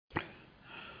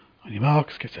On your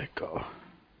marks, get set, go.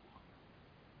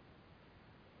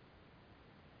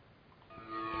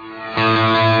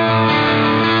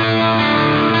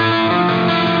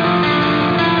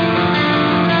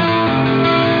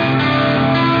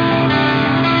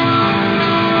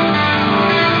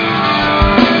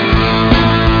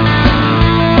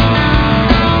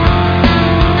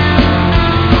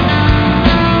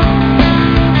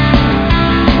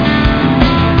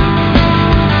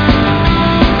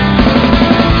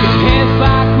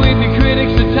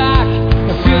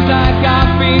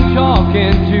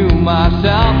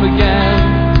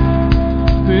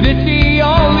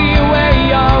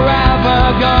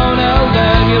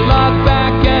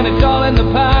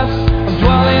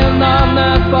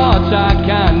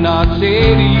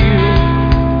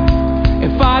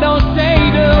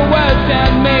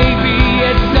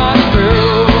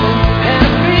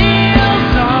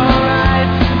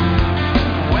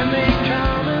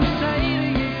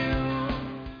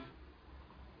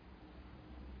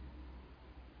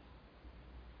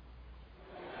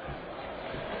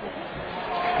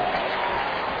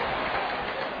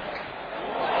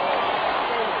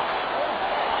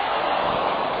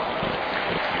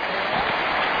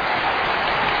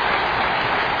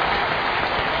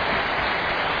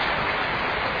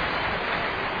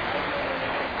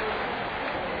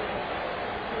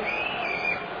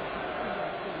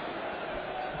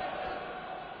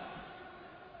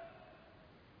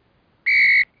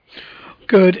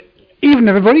 Good evening,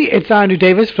 everybody. It's Andrew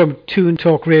Davis from Toon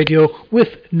Talk Radio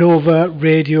with Nova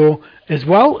Radio as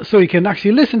well. So you can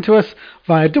actually listen to us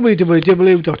via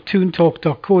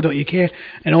www.toontalk.co.uk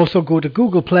and also go to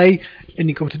Google Play and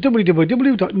you go to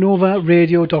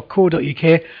www.novaradio.co.uk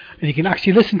and you can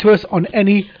actually listen to us on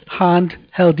any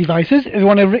handheld devices. If you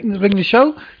want to ring the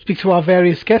show, speak to our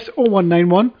various guests,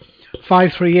 0191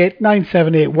 538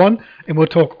 9781, and we'll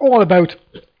talk all about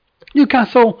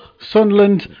Newcastle,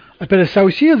 Sunderland, a bit of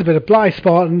South Shields, a bit of Blyth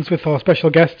Spartans with our special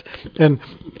guest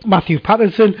Matthew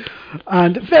Patterson,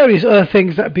 and various other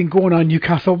things that have been going on in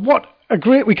Newcastle. What a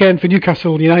great weekend for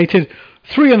Newcastle United.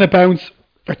 3 on the bounce,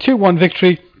 a 2-1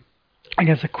 victory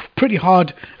against a pretty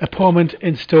hard opponent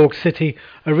in Stoke City.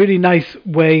 A really nice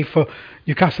way for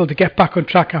Newcastle to get back on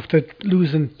track after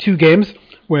losing 2 games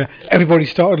where everybody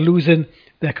started losing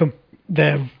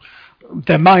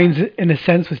their minds, in a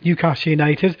sense, with Newcastle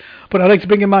United. But I'd like to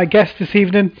bring in my guest this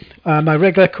evening, my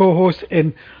regular co-host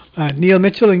Neil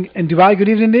Mitchell in Dubai. Good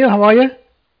evening, Neil. How are you?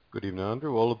 Good evening,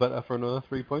 Andrew. All the better for another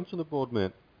 3 points on the board,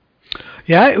 mate.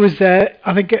 Yeah, it was.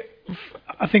 I think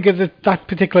of that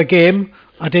particular game,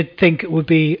 I did think it would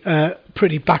be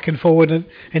pretty back and forward,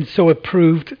 and so it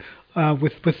proved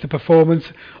with the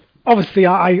performance. Obviously,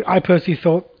 I personally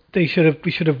thought we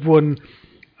should have won.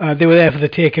 They were there for the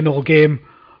taking all game.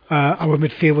 Our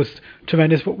midfield was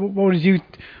tremendous. What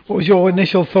was your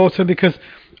initial thoughts on? Because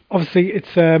obviously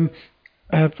it's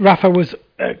Rafa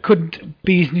couldn't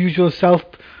be his usual self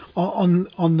on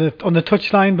the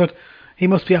touchline, but he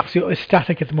must be absolutely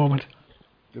ecstatic at the moment.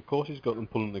 Of course, he's got them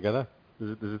pulling together.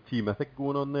 There's a team ethic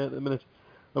going on there at the minute.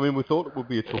 I mean, we thought it would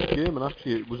be a tough game, and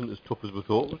actually it wasn't as tough as we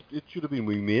thought. It should have been.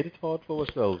 We made it hard for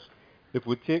ourselves. If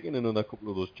we'd taken another couple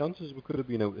of those chances, we could have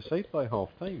been out of sight by half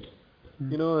time.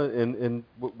 You know, and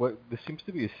there seems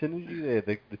to be a synergy there.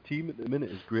 The team at the minute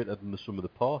is greater than the sum of the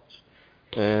parts.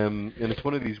 And it's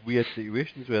one of these weird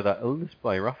situations where that illness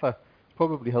by Rafa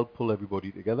probably helped pull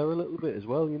everybody together a little bit as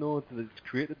well. You know, it's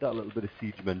created that little bit of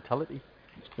siege mentality.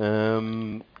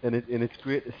 And it's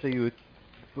great to see it's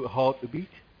hard to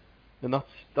beat. And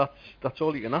that's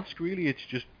all you can ask, really. It's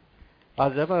just,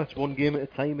 as ever, it's one game at a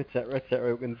time, etc.,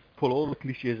 etc. We can pull all the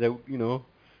cliches out, you know.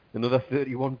 Another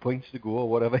 31 points to go, or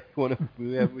whatever you want to,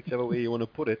 whichever way you want to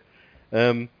put it.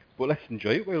 But let's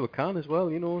enjoy it while we can as well.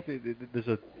 You know, there's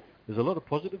a lot of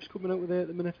positives coming out of there at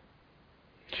the minute.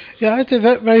 Yeah, it's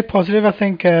very positive. I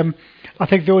think the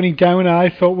only down I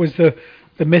thought was the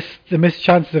missed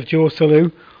chances of Joe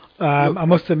Salou. Look, I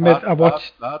must admit, I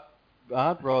watched.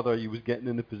 I'd rather he was getting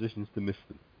in the positions to miss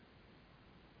them.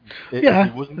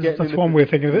 Yeah, that's one way of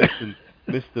thinking of it.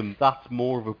 Missed them. That's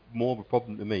more of a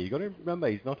problem to me. You got to remember,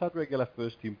 he's not had regular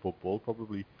first team football.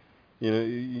 Probably, you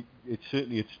know, it's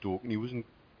certainly at Stoke, and he wasn't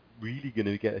really going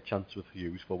to get a chance with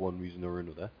Hughes for one reason or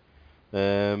another.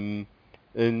 And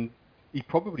he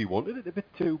probably wanted it a bit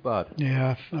too bad.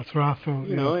 Yeah, that's what I thought.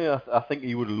 You know, yeah, I think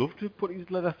he would have loved to have put his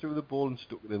leather through the ball and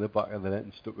stuck it in the back of the net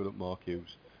and stuck it up Mark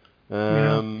Hughes.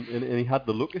 And he had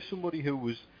the look of somebody who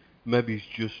was maybe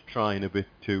just trying a bit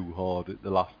too hard at the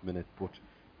last minute, but.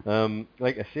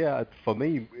 Like I say, for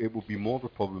me, it would be more of a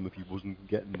problem if he wasn't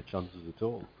getting the chances at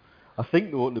all. I think,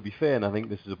 though, to be fair, and I think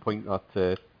this is a point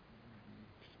that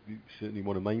certainly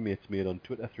one of my mates made on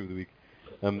Twitter through the week.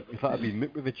 If that had been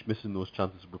Mitrovic missing those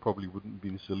chances, we probably wouldn't have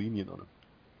been so lenient on him.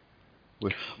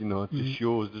 Which, it just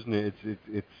shows, doesn't it?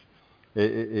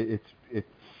 It's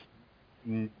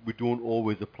we don't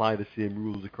always apply the same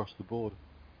rules across the board.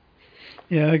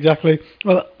 Yeah, exactly.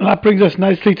 Well, that brings us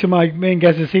nicely to my main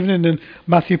guest this evening, and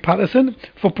Matthew Patterson,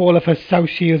 footballer for South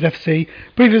Shields FC.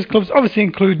 Previous clubs obviously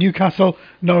include Newcastle,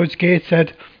 Norwich,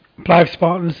 Gateshead, Blythe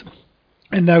Spartans,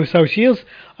 and now South Shields.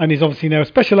 And he's obviously now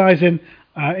specialising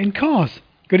in cars.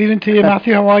 Good evening to you,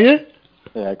 Matthew. How are you?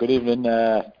 Yeah, good evening.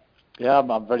 Yeah,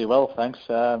 I'm very well, thanks.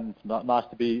 Nice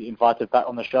to be invited back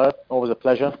on the show. Always a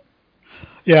pleasure.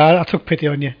 Yeah, I took pity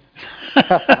on you.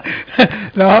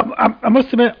 No, I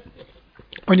must admit,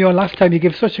 when you were last time, you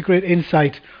gave such a great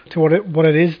insight to what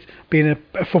it is being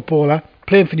a footballer,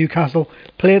 playing for Newcastle,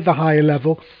 playing at the higher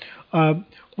level.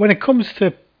 When it comes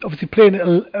to obviously playing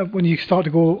when you start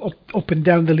to go up and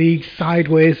down the league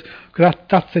sideways, because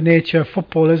that's the nature of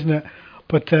football, isn't it?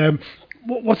 But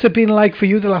what's it been like for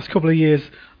you the last couple of years?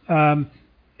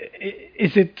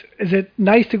 Is it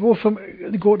nice to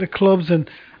go to clubs, and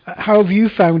how have you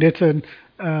found it? And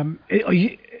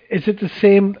is it the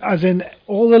same as in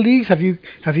all the leagues? Have you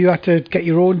had to get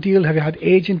your own deal? Have you had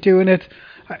agent doing it?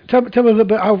 Tell me a little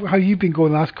bit how you've been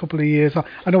going the last couple of years.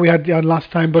 I know we had you on last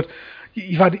time, but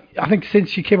you've had, I think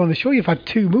since you came on the show, you've had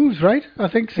 2 moves, right? I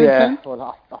think since then. Yeah,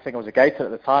 well, I think I was a Gator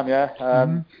at the time, yeah.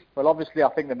 Well, obviously, I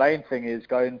think the main thing is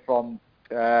going from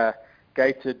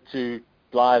Gator to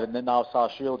Blythe and then now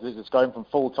South Shields is it's going from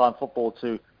full-time football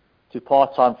to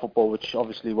part-time football, which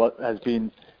obviously what has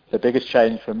been the biggest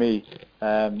change for me.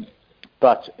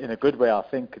 But in a good way, I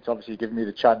think it's obviously given me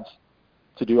the chance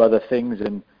to do other things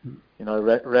and,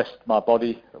 rest my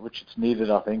body, which it's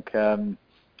needed, I think. I've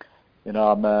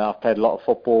played a lot of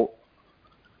football,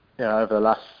 over the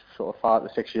last sort of 5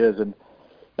 to 6 years, and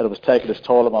it was taking its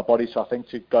toll on my body. So I think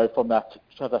to go from that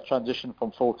transition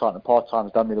from full-time to part-time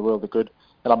has done me the world of good.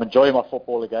 And I'm enjoying my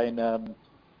football again.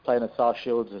 Playing at South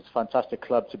Shields is a fantastic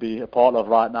club to be a part of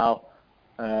right now.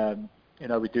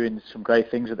 We're doing some great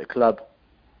things at the club.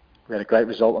 We had a great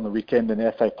result on the weekend in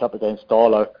the FA Cup against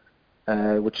Darlow,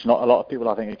 which not a lot of people,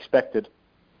 I think, expected.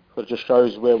 But it just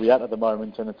shows where we're at the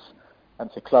moment, and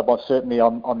it's a club certainly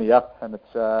on the up, and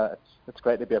it's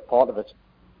great to be a part of it.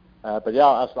 But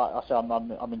yeah, as I say,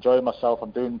 I'm enjoying myself.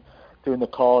 I'm doing the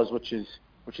cars, which is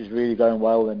really going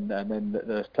well, and then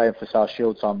the playing for South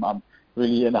Shields. I'm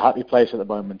really in a happy place at the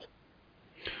moment.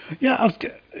 Yeah,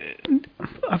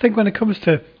 I think when it comes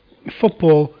to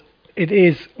football, it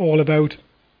is all about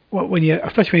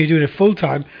especially when you're doing it full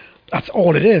time. That's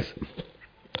all it is.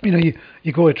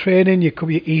 You go to training, you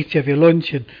eat, you have your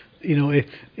lunch, and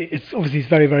it's obviously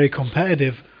very, very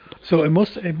competitive. So it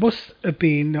must have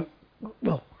been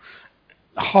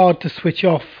hard to switch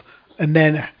off and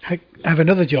then have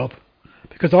another job,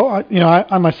 because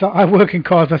I work in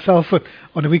cars myself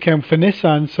on the weekend for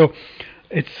Nissan, so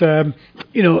it's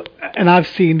and I've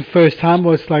seen firsthand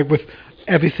what it's like with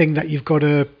everything that you've got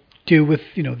to do with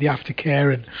the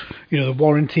aftercare and the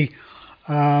warranty.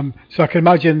 So I can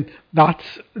imagine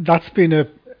that's been do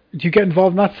you get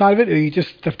involved in that side of it, or you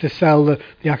just have to sell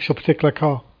the actual particular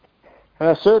car?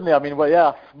 Certainly, I mean, well,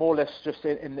 yeah, more or less just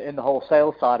in the whole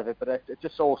sales side of it, but it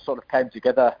just all sort of came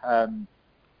together.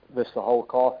 The whole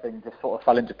car thing just sort of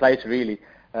fell into place, really.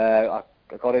 I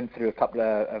got in through a couple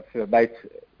of mates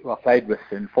who I played with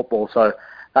in football, so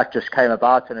that just came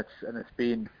about, and it's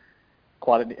been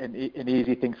quite an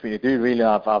easy thing for me to do, really.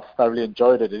 I've thoroughly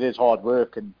enjoyed it. It is hard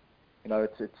work, and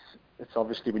it's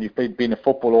obviously when you've been in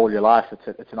football all your life,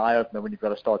 it's an eye opener when you've got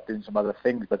to start doing some other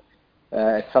things, but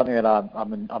it's something that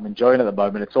I'm enjoying at the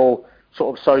moment. It's all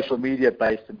sort of social media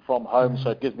based and from home,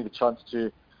 so it gives me the chance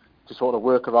to sort of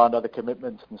work around other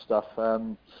commitments and stuff.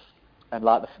 And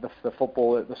like the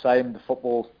football, the same. The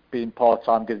football being part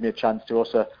time gives me a chance to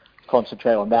also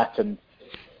concentrate on that, and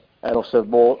also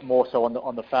more so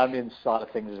on the family side of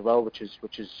things as well, which is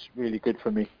really good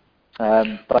for me.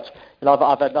 But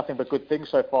I've had nothing but good things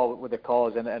so far with the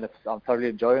cars, and I'm totally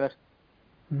enjoying it.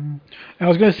 I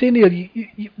was going to say, Neil,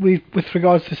 with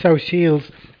regards to South Shields,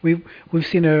 we've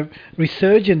seen a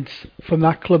resurgence from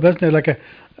that club, hasn't there? Like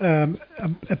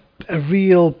a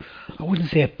real, I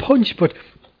wouldn't say a punch, but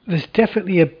there's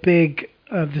definitely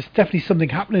there's definitely something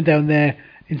happening down there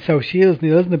in South Shields,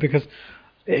 Neil, isn't there? Because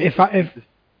if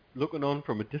looking on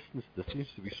from a distance, there seems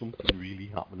to be something really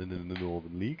happening in the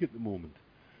Northern League at the moment.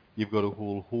 You've got a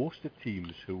whole host of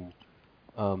teams who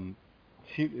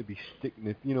seem to be sticking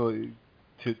it,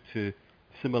 to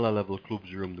similar level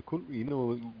clubs around the country.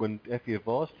 When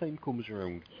FAFR's time comes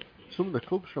around, some of the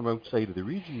clubs from outside of the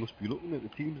region must be looking at the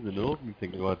teams in the north and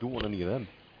thinking, I don't want any of them.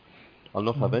 I'll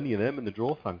not have any of them in the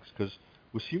draw, thanks, because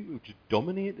we seem to have just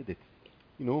dominated it.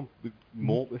 You know, with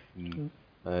Morpeth and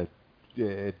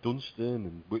Dunstan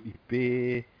and Whitley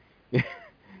Bay.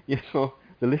 You know,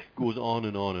 the list goes on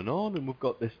and on and on, and we've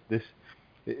got this.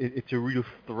 It's a real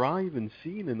thriving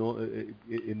scene in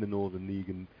the Northern League,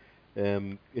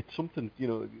 and it's something, you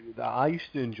know, that I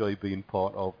used to enjoy being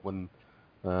part of when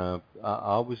I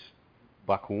was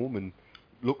back home and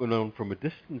looking on from a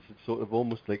distance. It's sort of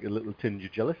almost like a little tinge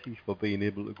of jealousy for being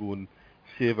able to go and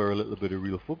savour a little bit of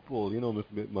real football. You know,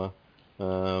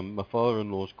 my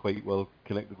father-in-law's quite well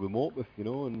connected with Morpeth, you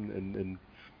know, and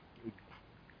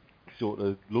sort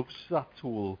of loves that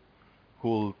whole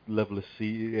level of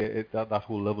that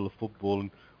whole level of football, and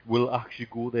will actually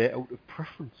go there out of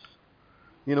preference.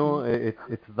 You know,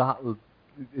 it's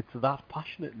that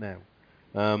passionate now,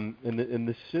 and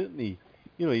there's certainly,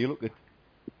 you know, you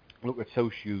look at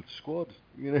South Shield's squad,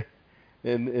 you know,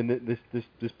 and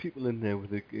there's people in there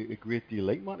with a great deal,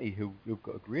 like Matty, who've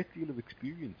got a great deal of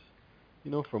experience,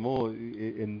 you know, from all,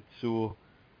 and so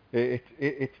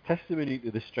it's testimony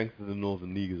to the strength of the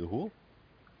Northern League as a whole.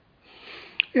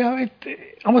 Yeah,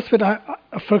 I must admit,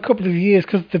 for a couple of years,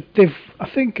 because I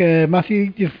think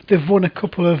Matthew, they've won a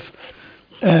couple of.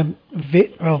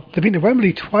 They've been to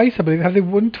Wembley twice, I believe. Have they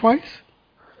won twice?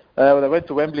 Well, they went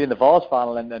to Wembley in the Vars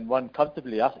final and won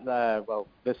comfortably.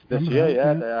 This year,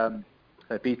 yeah.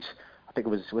 They beat, I think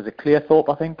it was a Clearthorpe.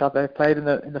 I think they played in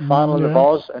the final of the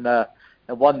Vars, and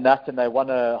they won that, and they won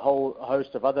a whole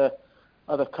host of other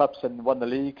cups and won the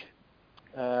league,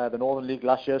 the Northern League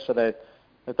last year. So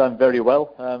they've done very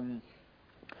well.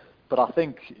 But I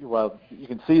think, well, you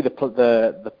can see the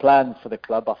plan for the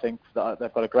club. I think that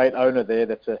they've got a great owner there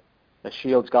that's a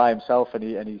Shields guy himself, and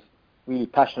he's really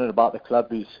passionate about the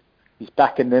club. He's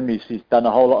backing them. He's done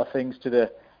a whole lot of things to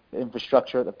the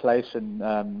infrastructure at the place, and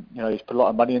you know, he's put a lot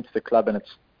of money into the club, and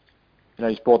it's, you know,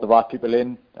 he's brought the right people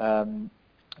in,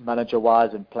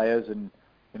 manager-wise and players, and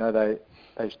you know,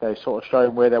 they sort of show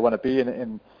him where they want to be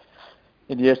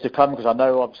in years to come, because I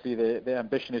know obviously their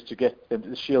ambition is to get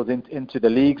the Shields into the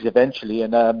leagues eventually,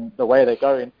 and the way they're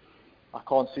going, I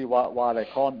can't see why they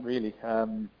can't really.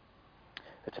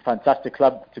 It's a fantastic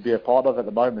club to be a part of at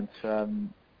the moment,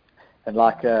 and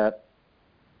like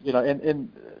you know,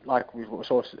 in like we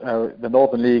saw the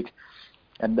Northern League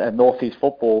and North East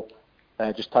football,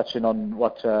 just touching on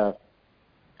what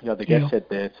you know, the guest said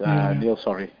there, Neil,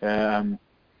 sorry.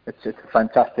 It's a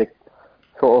fantastic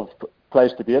sort of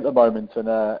place to be at the moment,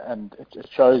 and it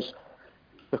shows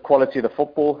the quality of the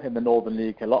football in the Northern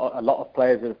League. A lot of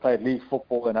players that have played league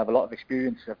football and have a lot of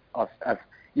experience have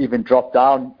even dropped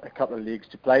down a couple of leagues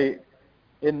to play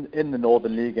in the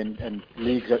Northern League and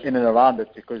leagues in and around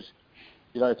it, because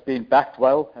you know, it's being backed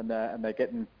well, and they're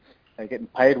getting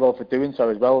paid well for doing so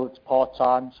as well. It's part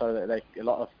time, so that a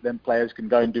lot of them players can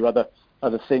go and do other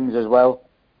things as well.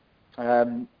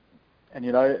 And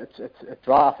you know, it's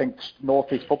right. I think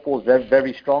North East football is very,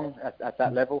 very strong at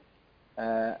that level,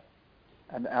 and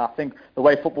I think the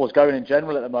way football is going in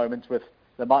general at the moment, with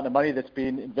the amount of money that's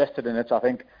been invested in it, I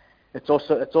think it's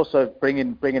also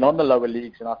bringing on the lower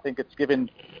leagues, and I think it's given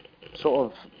sort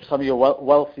of some of your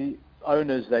wealthy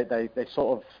owners, they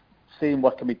sort of seeing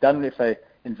what can be done if they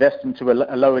invest into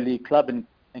a lower league club and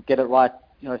get it right,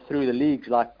 you know, through the leagues.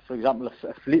 Like for example,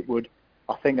 a Fleetwood.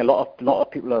 I think a lot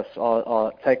of people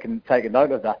are taking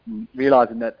note of that and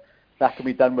realising that can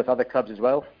be done with other clubs as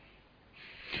well.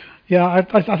 Yeah,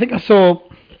 I think I saw.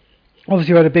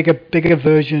 Obviously, we had a bigger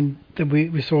version than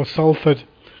we saw Salford,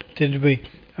 didn't we?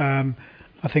 I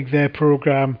think their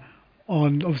programme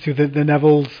on obviously the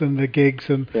Nevilles and the gigs,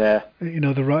 and you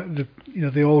know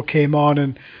they all came on,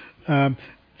 and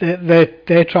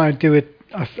they're trying to do it.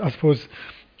 I suppose.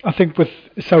 I think with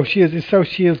South Shields, is South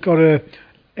Shields got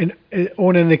an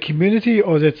owner in the community,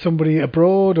 or is it somebody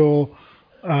abroad, or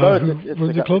no, it's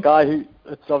the guy who,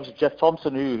 it's obviously Jeff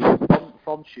Thompson, who's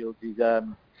from Shields. He's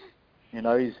you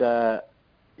know, he's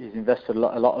invested a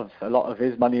lot of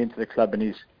his money into the club,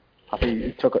 and I think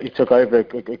he took over a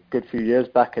good few years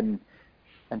back, and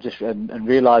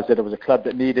realised that it was a club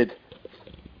that needed,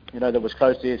 you know, that was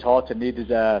close to his heart and needed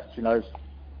you know,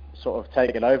 sort of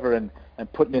taking over and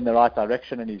putting in the right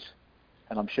direction, and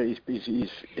I'm sure he's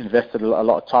invested a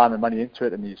lot of time and money into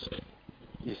it, and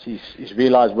he's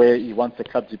realised where he wants the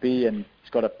club to be, and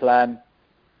he's got a plan,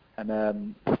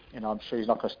 and you know, I'm sure he's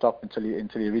not going to stop until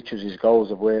he reaches his goals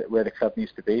of where the club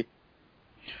needs to be.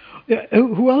 Yeah,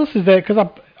 who else is there? Because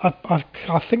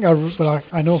I think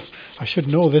I know, I should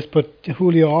know this, but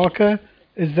Julio Arca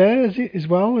is there, is he as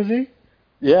well? Is he?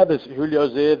 Yeah, there's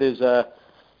Julio's there. There's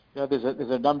Yeah, there's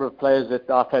a number of players that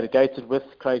I played at Gateshead with: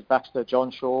 Craig Baxter,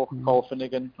 John Shaw, Cole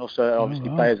Finnegan. Also, obviously,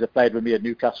 players that played with me at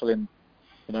Newcastle in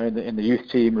the youth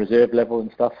team, reserve level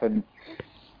and stuff. And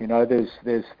there's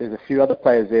a few other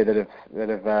players there that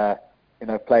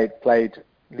have played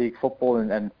league football,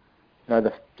 and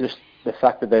just the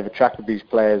fact that they've attracted these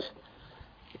players.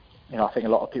 I think a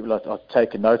lot of people are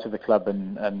taking note of the club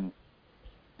and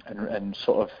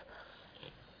sort of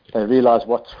they realise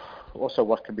what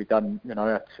can be done,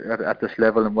 at this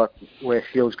level and where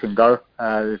Shields can go.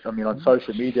 On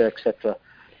social media, etc.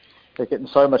 They're getting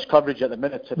so much coverage at the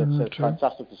minute, and it's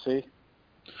fantastic to see.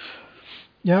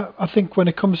 Yeah, I think when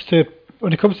it comes to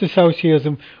South Shields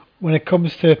and when it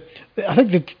comes to, I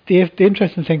think the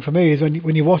interesting thing for me is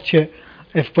when you watch it,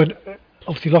 when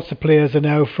obviously lots of players are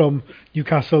now from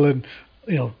Newcastle and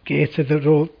Gateshead,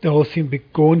 they all seem to be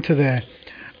going to there.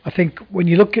 I think when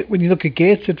you look at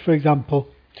Gateshead, for example,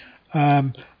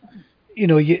 out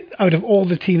of all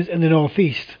the teams in the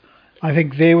northeast, I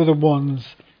think they were the ones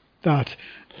that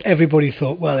everybody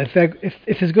thought, well, if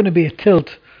there's going to be a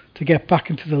tilt to get back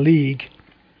into the league,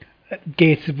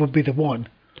 Gateshead would be the one,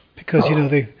 because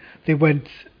they went.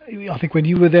 I think when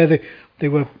you were there, they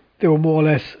were more or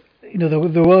less. They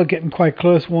were getting quite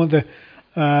close. Weren't they?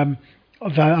 I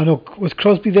know, was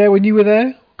Crosby there when you were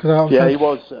there? Yeah, he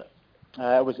was.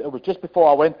 It was just before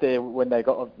I went there when they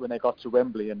got to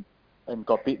Wembley and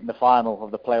got beaten in the final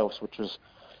of the playoffs, which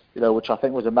I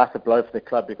think was a massive blow for the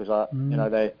club, because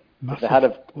if they had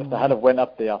have went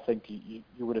up there, I think you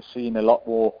would have seen a lot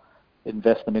more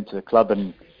investment into the club,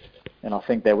 and I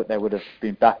think they would have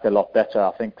been backed a lot better.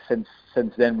 I think since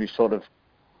then we sort of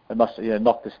must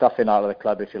knocked the stuffing out of the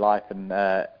club, if you like, and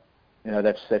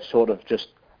they've sort of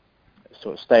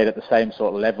stayed at the same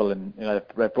sort of level, and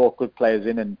they've brought good players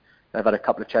in, and they've had a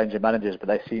couple of change of managers, but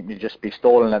they seem to just be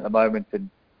stalling at the moment, and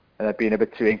they're being a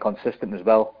bit too inconsistent as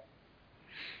well.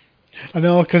 I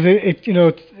know, because it's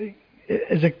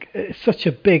such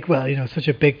a big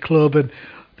club, and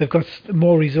they've got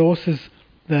more resources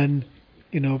than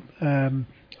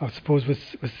I suppose with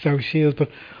South Shields, but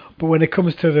when it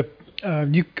comes to the I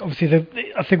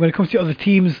think when it comes to other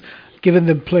teams giving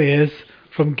them players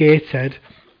from Gateshead,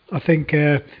 I think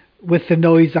with the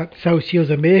noise that South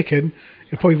Shields are making,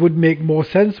 it probably would make more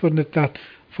sense, wouldn't it, that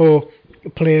for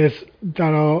players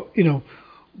that are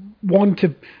want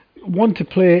to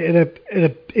play at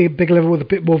a big level with a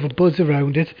bit more of a buzz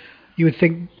around it, you would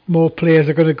think more players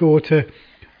are going to go to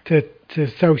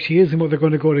South Shields than what they're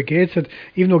going to go to Gateshead.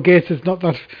 Even though Gateshead's not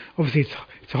that, obviously it's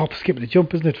a hop, skip and a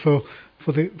jump, isn't it, for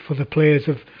the players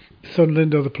of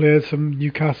Sunderland or the players from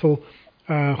Newcastle,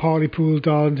 Hartlepool,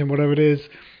 Darlington, and whatever it is,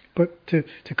 but to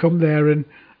come there and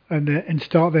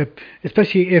start there,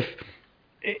 especially if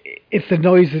the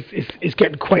noise is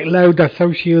getting quite loud, that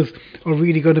South Shields are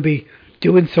really going to be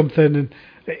doing something, and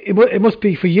it must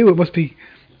be for you. It must be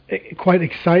quite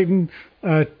exciting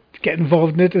to get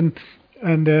involved in it,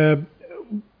 and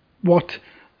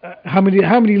how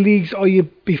many leagues are you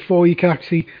before you can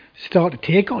actually start to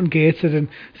take on Gateshead and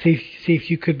see if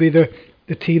you could be the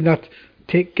team that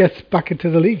gets back into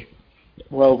the league?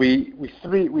 Well, we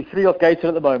three off Gateshead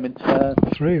at the moment.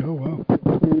 Three, oh wow.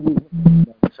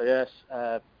 So yes,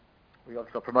 we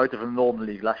got promoted from the Northern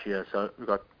League last year, so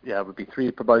would be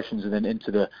 3 promotions and then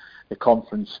into the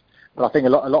conference. But I think a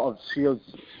lot of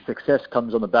Shields' success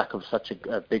comes on the back of such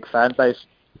a big fan base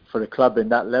for the club in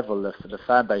that level. The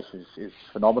fan base is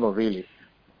phenomenal, really.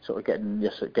 Sort of getting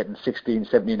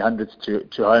 1,1700s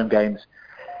to home games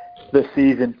this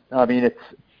season. I mean, it's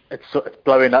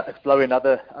blowing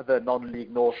other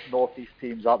non-league northeast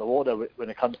teams out the water when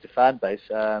it comes to fan base.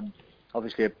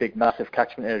 Obviously, a big, massive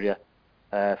catchment area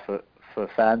for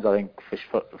fans, I think,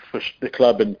 for the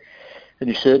club, and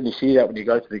you certainly see that when you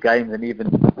go to the games, and even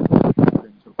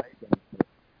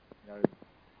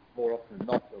more often than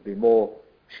not, there'll be more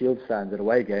Shields fans at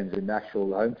away games than the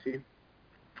actual home team.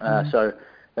 So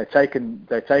they've taken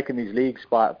these leagues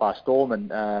by storm, and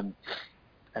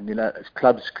as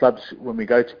clubs when we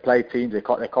go to play teams, they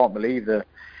can't believe the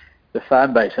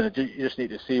fan base, and you just need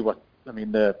to see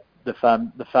the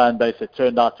fan base that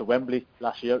turned out to Wembley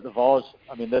last year at the Vars.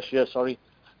 This year, sorry.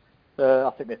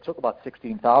 I think they took about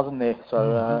 16,000 there.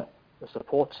 So the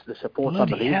support's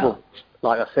unbelievable. Hell.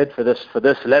 Like I said, for this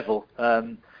level,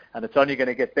 and it's only going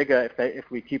to get bigger if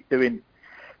we keep doing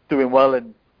well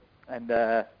and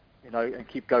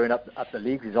keep going up the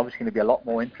leagues. There's obviously going to be a lot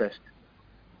more interest.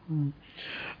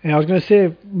 Yeah, I was going to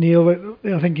say, Neil,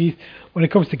 I think when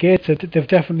it comes to Gateshead, they've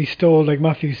definitely stalled, like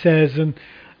Matthew says, and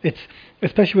it's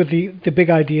especially with the big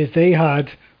ideas they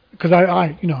had, because they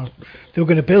were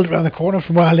going to build around the corner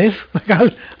from where I live. Like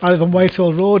I live on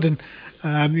Whitehall Road, and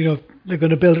They're going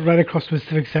to build it right across the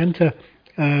Civic Centre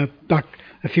back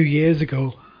a few years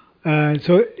ago.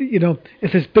 So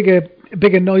if there's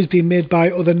bigger noise being made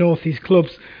by other northeast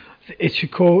clubs, it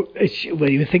should you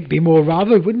would think be more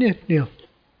rather, wouldn't you, Neil?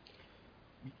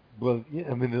 Well, yeah,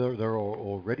 I mean there are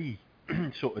already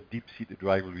sort of deep-seated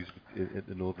rivalries at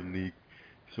the Northern League,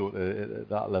 sort of at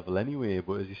that level anyway.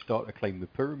 But as you start to climb the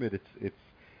pyramid,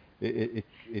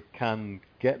 it can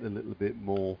get a little bit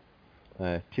more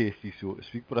tasty, so to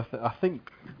speak. But I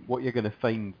think what you're going to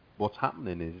find, what's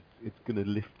happening is it's going to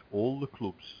lift all the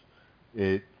clubs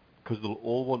because they'll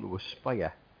all want to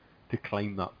aspire to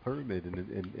climb that pyramid,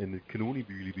 and it can only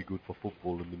really be good for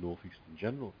football in the northeast in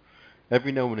general.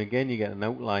 Every now and again you get an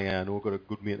outlier. I know I've got a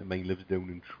good mate of mine lives down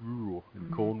in Truro in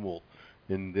Cornwall,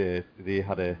 and they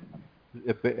had a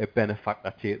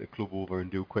benefactor take the club over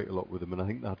and do quite a lot with them, and I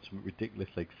think they had something ridiculous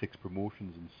like 6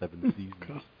 promotions in 7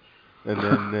 seasons.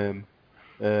 And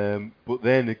then, but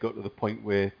then it got to the point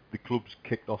where the clubs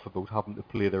kicked off about having to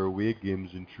play their away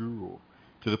games in Truro,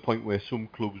 to the point where some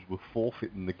clubs were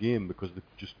forfeiting the game because they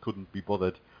just couldn't be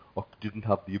bothered or didn't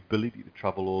have the ability to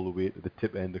travel all the way to the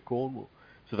tip end of Cornwall.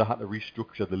 So they had to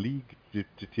restructure the league to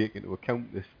take into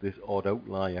account this odd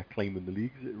outlier climbing the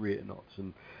leagues at rate of knots.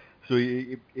 And so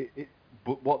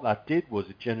but what that did was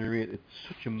it generated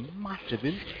such a massive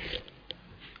interest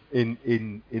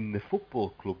in the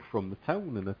football club from the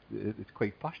town, and it's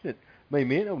quite passionate. My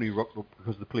mate only rocked up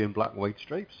because they're playing black and white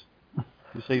stripes.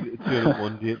 He decided to turn up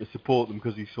one day to support them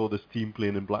because he saw this team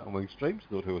playing in black and white stripes.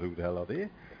 Thought, who the hell are they?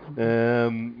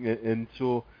 And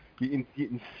so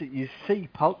you see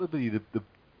palpably the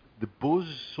buzz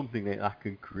something like that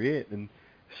can create, and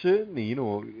certainly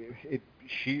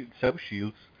South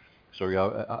Shields. Sorry,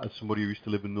 as somebody who used to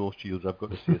live in North Shields, I've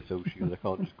got to say South Shields. I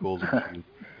can't just call them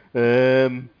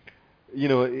Shields.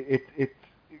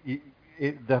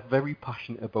 They're very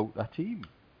passionate about that team,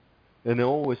 and they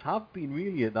always have been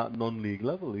really at that non-league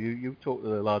level. You talk to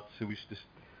the lads who used to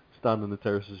stand on the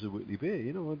terraces of Whitley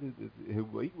Bay, who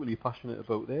were equally passionate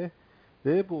about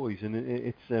their boys, and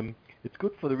it's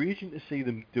good for the region to see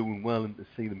them doing well and to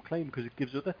see them climb, because it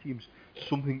gives other teams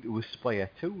something to aspire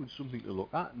to and something to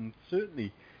look at, and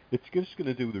certainly it's just going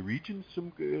to do the region a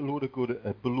load of good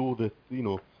below the,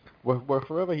 we're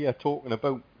forever here talking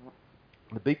about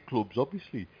the big clubs,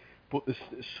 obviously, but there's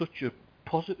such a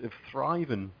positive,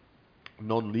 thriving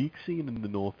non-league scene in the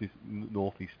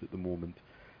northeast at the moment,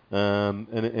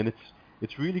 and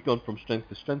it's really gone from strength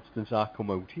to strength since I come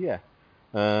out here.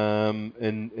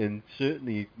 And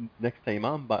certainly next time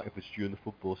I'm back, if it's during the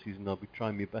football season, I'll be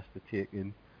trying my best to take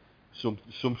in some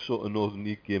sort of Northern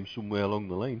League game somewhere along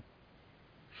the line.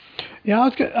 Yeah,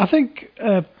 I think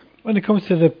when it comes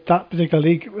to that particular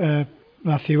league,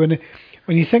 Matthew, when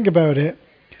you think about it,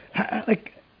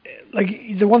 like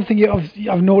the one thing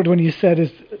I've noted when you said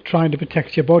is trying to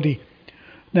protect your body.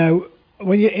 Now,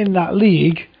 when you're in that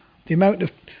league, the amount of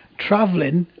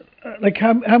travelling, like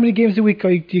how many games a week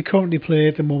do you currently play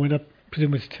at the moment? I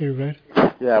presume it's 2, right?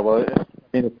 Yeah, well, I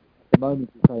mean, at the moment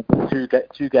you're playing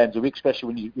 2 games a week, especially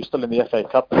when you're still in the FA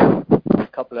Cup, and a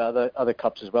couple of other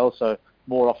cups as well. So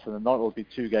more often than not, it'll be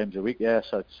 2 games a week. Yeah,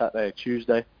 so it's Saturday or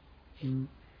Tuesday. And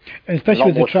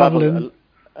especially with the travelling.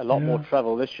 A lot more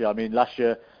travel this year. I mean, last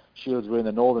year Shields were in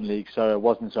the Northern League, so it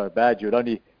wasn't so bad. You'd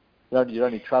only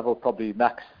travel probably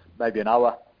max maybe an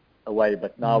hour away,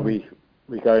 but now we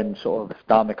go in sort of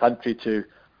down the country to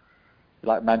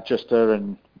like Manchester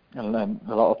and a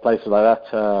lot of places like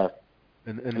that.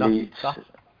 And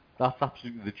that's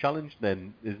absolutely the challenge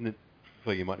then, isn't it,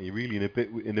 for you, Matty? Really,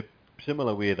 in a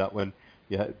similar way that when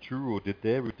Truro did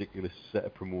their ridiculous set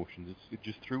of promotions, it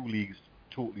just threw leagues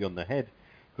totally on the head,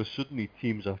 because suddenly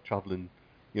teams are travelling,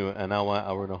 an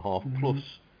hour and a half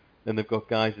plus, and they've got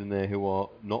guys in there who are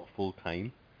not full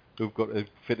time, who've got to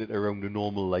fit it around a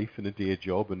normal life and a day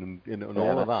job and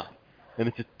all of that, and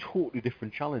it's a totally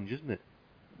different challenge, isn't it?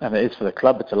 And it is for the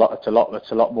club. It's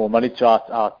a lot more money to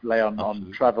outlay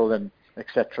on travel and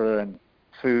etc. and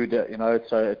food.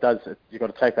 So it does. You've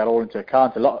got to take that all into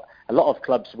account. A lot of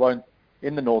clubs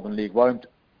in the Northern League won't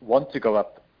want to go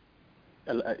up,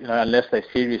 unless they're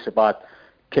serious about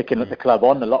kicking the club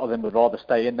on. A lot of them would rather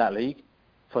stay in that league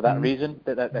for that reason.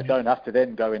 That they don't have to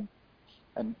then go in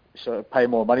and sort of pay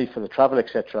more money for the travel,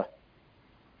 etc.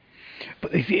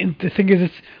 But the thing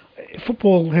is,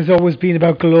 football has always been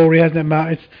about glory, hasn't it,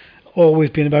 Matt? It's always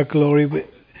been about glory. But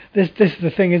this is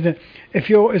the thing, isn't it? If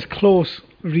you're as close,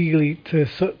 really, to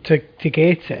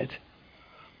Gateshead,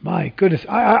 my goodness,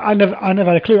 I never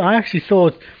had a clue. I just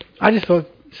thought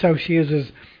South Shields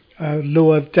was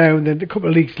lower down, than a couple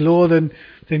of leagues lower than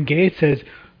Gateshead,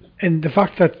 and the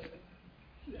fact that,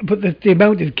 but the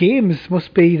amount of games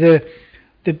must be the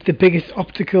the biggest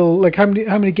obstacle? Like how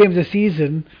many games a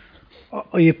season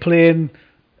are you playing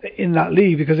in that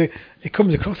league? Because it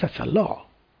comes across that's a lot.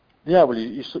 Yeah, well,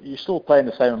 you're still playing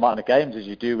the same amount of games as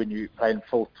you do when you're playing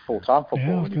full-time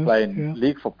football, when you're playing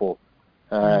league football,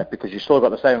 because you still got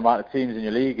the same amount of teams in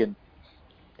your league, and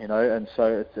and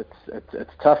so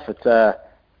it's tough. It's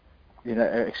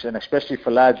and especially for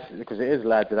lads, because it is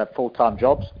lads that have full-time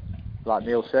jobs, like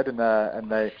Neil said, and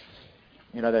they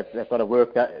they've got to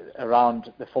work that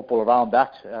around the football around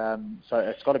that. So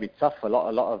it's got to be tough for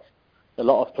a lot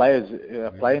of players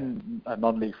playing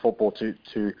non-league football to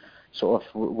sort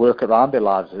of work around their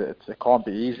lives. It can't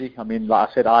be easy. I mean, like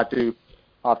I said, I've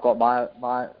got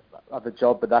my other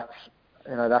job, but that's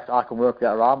I can work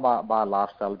that around my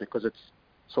lifestyle because it's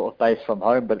sort of based from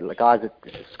home. But the guys that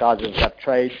have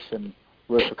trades and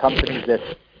work for companies that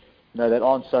that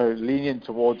aren't so lenient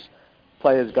towards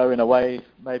players going away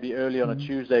maybe early on a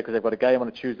Tuesday because they've got a game on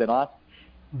a Tuesday night.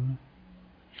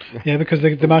 Yeah, because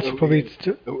the match probably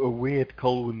away at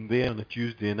Colwyn Bay on a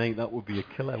Tuesday night, that would be a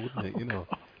killer, wouldn't it?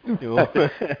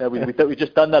 Yeah, we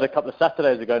just done that a couple of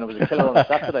Saturdays ago, and it was a killer on a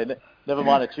Saturday. Never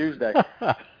mind a Tuesday.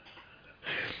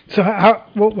 So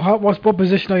what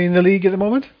position are you in the league at the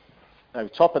moment? No,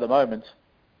 top at the moment.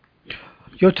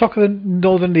 You're top of the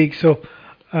Northern League, so.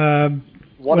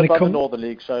 One above the Northern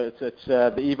League, so it's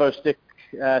the Evo Stick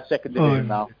second division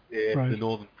now. Right. The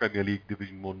Northern Premier League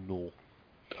Division 1 North.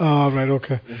 Oh, right,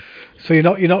 okay. So you're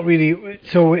not really.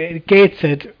 So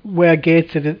Gateshead, where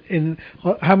Gateshead in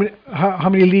how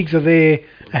many leagues are they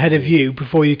ahead of you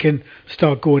before you can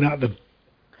start going at them?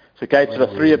 So Gateshead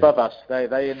are 3 above us.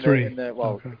 They in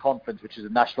the the conference, which is a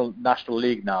national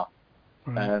league now.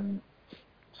 Right.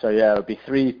 So yeah, it would be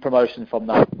 3 promotions from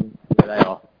that where they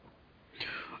are.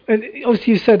 And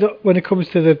obviously, you said when it comes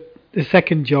to the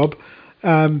second job,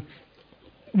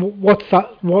 what's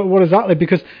that? What is that like?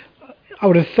 Because I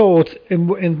would have thought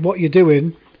in what you're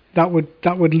doing, that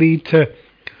would lead to,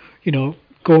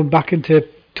 going back into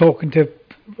talking to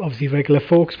obviously regular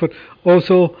folks, but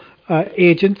also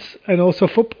agents and also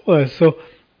footballers. So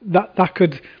that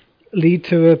could lead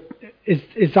to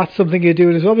is that something you're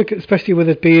doing as well? Because, especially with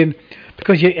it being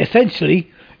because you're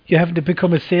having to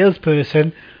become a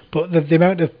salesperson, but the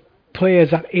amount of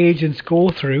players that agents go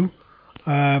through,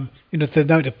 the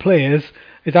amount of players.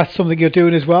 Is that something you're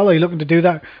doing as well? Are you looking to do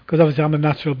that? Because obviously I'm a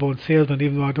natural born salesman,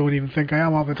 even though I don't even think I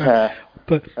am all the time.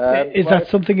 But is that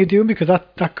something you're doing? Because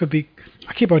that could be.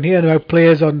 I keep on hearing about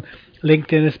players on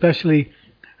LinkedIn, especially,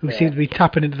 who seem to be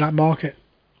tapping into that market.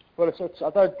 Well, I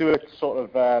don't do it sort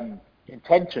of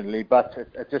intentionally, but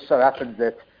it just so happens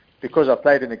that because I've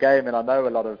played in the game and I know a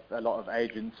lot of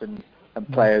agents and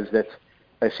players that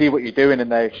they see what you're doing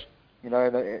and they,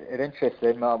 it interests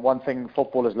them. One thing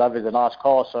footballers love is a nice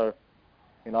car, so.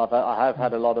 I have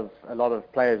had a lot of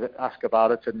players that ask about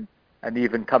it and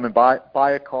even come and buy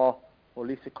a car or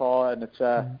lease a car, and it's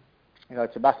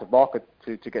it's a massive market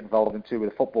to get involved into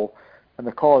with football and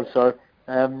the cars. So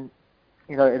it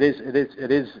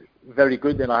is very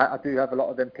good, and I do have a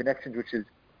lot of them connections, which has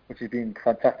been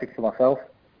fantastic for myself.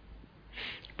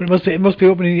 But it must be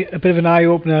opening a bit of an eye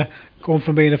opener going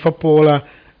from being a footballer,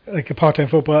 like a part-time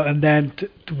footballer, and then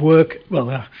to work. Well,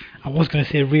 I was going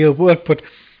to say real work, but.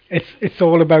 It's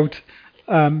all about,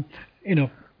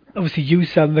 obviously you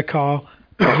selling the car,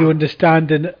 you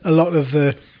understanding a lot of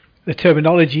the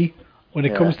terminology when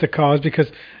it comes to cars,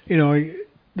 because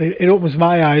it opens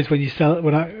my eyes when you sell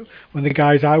when the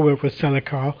guys I work with sell a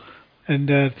car, and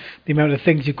the amount of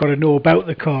things you've got to know about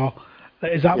the car.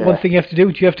 Is that one thing you have to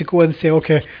do? Do you have to go and say,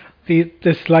 okay,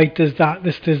 this light does that,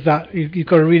 this does that? You've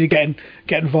got to really get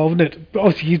involved in it. But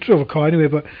obviously you drove a car anyway,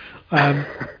 but. But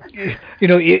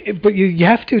you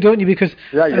have to, don't you? Because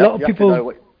a lot of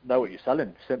people know what you're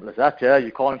selling. Simple as that. Yeah,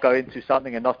 you can't go into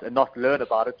something and not learn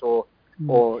about it, or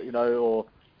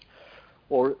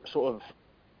sort of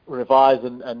revise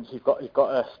and you've got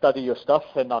to study your stuff.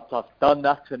 And I've done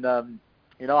that, and I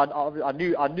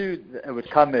knew that it would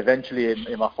come eventually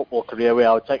in my football career where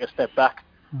I would take a step back,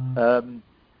 and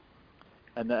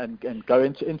go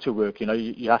into work.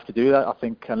 You have to do that. I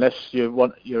think unless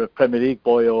you're a Premier League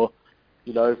boy or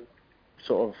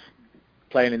sort of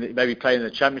playing in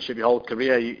the Championship your whole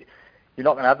career, you're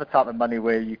not going to have the type of money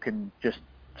where you can just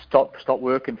stop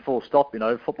working full stop.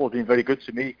 Football's been very good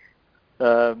to me,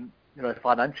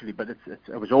 financially, but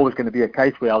it was always going to be a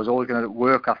case where I was always going to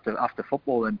work after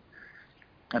football, and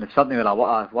it's something that I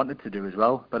wanted to do as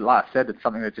well. But like I said, it's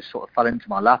something that just sort of fell into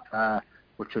my lap,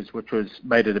 which was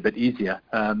made it a bit easier,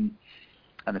 and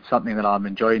it's something that I'm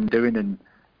enjoying doing. And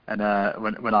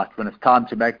when it's time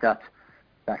to make that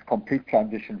complete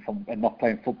transition from and not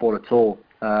playing football at all,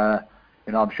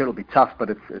 I'm sure it'll be tough, but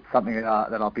it's something that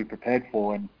I'll be prepared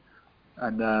for, and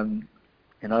I'm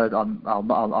sure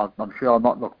I'll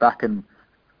not look back and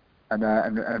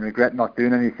regret not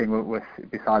doing anything with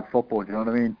besides football. Do you know what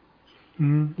I mean?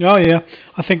 Oh yeah,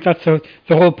 I think that's the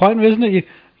whole point, isn't it?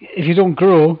 If you don't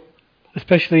grow,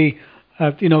 especially,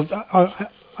 I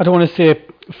don't want to say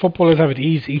footballers have it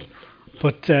easy,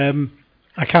 but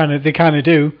they kind of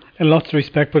do in lots of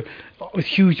respect, but with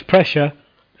huge pressure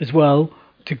as well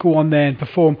to go on there and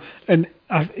perform. And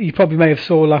you probably may have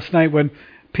saw last night when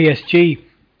PSG,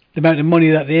 the amount of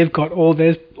money that they've got, all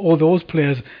those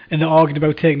players, and they're arguing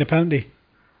about taking a penalty.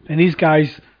 And these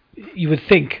guys, you would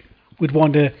think, would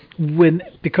want to win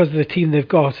because of the team they've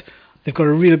got. They've got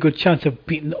a really good chance of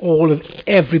beating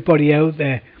everybody out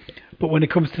there. But when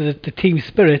it comes to the team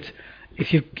spirit,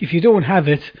 if you don't have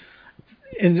it,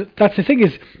 and that's the thing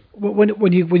is,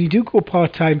 when you do go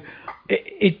part time,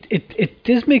 it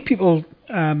does make people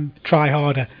try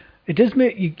harder. It does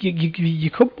make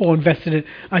you come more invested in.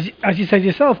 As you said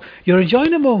yourself, you're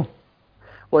enjoying it more.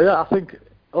 Well, yeah, I think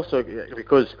also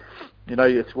because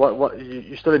it's what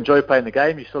you still enjoy playing the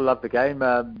game. You still love the game.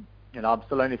 I'm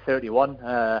still only 31,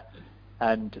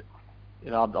 and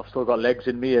I've still got legs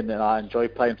in me, and I enjoy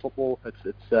playing football.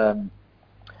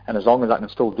 And as long as I can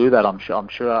still do that, I'm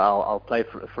sure I'll play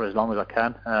for as long as I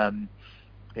can.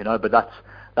 But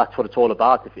that's what it's all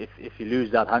about. If you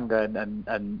lose that hunger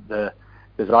and the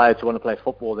desire to want to play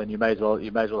football, then you may as well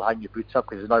hang your boots up,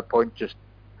 because there's no point just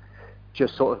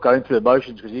sort of going through the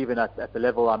motions. Because even at the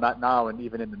level I'm at now, and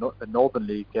even in the Northern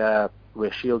League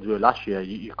where Shields were last year,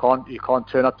 you can't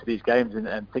turn up to these games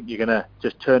and think you're gonna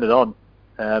just turn it on,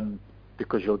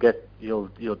 because you'll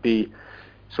be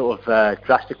sort of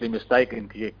drastically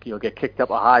mistaken. You'll get kicked up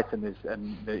a height, and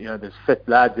there's fit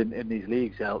lads in these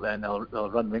leagues out there, and they'll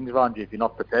run rings around you if you're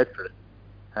not prepared for it.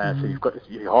 So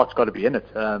your heart's got to be in it,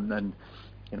 and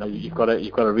you've got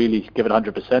to really give it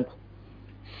 100%.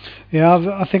 Yeah,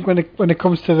 I think when it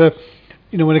comes to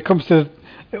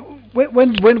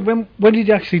when did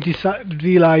you actually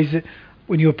realise that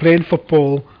when you were playing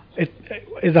football at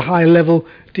a high level,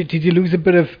 did you lose a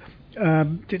bit of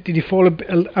did you fall out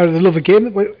of the love of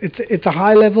game? It's a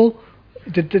high level.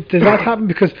 Does that happen?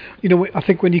 Because I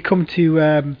think when you come to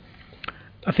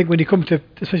especially when you come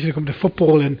to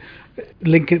football and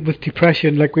link it with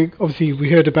depression, like we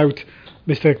heard about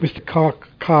Mr. Clark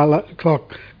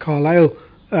Carlisle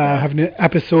having an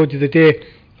episode the other day.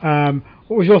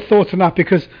 What was your thoughts on that?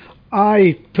 Because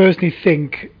I personally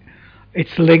think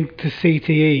it's linked to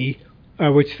CTE,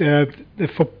 which the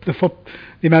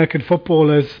American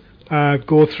footballers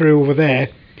go through over there,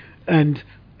 and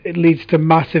it leads to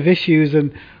massive issues.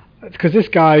 And because this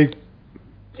guy,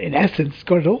 in essence,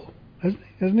 got it all, hasn't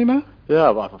he, Matt?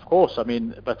 Yeah, well, of course. I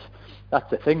mean, but that's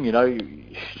the thing,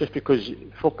 just because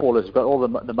footballers have got all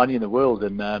the money in the world,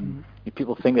 and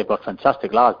people think they've got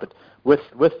fantastic lives, but with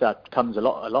that comes a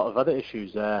lot of other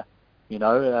issues. I'm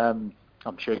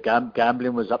sure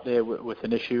gambling was up there with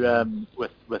an issue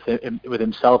with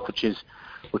himself,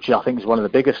 which I think is one of the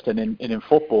biggest. And in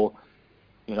football,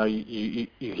 you're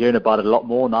hearing about it a lot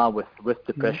more now with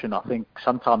depression. I think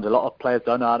sometimes a lot of players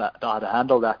don't know how to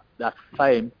handle that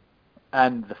fame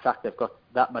and the fact they've got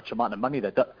that much amount of money.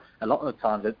 A lot of the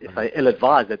times, if they're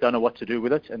ill-advised, they don't know what to do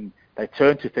with it, and they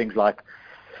turn to things like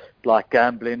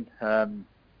gambling,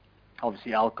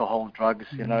 obviously alcohol, drugs.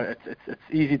 It's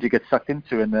easy to get sucked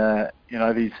into, and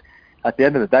these, at the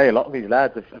end of the day, a lot of these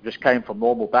lads have just came from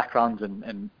normal backgrounds,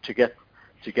 and to get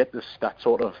that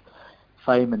sort of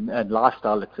fame and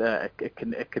lifestyle, it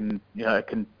can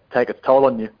take its toll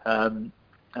on you, and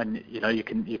you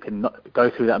can not go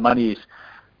through that money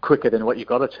quicker than what you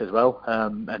got it as well,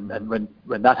 and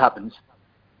when that happens,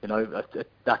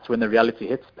 that's when the reality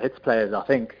hits players, I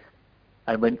think.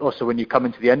 And when you come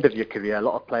into the end of your career, a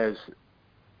lot of players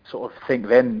sort of think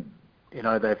then,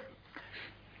 they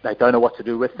don't know what to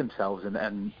do with themselves,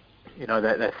 and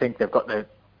they think they've got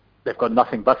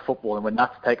nothing but football, and when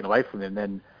that's taken away from them,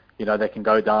 then they can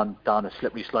go down a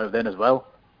slippery slope then as well.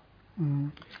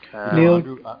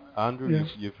 Neil, Andrew, yeah.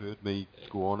 You've heard me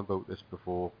go on about this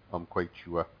before, I'm quite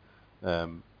sure.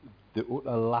 The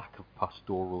utter lack of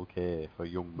pastoral care for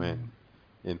young men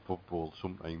in football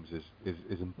sometimes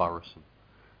is embarrassing.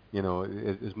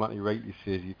 As Matty rightly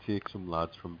says, you take some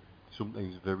lads from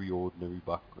sometimes very ordinary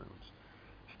backgrounds,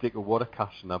 stick a wad of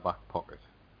cash in their back pocket,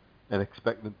 and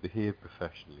expect them to behave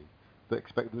professionally, but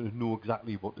expect them to know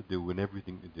exactly what to do and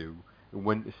everything to do, and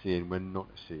when to say and when not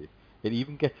to say. It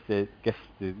even gets the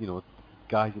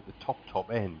guys at the top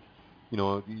end.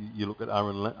 You look at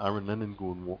Aaron Lennon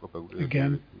go and walk about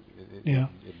Again. in the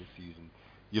season.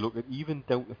 You look at even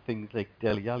down to things like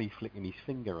Dele Alli flicking his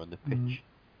finger on the pitch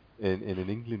in an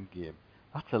England game.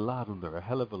 That's a lad under a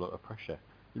hell of a lot of pressure.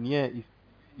 And yeah,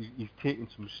 he's taking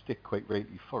some stick quite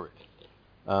rightly for it.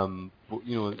 But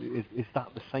is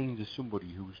that the signs of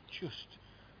somebody who's just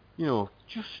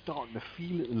starting to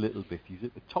feel it a little bit? He's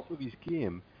at the top of his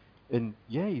game, and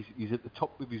yeah, he's at the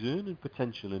top of his earning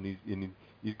potential, and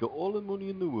he's got all the money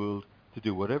in the world to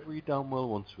do whatever he damn well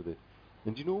wants with it.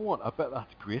 And you know what? I bet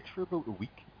that's great for about a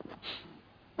week.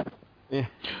 Yeah,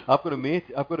 I've got a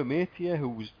mate here who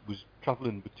was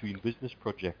travelling between business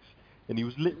projects, and he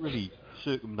was literally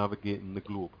circumnavigating the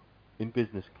globe in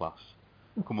business class,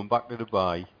 coming back to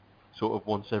Dubai sort of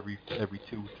once every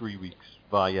 2-3 weeks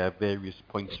via various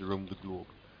points around the globe.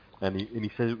 And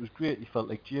he said it was great. He felt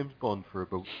like James Bond for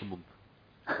about a month.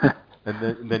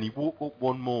 and then he woke up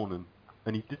one morning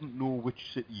and he didn't know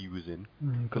which city he was in,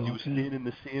 because he was staying in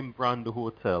the same brand of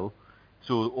hotel,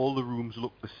 so all the rooms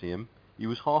looked the same. He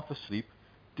was half asleep,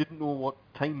 didn't know what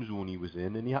time zone he was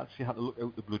in, and he actually had to look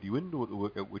out the bloody window to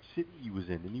work out which city he was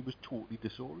in, and he was totally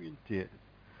disorientated.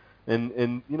 And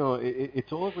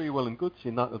it's all very well and good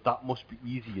saying that must be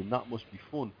easy and that must be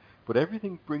fun, but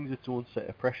everything brings its own set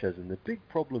of pressures, and the big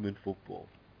problem in football,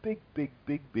 big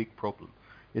problem,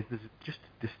 is there's just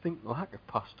a distinct lack of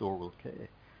pastoral care.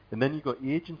 And then you've got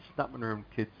agents snapping around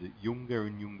kids at younger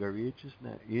and younger ages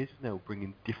now,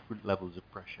 bringing different levels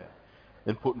of pressure,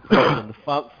 and putting pressure on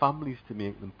the families to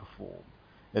make them perform,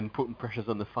 and putting pressures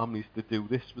on the families to do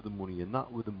this with the money and that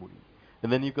with the money.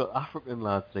 And then you've got African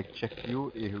lads like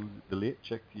the late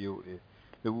Czech Kyoto,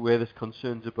 where there's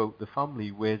concerns about the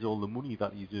family, where's all the money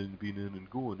that he's been earning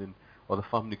going, and are the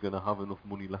family going to have enough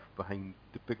money left behind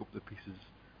to pick up the pieces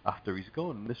after he's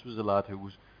gone? And this was a lad who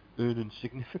was earning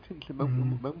significant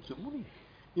amounts of money.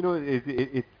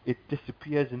 It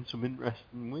disappears in some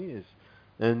interesting ways,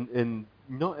 and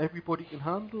not everybody can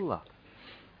handle that.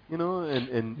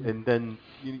 And then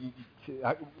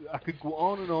I could go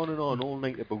on and on and on all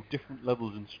night about different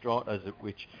levels and stratas at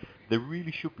which there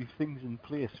really should be things in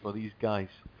place for these guys,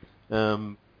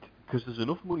 because there's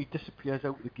enough money disappears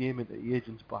out of the game into the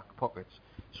agents' back pockets.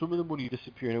 Some of the money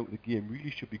disappearing out of the game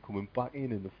really should be coming back in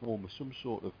the form of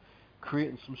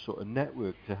creating some sort of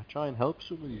network to try and help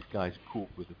some of these guys cope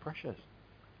with the pressures.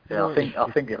 Yeah, I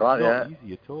think you're right. It's not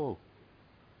easy at all.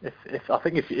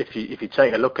 If you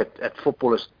take a look at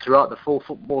footballers throughout the full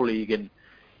football league and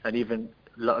even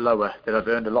lower that have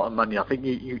earned a lot of money, I think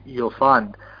you'll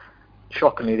find,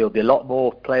 shockingly, there'll be a lot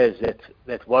more players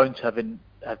that won't have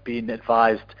been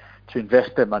advised to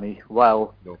invest their money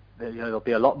well. No. There'll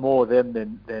be a lot more of them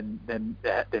than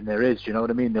there is. You know what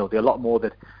I mean? There'll be a lot more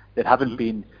that haven't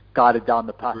been guided down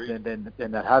the path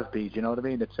than that have been. You know what I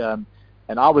mean? It's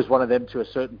and I was one of them to a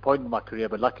certain point in my career,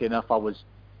 but lucky enough I was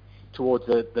towards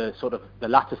the sort of the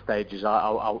latter stages.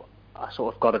 I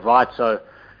sort of got it right. So,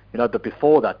 but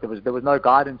before that there was no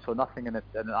guidance or nothing in it,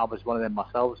 and I was one of them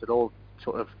myself. It all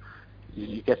sort of,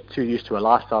 you get too used to a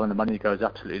lifestyle and the money goes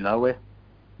absolutely nowhere.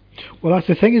 Well, that's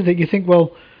the thing, is that you think,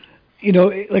 well,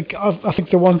 like I think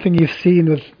the one thing you've seen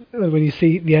with when you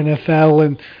see the NFL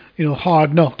and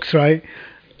Hard Knocks, right?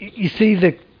 You see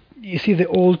the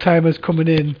old timers coming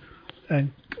in,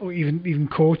 or even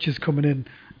coaches coming in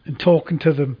and talking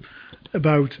to them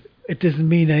about it doesn't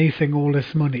mean anything, all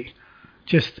this money,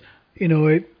 just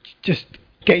just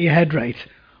get your head right.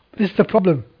 This is the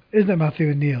problem, isn't it, Matthew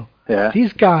and Neil? Yeah.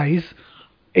 These guys,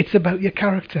 it's about your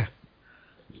character.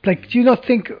 Like, do you not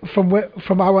think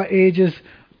from our ages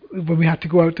when we had to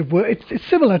go out to work, it's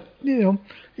similar, you know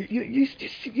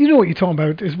what you're talking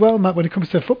about as well, Matt, when it comes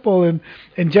to football and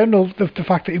in general, the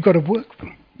fact that you've got to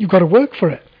work for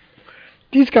it.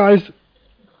 These guys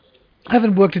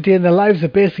haven't worked a day in their lives. They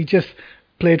basically just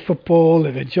played football,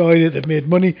 they've enjoyed it, they've made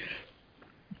money.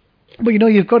 But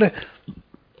you've got to,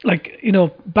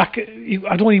 back.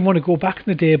 I don't even want to go back in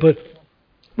the day, but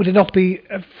would it not be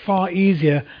far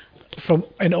easier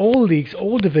in all leagues,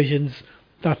 all divisions,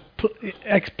 that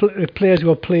players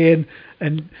who are playing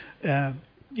and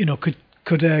could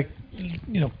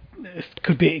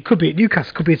be at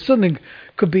Newcastle, could be at Sunderland,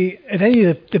 could be at any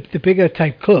of the bigger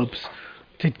type clubs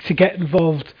to get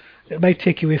involved. It might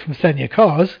take you away from selling your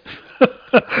cars,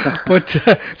 but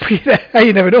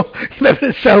you never know. You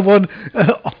never sell one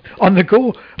on the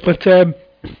go. But do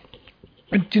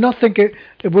you not think it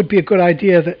would be a good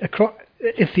idea that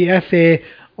if the FA,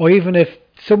 or even if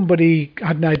somebody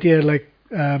had an idea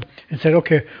and said,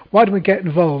 okay, why don't we get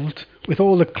involved with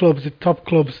all the clubs, the top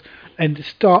clubs, and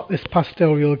start this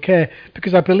pastoral care?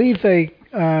 Because I believe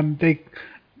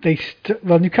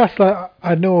Newcastle,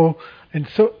 I know, and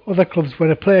so other clubs,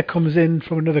 when a player comes in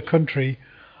from another country,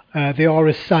 they are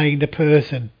assigned a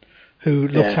person who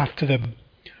looks after them.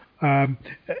 But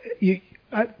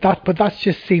that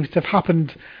just seems to have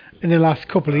happened in the last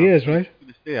couple of years, right? I was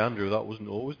going to say, Andrew, that wasn't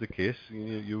always the case.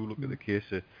 You look at the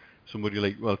case of somebody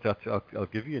like, well, I'll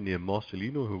give you a name,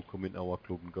 Marcelino, who come into our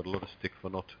club and got a lot of stick for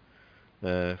not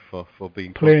for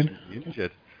being constantly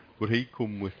injured. But he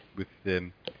come with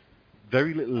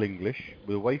very little English,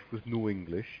 with a wife with no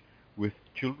English, with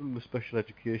children with special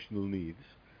educational needs,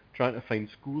 trying to find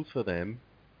schools for them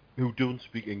who don't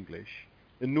speak English,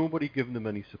 and nobody giving them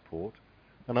any support.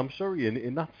 And I'm sorry,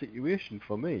 in that situation,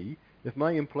 for me, if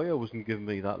my employer wasn't giving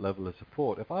me that level of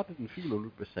support, if I didn't feel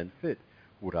 100% fit,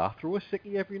 would I throw a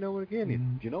sickie every now and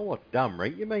again? Do you know what? Damn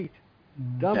right you might.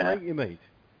 Damn right you might.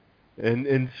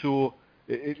 And so,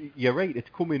 you're right, it's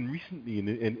come in recently,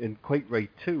 and quite right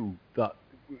too, that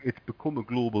it's become a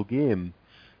global game,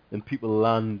 and people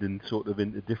land in sort of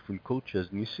into different cultures,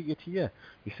 and you see it here.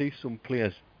 You see some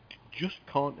players just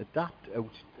can't adapt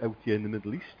out here in the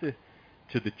Middle East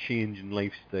to the change in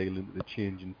lifestyle and the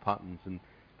change in patterns, and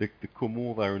they come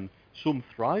over, and some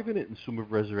thrive in it, and some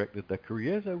have resurrected their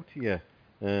careers out here.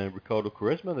 Ricardo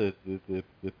Quaresma,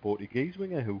 the Portuguese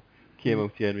winger who came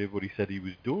out here and everybody said he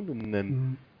was done, and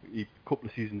then a couple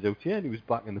of seasons out here and he was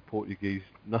back in the Portuguese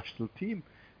national team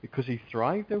because he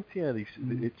thrived out here.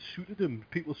 It suited him.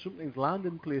 People sometimes land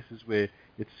in places where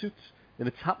it suits, and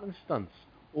it's happenstance,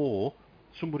 or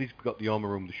somebody's got the arm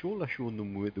around the shoulder showing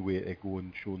them the way to go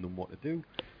and showing them what to do.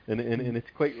 And it's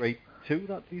quite right too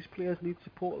that these players need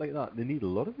support like that. They need a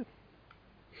lot of it.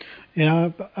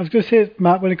 Yeah, I was going to say,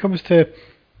 Matt, when it comes to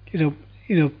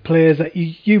players that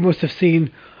you must have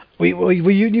seen. Were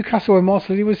you Newcastle or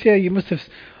Marcel? He was here. You must have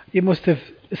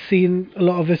seen a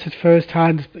lot of this at first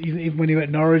hand, even when you were at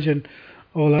Norwich and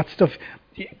all that stuff.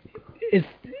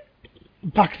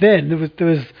 Back then there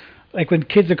was like when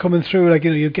kids are coming through, like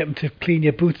you get them to clean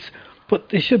your boots, but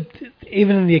they should,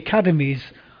 even in the academies,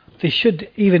 they should,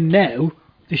 even now,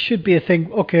 there should be a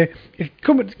thing. Okay, if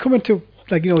coming to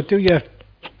like do your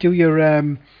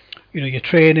your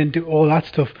training, do all that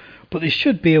stuff, but there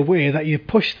should be a way that you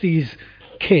push these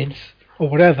kids or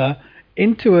whatever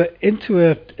into a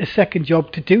second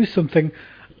job to do something,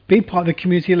 be part of the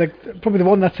community. Like probably the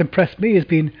one that's impressed me has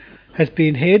been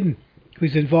Hayden,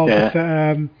 who's involved with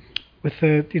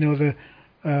the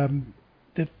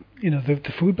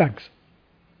food banks.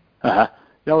 Yeah,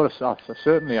 well,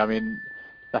 certainly. I mean,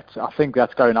 I think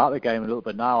that's going out of the game a little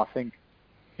bit now. I think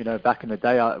back in the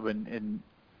day,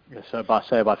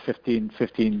 about 15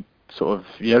 sort of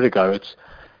years ago, it's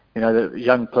the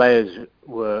young players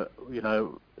were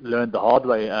learned the hard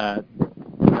way.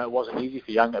 It wasn't easy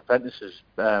for young apprentices.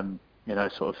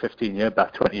 Sort of 15 years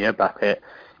back, 20 years back, they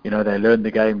learned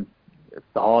the game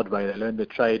the hard way. They learned the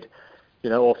trade,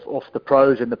 off the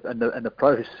pros, and the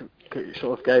pros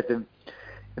sort of gave them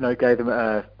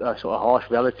a sort of harsh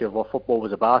reality of what football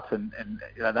was about, and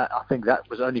that, I think that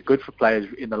was only good for players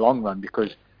in the long run,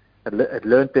 because it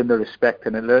learned them the respect,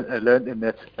 and it learned them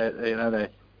that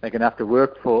they're going to have to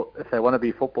work for, if they want to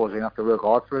be footballers, they're going to have to work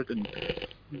hard for it, and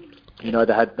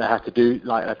they had to do,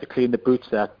 like, they had to clean the boots,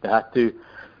 they had to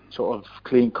sort of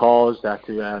clean cars, they had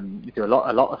to do a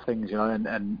lot of things,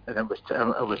 and it was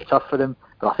tough for them.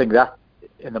 But I think that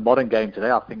in the modern game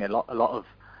today, I think a lot of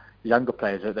younger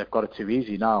players, they've got it too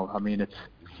easy now. I mean, it's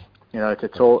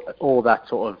it's all that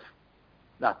sort of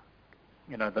that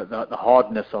the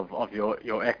hardness of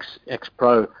your ex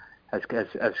pro has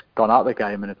gone out of the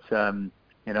game, and it's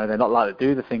they're not allowed to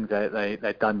do the things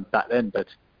they've done back then.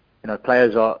 But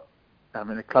players are, I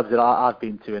mean, the clubs that I've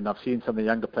been to, and I've seen some of the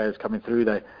younger players coming through,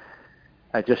 they're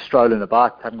just strolling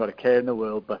about, haven't got a care in the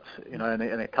world. But and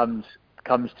it comes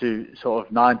to sort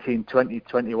of 19, 20,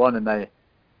 21, and they're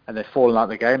falling out of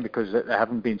the game because they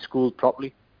haven't been schooled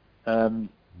properly, and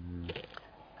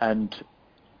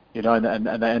they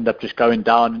end up just going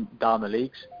down the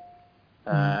leagues.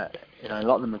 A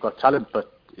lot of them have got talent,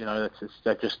 but they're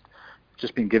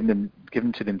just been given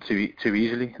to them too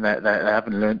easily, and they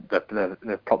haven't learned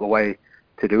the proper way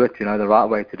to do it, the right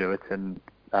way to do it, and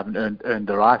haven't earned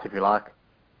the right, if you like.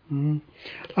 I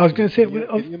was going to say,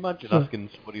 can you imagine asking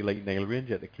somebody like Neil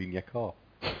Ranger to clean your car?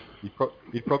 You'd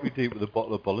probably do it with a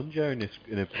bottle of Bollinger in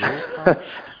a brew.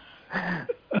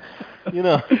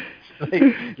 Like,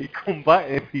 you come back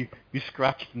and be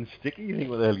scratched and sticky. You think,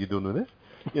 what the hell you done with it?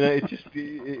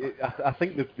 I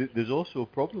think that there's also a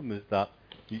problem is that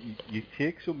you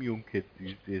take some young kids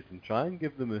these days and try and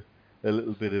give them a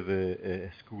little bit of a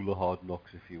school of hard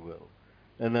knocks, if you will,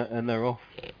 and they're off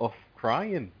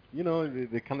crying.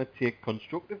 They kind of take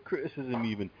constructive criticism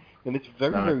even, and it's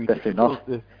very difficult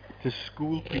to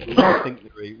school people to think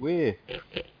the right way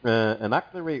and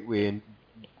act the right way. And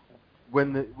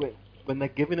when when they're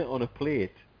giving it on a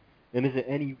plate, and is it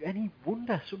any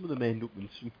wonder some of them end up in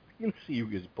some real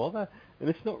serious bother? And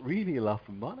it's not really a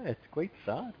laughing matter. It's quite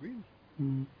sad, really.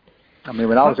 Mm. I mean,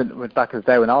 back in the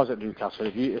day when I was at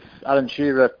Newcastle, if Alan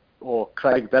Shearer or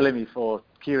Craig Bellamy or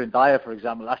Kieran Dyer, for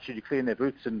example, asked you to clean their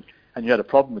boots and you had a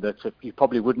problem with it, so you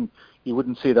probably wouldn't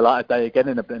see the light of day again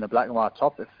in a black and white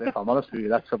top. If I'm honest with you,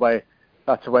 that's the way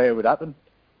it would happen.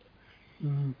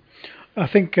 Mm. I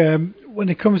think when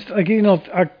it comes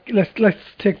to, let's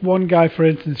take one guy for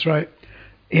instance, right?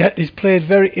 He's played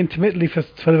very intermittently for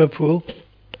Liverpool.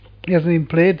 He hasn't even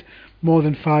played more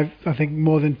than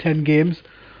 10 games,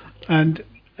 and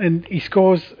he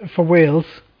scores for Wales,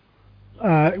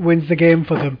 wins the game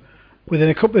for them. Within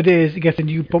a couple of days, he gets a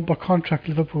new bumper contract at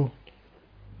Liverpool.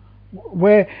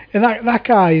 That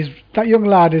young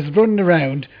lad is running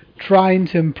around trying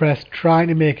to impress, trying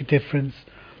to make a difference.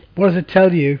 What does it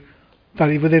tell you? That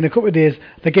within a couple of days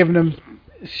they're giving him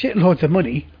shitloads of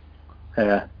money.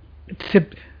 Yeah.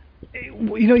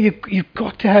 You've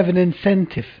got to have an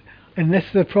incentive, and this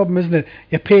is the problem, isn't it?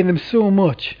 You're paying them so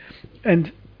much,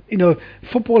 and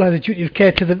football has a duty of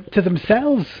care to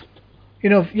themselves.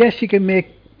 Yes, you can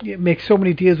make so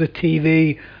many deals with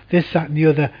TV, this, that, and the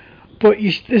other, but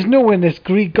there's nowhere in this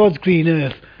God's green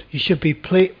earth you should be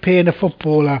paying a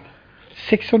footballer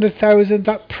 600,000.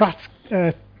 That Pratt,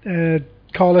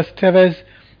 Carlos Tevez,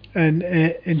 and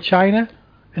in China,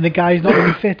 and the guy's not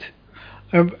really fit.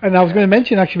 And I was going to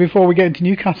mention actually before we get into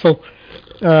Newcastle,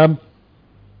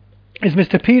 is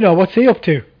Mr. Pino? What's he up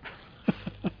to?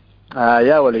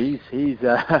 Well, he's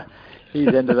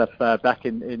ended up back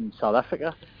in South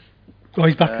Africa. Oh,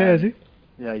 he's back there, is he?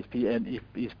 Yeah,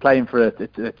 he's playing for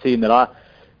a team that I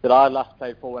last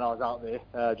played for when I was out there,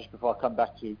 just before I come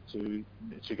back to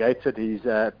Gateshead. He's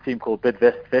a team called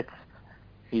Bidvest Fits.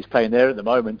 He's playing there at the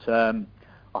moment.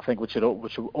 I think which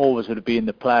always would have been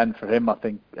the plan for him. I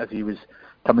think as he was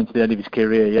coming to the end of his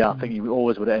career, I think he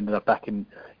always would have ended up back in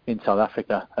South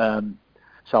Africa.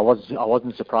 So I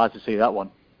wasn't surprised to see that one.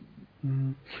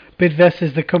 Mm. Bidvest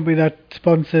is the company that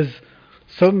sponsors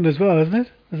Sun as well, isn't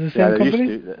it? Is it the same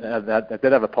company? They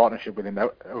did have a partnership with him.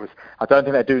 I don't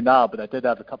think they do now, but they did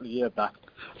have a couple of years back.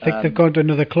 I think they've gone to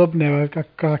another club now.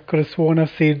 I could have sworn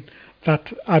I've seen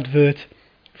that advert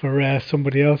for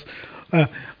somebody else.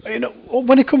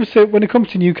 When it comes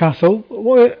to Newcastle,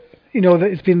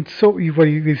 it's been so.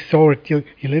 You saw it. You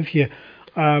live here.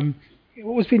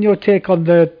 What's been your take on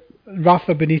the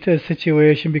Rafa Benitez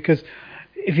situation? Because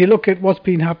if you look at what's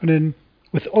been happening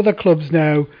with other clubs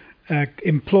now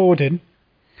imploding,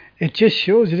 it just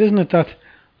shows it, isn't it, that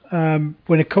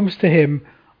when it comes to him,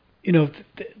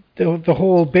 the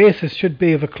whole basis should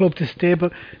be of a club to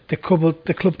stable, the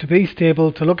club to be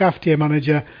stable, to look after your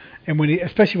manager, and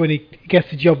especially when he gets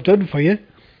the job done for you,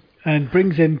 and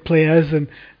brings in players and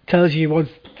tells you he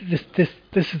wants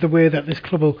this is the way that this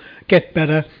club will get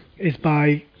better, is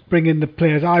by bringing the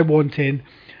players I want in,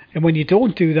 and when you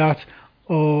don't do that,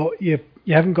 or you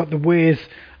haven't got the ways,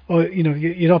 or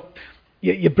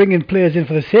you're bringing players in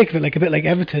for the sake of it, like a bit like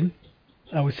Everton,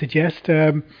 I would suggest.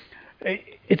 What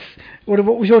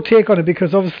was your take on it?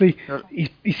 Because obviously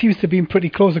he seems to have been pretty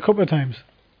close a couple of times.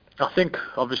 I think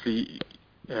obviously,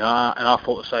 and I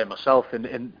thought the same myself.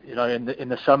 In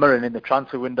the summer and in the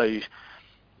transfer window, you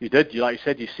like you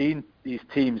said, you've seen these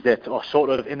teams that are sort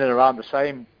of in and around the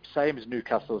same as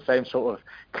Newcastle, the same sort of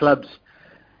clubs.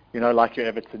 Like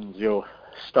your Evertons, your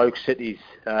Stoke Cities,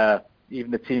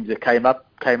 even the teams that came up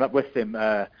with them.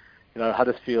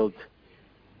 Huddersfield,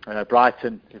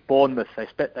 Brighton, Bournemouth.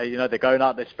 They're going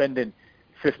out. They're spending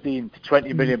 15 to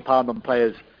 20 million pound on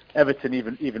players. Everton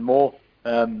even more.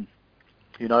 And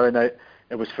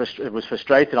it was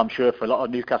frustrating, I'm sure, for a lot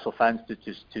of Newcastle fans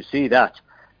to see that.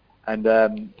 And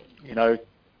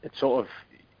it's sort of,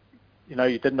 you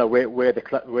didn't know where the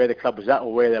club was at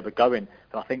or where they were going.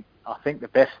 But I think the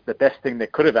best thing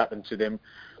that could have happened to them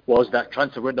was that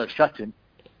transfer window shutting.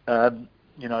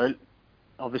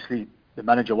 Obviously the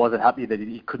manager wasn't happy that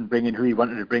he couldn't bring in who he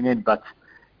wanted to bring in, but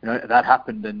that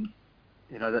happened, and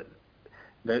that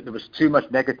there was too much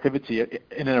negativity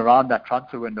in and around that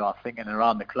transfer window, I think, and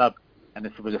around the club, and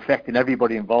it was affecting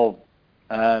everybody involved.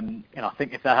 And I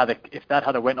think if that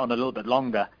had went on a little bit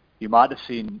longer, you might have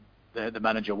seen the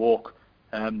manager walk.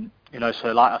 So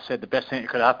like I said, the best thing that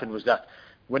could have happened was that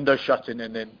window shutting,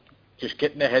 and then just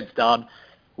getting their heads down,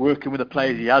 working with the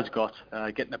players he has got,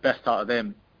 getting the best out of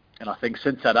them. And I think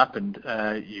since that happened,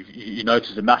 you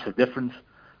notice a massive difference.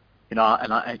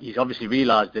 He's obviously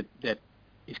realised that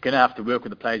he's going to have to work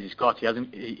with the players he's got.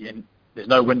 And there's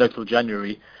no window till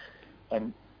January,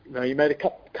 and he made a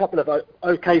couple of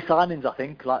okay signings. I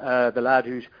think, like the lad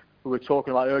who's were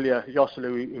talking about earlier,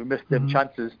 Joselu, who missed them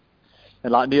chances.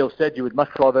 And like Neil said, you would much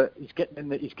rather he's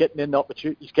getting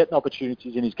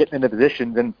opportunities and he's getting in the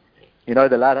positions, and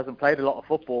the lad hasn't played a lot of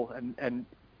football, and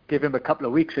give him a couple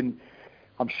of weeks and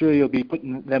I'm sure you'll be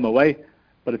putting them away.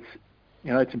 But it's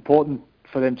it's important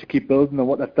for them to keep building on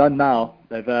what they've done now.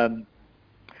 They've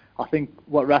I think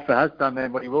what Rafa has done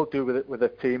and what he will do with the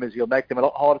team is he'll make them a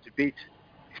lot harder to beat,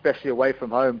 especially away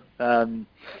from home. And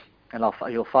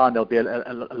you'll find they'll be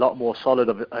a lot more solid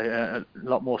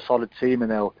team,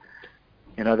 and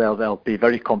they'll be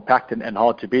very compact and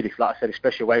hard to beat. Like I said,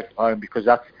 especially away from home, because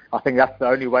I think that's the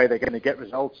only way they're going to get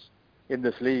results in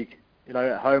this league.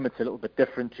 At home it's a little bit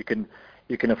different.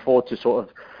 You can afford to sort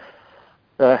of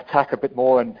attack a bit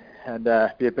more and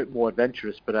be a bit more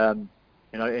adventurous. But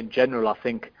in general, I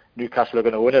think Newcastle are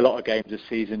going to win a lot of games this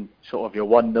season. Sort of your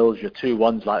 1-0s, your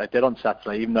 2-1s, like they did on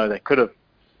Saturday. Even though they could have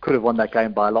won that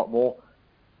game by a lot more.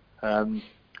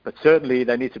 But certainly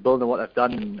they need to build on what they've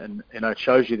done, and it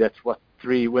shows you that's what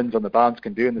 3 wins on the bounce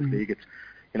can do in this league. It's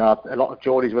a lot of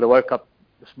Geordies would have woke up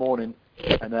this morning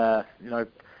and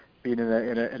been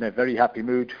in a very happy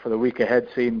mood for the week ahead,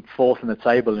 seeing 4th in the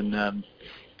table and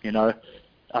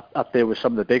up there with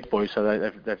some of the big boys. So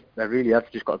they really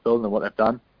have just got to build on what they've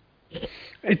done.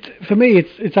 For me,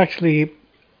 it's actually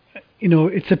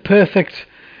it's a perfect.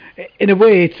 In a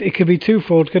way, it could be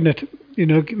twofold, couldn't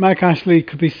it? Mike Ashley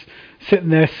could be sitting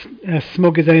there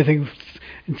smug as anything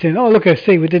and saying, "Oh, look, I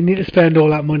see, we didn't need to spend all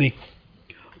that money."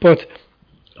 But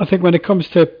I think when it comes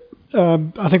to,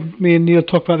 I think me and Neil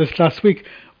talked about this last week.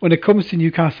 When it comes to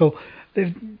Newcastle,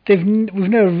 we've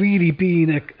never really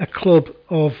been a club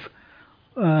of,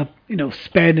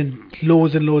 spending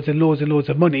loads and loads and loads and loads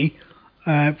of money.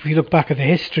 If you look back at the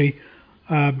history,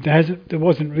 there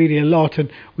wasn't really a lot, and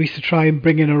we used to try and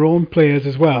bring in our own players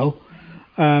as well.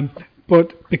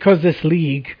 But because this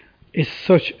league is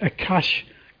such a cash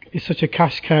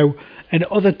cow, and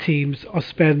other teams are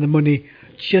spending the money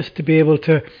just to be able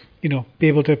to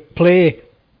play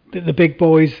the big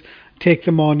boys, take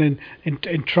them on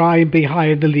and try and be high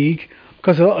in the league,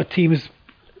 because a lot of teams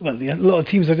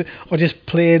are just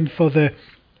playing for they're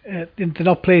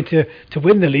not playing to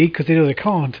win the league because they know they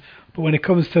can't. But when it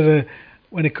comes to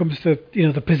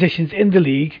the positions in the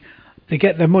league, they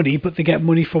get their money, but they get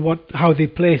money for how they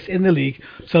place in the league.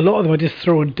 So a lot of them are just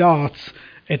throwing darts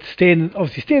at staying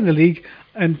in the league,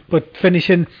 but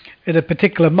finishing at a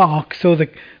particular mark so that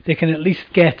they can at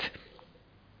least get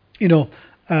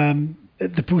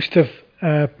the boost of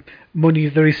money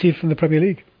they receive from the Premier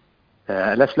League.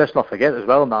 Let's not forget as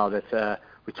well now that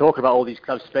we talk about all these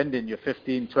clubs spending your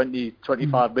 15, 20,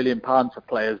 25 million pounds for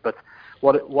players, but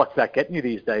what's that getting you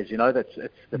these days? It's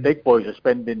the big boys are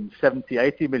spending 70,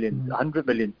 80 million, 100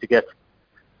 million to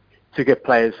get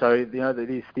players. So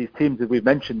these teams that we've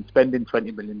mentioned spending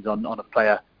 20 millions on a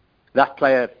player, that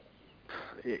player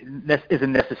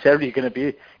isn't necessarily going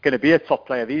to be a top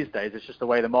player these days. It's just the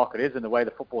way the market is and the way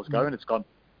the football's going. It's gone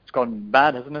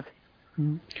bad, hasn't it?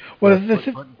 Well,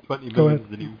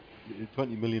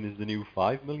 20 million is the new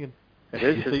 5 million. It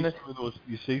is, isn't it?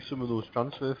 You see some of those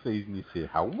transfer fees and you say,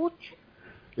 how much?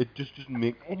 It just doesn't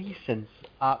make any sense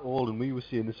at all. And we were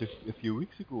saying this a few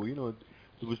weeks ago.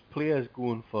 There was players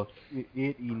going for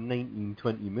 18, 19,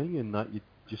 20 million that you're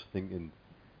just thinking,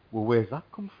 well, where's that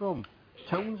come from?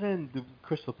 Townsend, the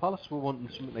Crystal Palace were wanting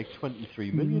something like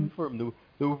 23 million for him.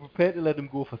 They were prepared to let him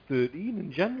go for 13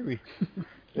 in January.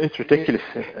 It's ridiculous,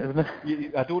 isn't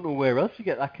it? I don't know where else you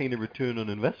get that kind of return on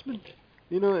investment.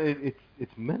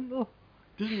 It's mental.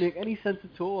 It doesn't make any sense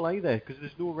at all either, because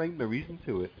there's no rhyme or reason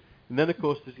to it. And then, of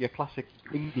course, there's your classic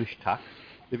English tax.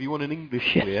 If you want an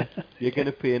English player, you're going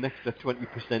to pay an extra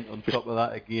 20% on top of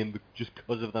that again, just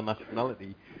because of their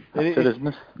nationality. That's it, isn't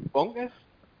it? Bonkers.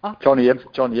 Johnny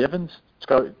Evans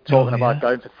talking about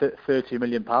going for 30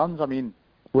 million pounds. I mean,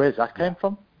 where's that came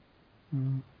from?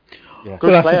 Yeah.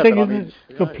 Good player,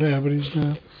 good player, but he's.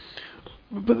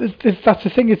 But that's the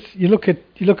thing. It's you look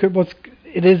at what's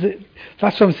it is.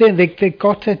 That's what I'm saying. They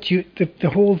got at you the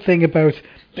whole thing about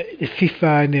the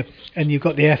FIFA and you've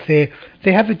got the FA.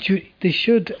 They have it. They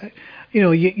should.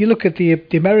 You look at the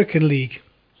American League,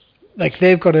 like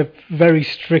they've got a very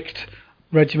strict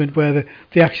regiment where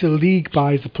the actual league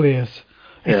buys the players.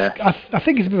 Yeah. I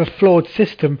think it's a bit of a flawed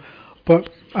system, but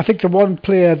I think the one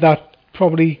player that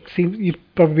probably you've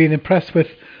probably been impressed with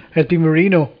has been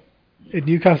Marino in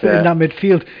Newcastle in that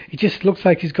midfield. He just looks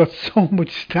like he's got so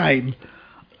much time,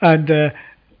 and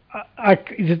at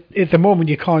the moment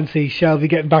you can't see Shelby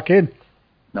getting back in.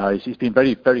 No, he's been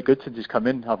very, very good since he's come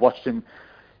in. I've watched him,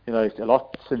 a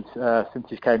lot since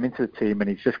he came into the team, and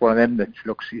he's just one of them that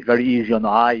he's very easy on the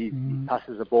eye. He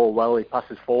passes the ball well. He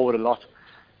passes forward a lot.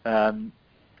 and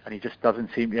he just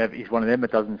doesn't seem to. He's one of them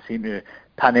that doesn't seem to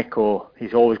panic, or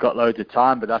he's always got loads of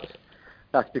time. But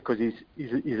that's because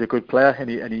he's a good player, and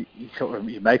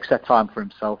he makes that time for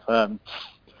himself.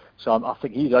 So I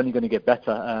think he's only going to get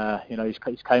better.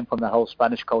 He's came from the whole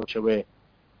Spanish culture where,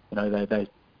 they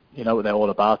what they're all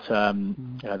about.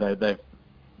 They're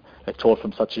taught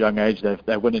from such a young age.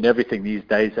 They're winning everything these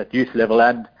days at youth level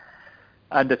and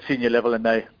at senior level, and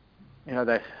they're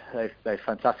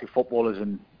fantastic footballers,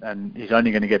 and he's only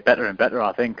going to get better and better,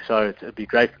 I think. So it'd be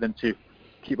great for them to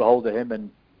keep a hold of him and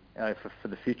for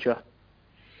the future.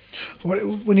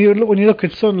 When you look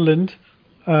at Sunderland,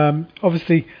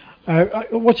 obviously.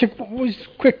 What's your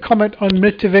quick comment on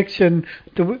Mitrovic and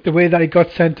the way that he got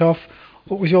sent off?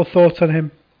 What was your thoughts on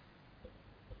him?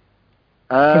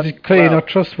 Because he's clearly not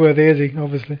trustworthy, is he?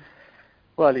 Obviously.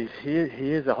 Well, he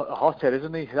is a hothead,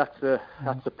 isn't he? That's the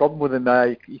problem with him.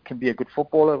 He can be a good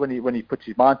footballer when he puts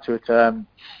his mind to it,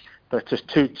 but just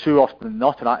too often than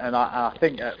not. And I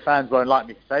think fans won't like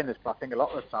me saying this, but I think a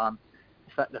lot of the time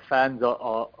the fans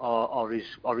are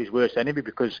his worst enemy,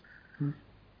 because.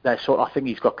 I think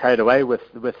he's got carried away with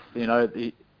and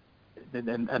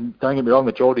don't get me wrong,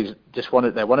 the Geordies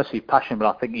they want to see passion,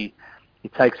 but I think he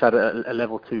takes that a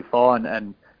level too far,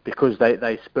 and because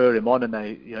they spur him on, and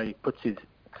he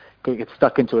gets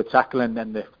stuck into a tackle, and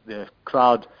then the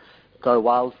crowd go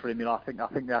wild for him. I think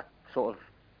that sort of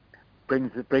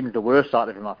brings the worst out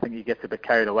of him. I think he gets a bit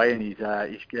carried away, and he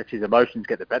lets his emotions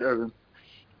get the better of him.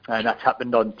 And that's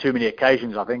happened on too many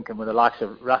occasions, I think. And with the likes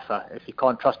of Rafa, if you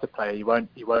can't trust a player, you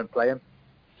won't play him.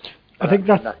 I think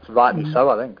that's rightly so.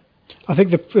 I think. I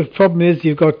think the problem is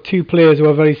you've got two players who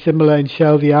are very similar in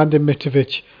Shelvey and in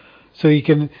Mitrovic. So you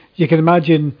can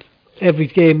imagine every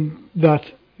game that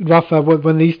Rafa,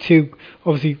 when these two,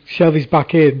 obviously Shelvey's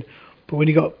back in, but when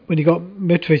you got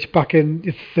Mitrovic back in,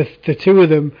 it's the two of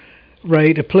them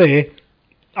ready to play.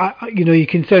 You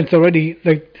can sense already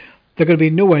they're going to be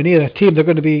nowhere near that team. They're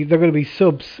going to be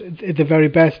subs at the very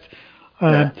best.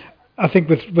 I think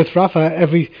with Rafa,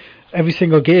 every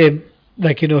single game,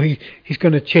 he's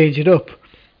going to change it up.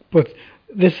 But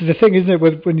this is the thing, isn't it?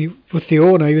 With the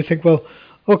owner, you think, well,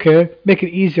 okay, make it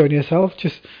easier on yourself.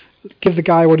 Just give the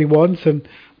guy what he wants, and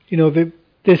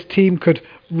this team could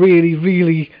really,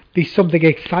 really be something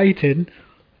exciting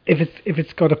if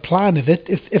it's got a plan of it.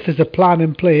 If there's a plan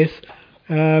in place,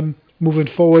 moving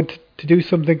forward. To do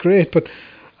something great, but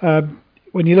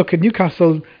when you look at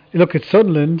Newcastle, you look at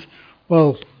Sunderland,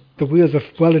 well, the wheels have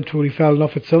well and truly fallen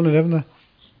off at Sunderland, haven't they?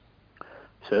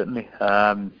 Certainly.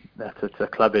 It's a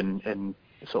club in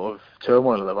sort of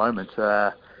turmoil at the moment.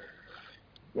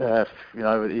 If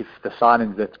the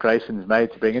signings that Grayson's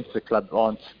made to bring into the club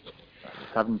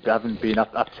haven't been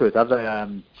up to it, have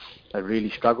they? They really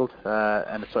struggled,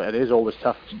 and so it is always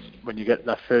tough when you get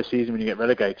that first season when you get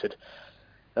relegated.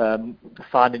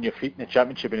 Finding your feet in the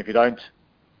championship, and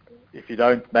if you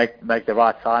don't make the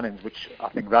right signings, which I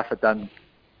think Rafa done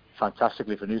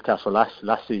fantastically for Newcastle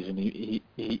last season, he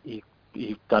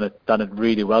done it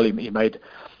really well. He made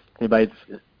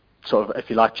sort of, if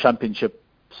you like, championship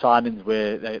signings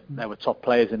where they were top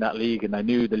players in that league, and they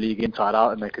knew the league inside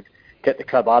out, and they could get the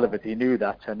club out of it. He knew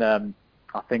that, and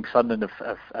I think Sunderland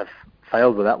have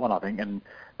failed with that one. I think, and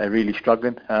they're really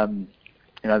struggling.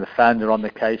 The fans are on the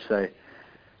case.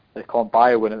 They can't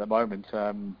buy a win at the moment,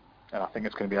 and I think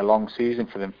it's going to be a long season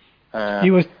for them.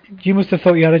 You must have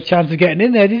thought you had a chance of getting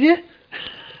in there, did you?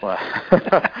 Well,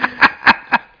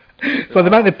 well,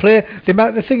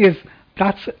 the thing is,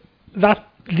 that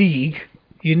league.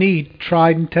 You need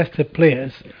tried and tested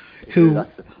players who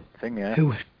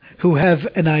have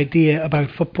an idea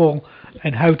about football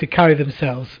and how to carry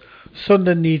themselves.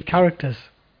 Sunderland need characters.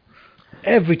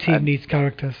 Every team needs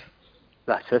characters.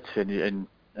 That's it, and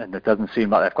it doesn't seem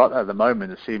like they've got that at the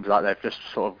moment. It seems like they've just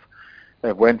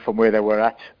they went from where they were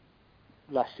at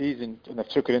last season, and they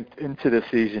took it into this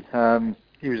season.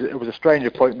 It was a strange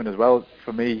appointment as well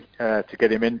for me to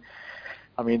get him in.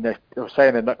 I mean, they were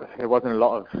saying that there wasn't a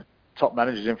lot of top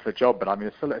managers in for the job, but I mean,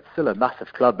 it's still a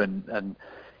massive club, and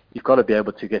you've got to be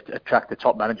able to attract the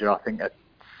top manager, I think,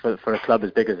 for a club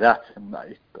as big as that. And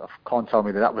I can't tell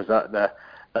me that was the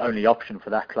only option for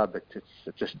that club. It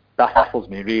just baffles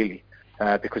me, really.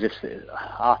 Because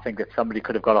I think that somebody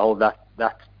could have got a hold of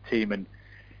that team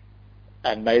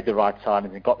and made the right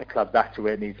signings and got the club back to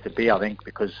where it needs to be. I think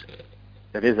because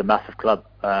it is a massive club,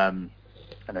 and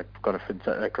they've got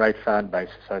a great fan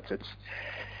base. So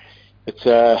it's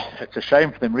a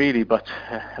shame for them, really. But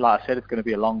like I said, it's going to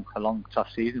be a long, tough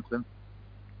season for them.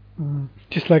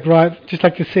 Just like the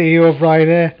CEO of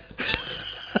Ryanair.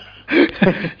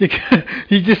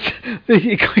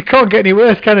 you can't get any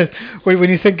worse, can it?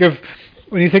 When you think of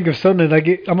when you think of Sunderland,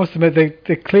 like I must admit,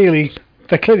 they're clearly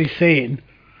saying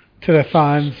to their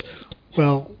fans,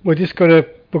 well, we're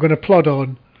gonna plod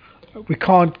on. We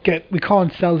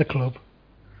can't sell the club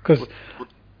because.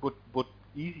 But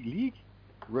Easy League.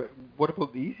 What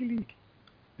about the Easy League?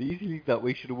 The Easy League that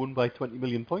we should have won by 20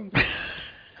 million points.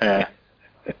 Yeah.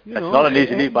 It's not an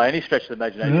easy league by any stretch of the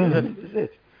imagination, is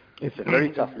it? It's a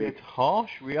very tough league. It's harsh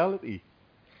reality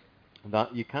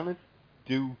that you cannot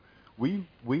do. We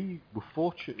were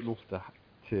fortunate enough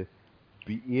to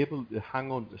be able to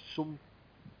hang on to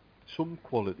some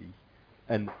quality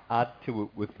and add to it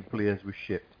with the players we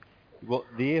shipped. What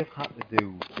they've had to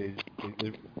do is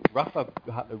Rafa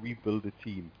had to rebuild a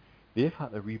team. They've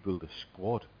had to rebuild a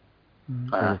squad,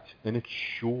 and it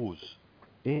shows.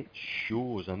 It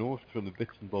shows. I know from the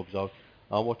bits and bobs I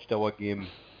watched our game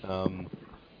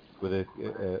with a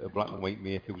black and white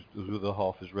mate who was the other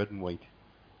half is red and white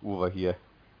over here,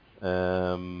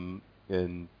 and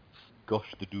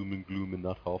gosh, the doom and gloom in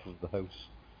that half of the house.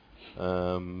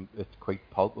 It's quite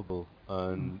palpable,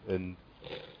 and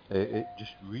it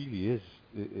just really is.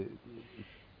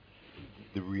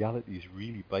 The reality is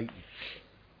really biting,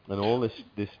 and all this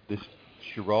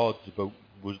charades about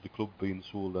was the club being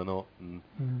sold or not, and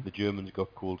the Germans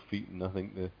got cold feet, and I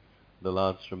think the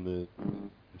lads from the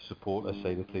supporter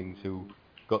side of things who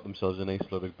got themselves a nice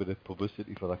little bit of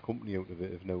publicity for their company out of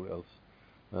it, if no else.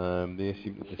 They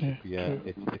seem to disappear.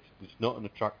 It's not an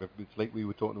attractive. It's like we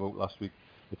were talking about last week.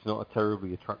 It's not a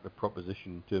terribly attractive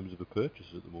proposition in terms of a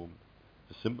purchase at the moment.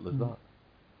 It's as simple as that.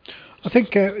 I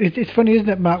think it's funny, isn't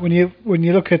it, Matt? When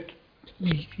you look at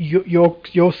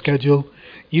your schedule,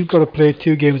 you've got to play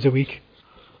 2 games a week.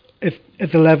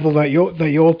 At the level that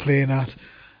you're playing at.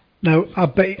 Now,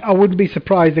 I wouldn't be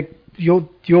surprised that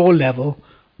your level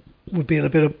would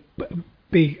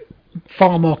be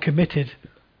far more committed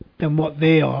than what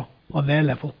they are on their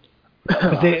level.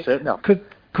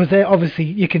 Because they're obviously,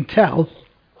 you can tell,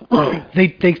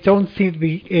 they don't seem to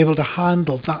be able to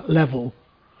handle that level.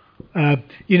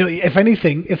 If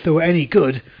anything, if they were any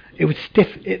good, it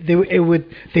would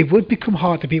they would become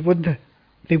hard to beat, wouldn't they?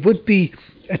 They would be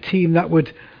a team that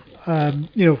would,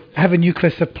 have a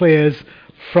nucleus of players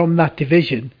from that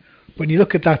division. When you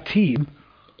look at that team,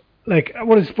 like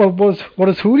what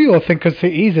does Julio think? Because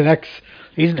he's an ex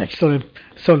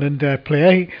Sunderland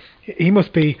player. He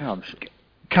must be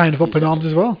kind of up in arms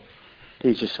as well.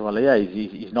 He's just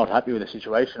he's not happy with the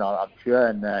situation, I'm sure,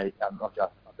 and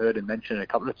I've heard him mention it a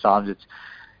couple of times. It's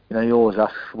he always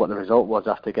asks what the result was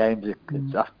after games.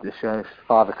 It's after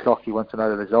 5 o'clock. He wants to know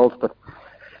the result, but.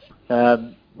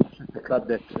 The club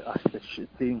that it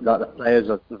seems like the players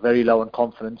are very low in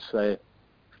confidence. They're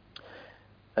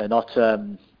not,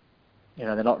 they're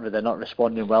not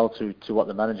responding well to what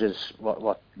the managers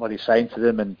what he's saying to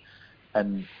them,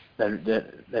 and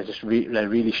they're just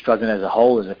really struggling as a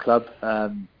whole as a club.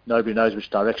 Nobody knows which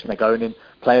direction they're going in.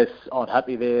 Players aren't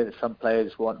happy there. Some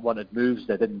players wanted moves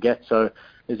they didn't get. So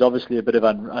there's obviously a bit of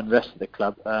unrest at the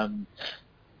club,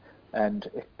 and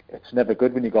it's never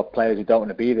good when you've got players who don't want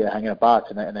to be there hanging about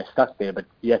and they're stuck there, but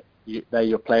yet they're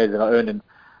your players that are earning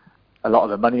a lot of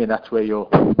the money, and that's where your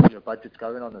budget's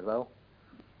going on as well.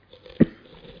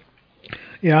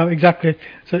 Yeah, exactly.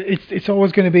 So it's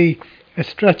always going to be a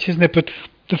stretch, isn't it? But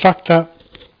the fact that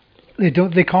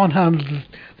they can't handle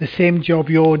the same job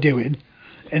you're doing,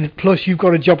 and plus you've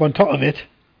got a job on top of it.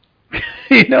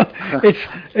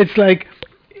 It's like.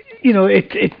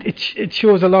 It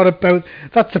shows a lot about.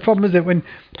 That's the problem, is that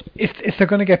if they're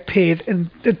going to get paid,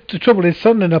 and the trouble is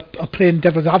Sunderland are playing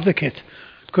devil's advocate,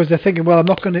 because they're thinking, well, we're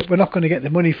not going to get the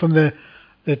money from the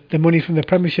money from the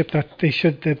Premiership that they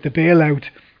should, the bailout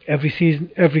every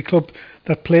season, every club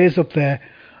that plays up there,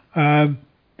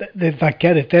 that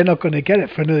get it, they're not going to get it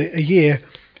for a year.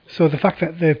 So the fact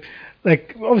that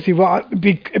obviously,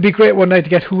 it'd be great one night to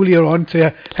get Julio on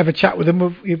to have a chat with him.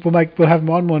 We'll have him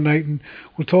on one night and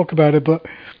we'll talk about it. But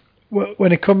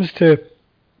when it comes to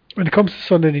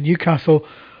Sunderland and Newcastle,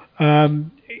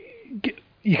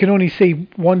 you can only see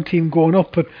one team going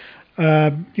up, but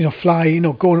going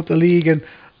up the league, and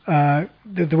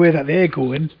the way that they're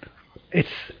going,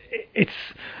 it's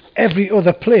every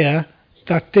other player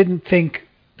that didn't think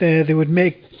they would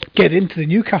get into the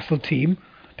Newcastle team.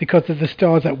 Because of the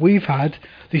stars that we've had,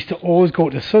 they used to always go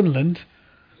to Sunderland.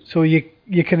 So you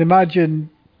can imagine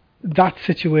that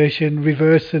situation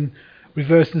reversing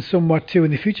somewhat too in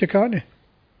the future, can't you?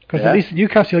 Because at least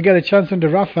Newcastle will get a chance under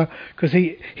Rafa, because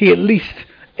he at least,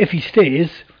 if he stays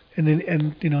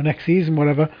in next season,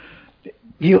 whatever,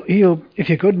 he'll if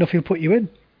you're good enough, he'll put you in.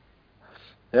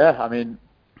 Yeah, I mean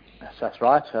that's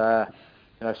right.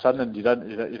 Sunderland, you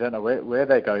don't know where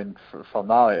they're going from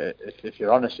now. If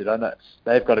you're honest, you don't know.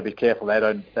 They've got to be careful they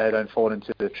don't fall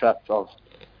into the trap of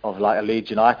like a Leeds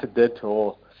United did,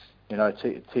 or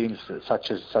teams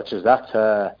such as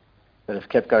that have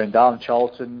kept going down.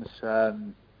 Charlton's, there's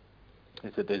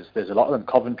a lot of them.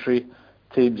 Coventry,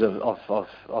 teams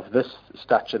of this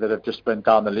stature that have just went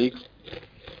down the leagues,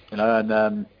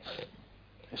 and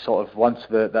sort of once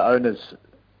the owners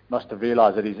must have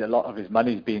realised that a lot of his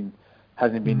money's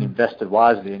hasn't been invested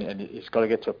wisely, and he's got to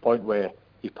get to a point where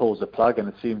he pulls the plug, and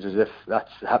it seems as if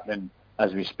that's happening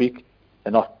as we speak.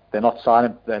 They're not going to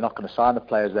sign the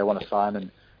players they want to sign, and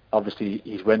obviously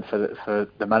he's went for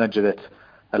the manager that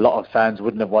a lot of fans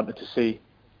wouldn't have wanted to see.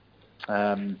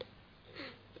 So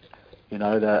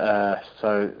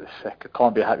it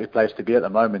can't be a happy place to be at the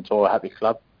moment, or a happy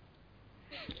club.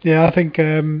 Yeah, I think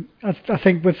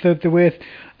with the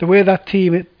way that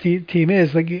team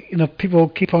is, like, people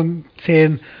keep on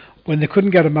saying when they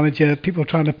couldn't get a manager, people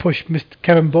trying to push Mr.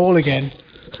 Kevin Ball again.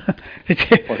 They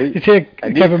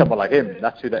need someone like him.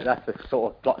 That's the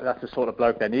sort of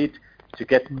bloke they need to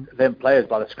get them players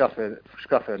by the scruff of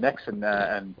their necks and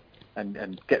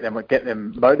get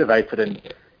them motivated and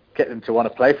get them to want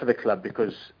to play for the club,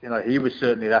 because he was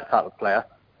certainly that type of player.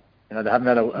 They haven't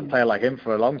had a player like him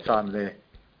for a long time there.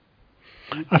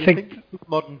 Do you think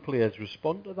modern players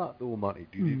respond to that though, Matty?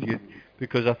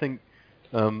 Because I think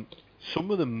some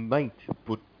of them might,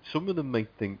 but some of them might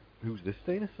think, "Who's this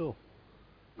dinosaur?"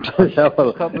 Yeah,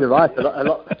 well, you're right. A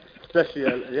lot, especially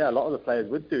a lot of the players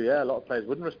would do. Yeah, a lot of players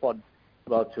wouldn't respond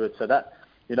well to it. So that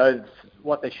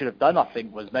what they should have done, I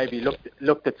think, was maybe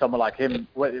looked at someone like him.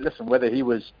 Whether he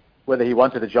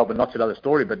wanted the job or not, another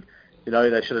story. But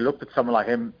they should have looked at someone like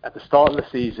him at the start of the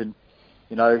season.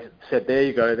 Said, there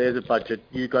you go, there's a budget.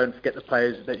 You go and get the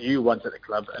players that you want at the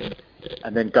club,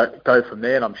 and then go from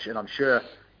there. And I'm sure,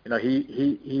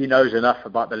 he knows enough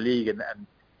about the league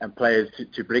and players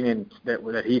to bring in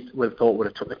that he would have thought would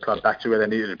have took the club back to where they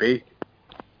needed to be.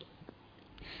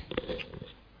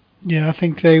 Yeah, I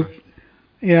think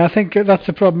that's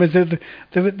the problem. Is that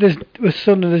with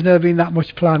Sunderland, there's never been that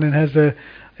much planning.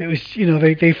 It was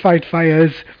they fight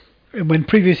fires. And when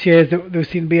previous years they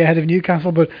seemed to be ahead of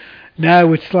Newcastle, but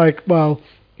now it's like, well,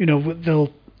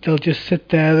 they'll just sit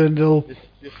there and they'll.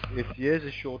 It's years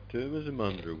of short-termism,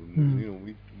 Andrew.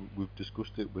 We've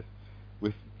discussed it with.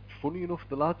 Funny enough,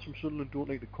 the lads from Sunderland don't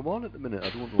like to come on at the minute. I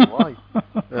don't know why.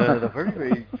 They're very,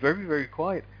 very, very, very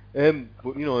quiet.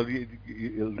 But you'll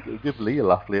give Lee a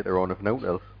laugh later on, if not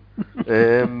else. But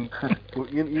well,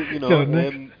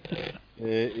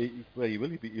 you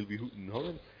will. You'll be hooting and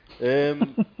hollering.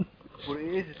 But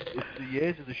it's the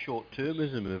years of the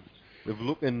short-termism of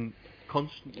looking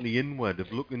constantly inward,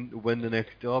 of looking to when the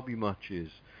next derby match is,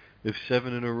 of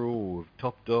 7 in a row, of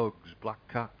top dogs, black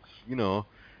cats, and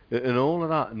all of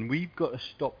that. And we've got to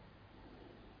stop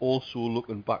also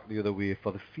looking back the other way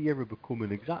for the fear of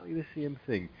becoming exactly the same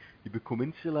thing. You become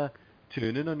insular,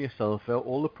 turn in on yourself,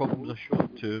 all the problems are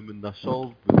short-term and they're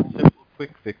solved with simple,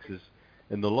 quick fixes.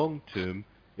 In the long term,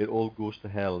 it all goes to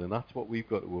hell, and that's what we've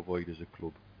got to avoid as a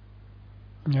club.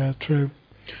 Yeah, true.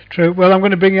 Well, I'm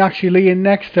going to bring actually Lee in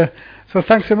next. So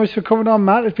thanks so much for coming on,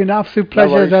 Matt. It's been an absolute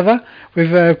pleasure as ever.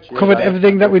 We've covered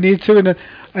everything that we need to. And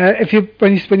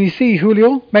when you see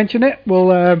Julio, mention it.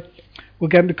 We'll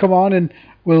get him to come on, and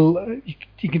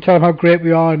you can tell him how great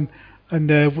we are, and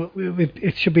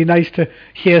it should be nice to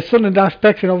hear Sunderland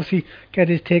aspects and obviously get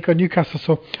his take on Newcastle.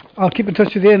 So I'll keep in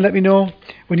touch with you and let me know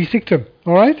when you speak to him.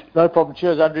 All right? No problem.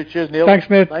 Cheers, Andrew. Cheers, Neil. Thanks,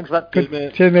 mate. Thanks, Matt.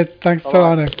 Cheers, mate. Thanks,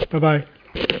 Solana. Bye-bye.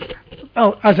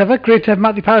 Oh, as ever, great to have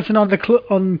Matthew Patterson on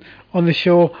the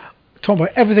show, talking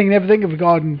about everything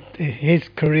regarding his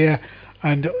career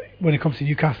and when it comes to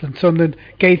Newcastle and Sunderland,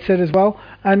 Gateshead as well,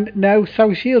 and now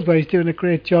South Shields, where he's doing a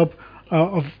great job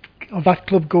of that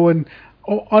club going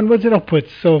onwards and upwards.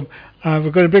 So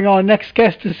we're going to bring our next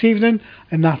guest this evening,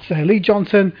 and that's Lee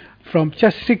Johnson from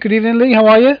Chester Street. Good evening, Lee. How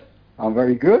are you? I'm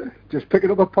very good. Just picking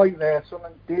up a point there.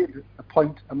 Someone did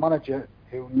appoint a manager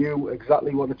who knew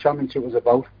exactly what the Championship was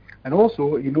about, and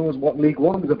also he knows what League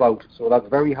One is about. So that's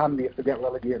very handy if they get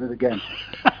relegated again.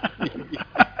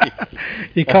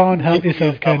 You can't help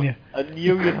yourself, can you? I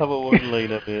knew you'd have a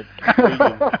one-liner, mate.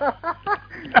 I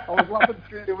was laughing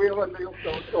straight away when Neil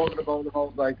started talking about them. I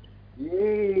was like,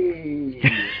 yay!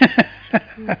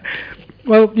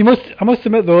 Well, I must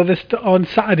admit though, on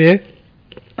Saturday,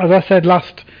 as I said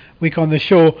last week on the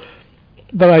show,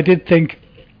 that I did think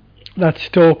that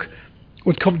Stoke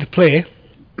would come to play.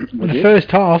 In the first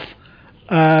half,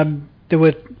 they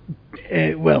were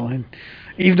and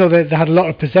even though they had a lot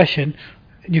of possession,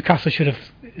 Newcastle should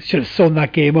have sewn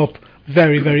that game up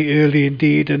very, very early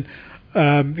indeed, and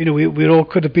We all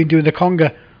could have been doing the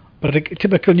conga, but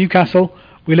typical Newcastle,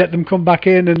 we let them come back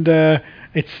in, and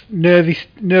it's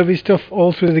nervy stuff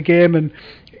all through the game, and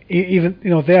even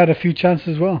they had a few chances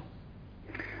as well.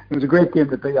 It was a great game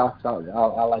to beat. I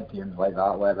like games like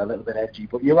that where they're a little bit edgy.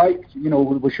 But you're right.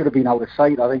 We should have been out of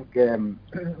sight. I think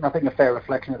a fair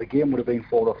reflection of the game would have been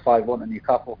 4 or 5-1 to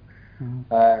Newcastle.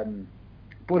 Mm-hmm.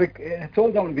 But it's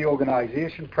all down to the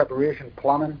organisation, preparation,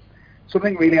 planning.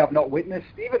 Something really I've not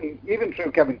witnessed, even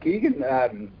through Kevin Keegan.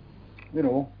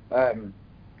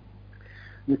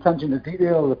 The attention to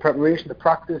detail, the preparation, the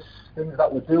practice, things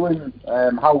that we're doing,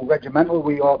 how regimental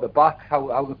we are at the back,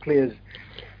 how the players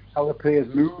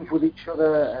move with each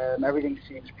other. Everything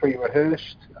seems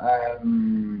pre-rehearsed,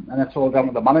 and it's all down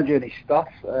to the manager and his staff.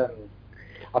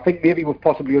 I think maybe we've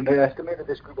possibly underestimated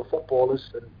this group of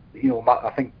footballers. And,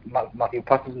 I think Matthew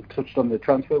Patterson touched on the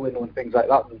transfer window and things like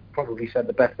that, and probably said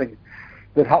the best thing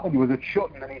that happened was it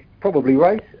shutting, and he's probably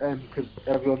right, because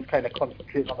everyone's kind of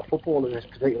concentrating on the football at this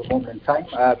particular moment in time.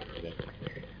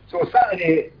 So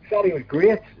Saturday was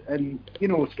great, and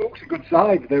Stoke's a good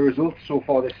side. Their results so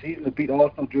far this season, they beat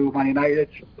Arsenal, drew Man United,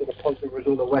 with a positive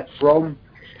result of West Brom.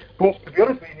 But to be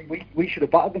honest with you, we should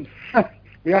have battered them.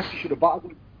 We actually should have battered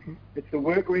them. It's the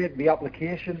work rate, the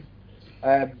application,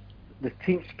 the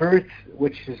team spirit,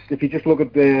 which is, if you just look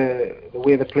at the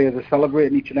way the players are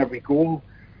celebrating each and every goal,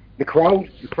 the crowd's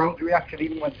reaction,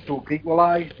 even when Stoke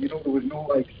equalised, there was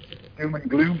no doom and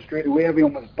gloom straight away.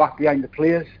 Everyone was back behind the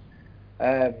players.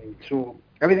 So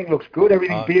everything looks good.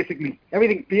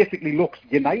 Everything basically looks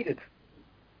united.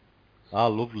 I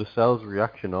love Lascelles'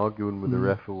 reaction, arguing with the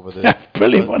ref over the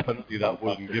penalty that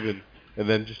wasn't given, and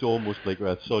then just almost like,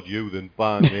 sod you, then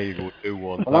bang, there you go,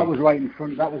 2-1. Well, that was right in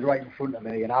front of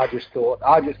me, and I just thought,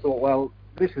 well,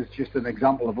 this is just an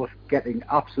example of us getting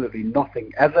absolutely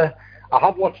nothing ever. I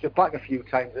have watched it back a few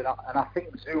times, and I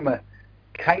think Zuma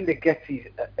kind of gets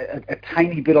a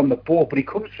tiny bit on the ball, but he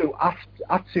comes through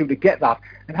Atsu to get that.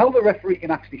 And how the referee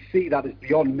can actually see that is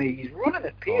beyond me. He's running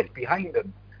at pace behind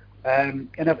him. And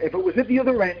if it was at the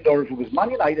other end, or if it was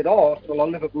Man United or Arsenal or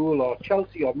Liverpool or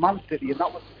Chelsea or Man City, and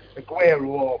that was Aguero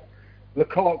or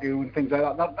Lukaku and things like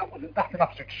that, that's an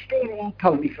absolute stonewall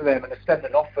penalty for them, and a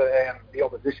sending off for the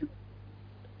opposition.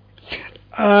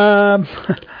 Well,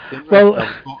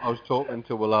 I was talking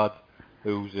to a lad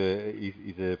who's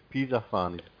he's a Pisa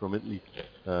fan. He's from Italy,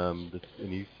 and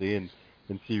he's saying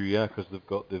in Serie A, because they've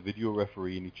got the video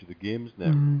referee in each of the games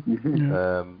now.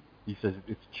 Mm-hmm. He says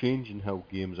it's changing how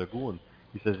games are going.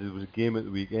 He says there was a game at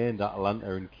the weekend,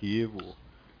 Atalanta and Chievo,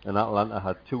 and Atalanta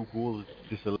had 2 goals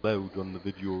disallowed on the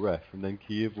video ref, and then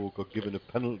Chievo got given a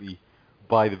penalty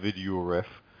by the video ref,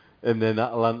 and then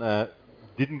Atalanta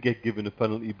didn't get given a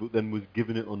penalty, but then was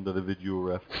given it under the video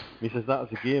ref. And he says that was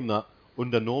a game that,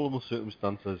 under normal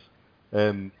circumstances,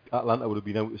 Atlanta would have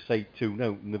been out of sight 2-0,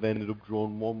 and they've ended up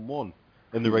drawing 1-1,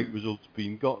 and the right result's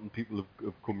been got, and people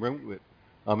have come round to it.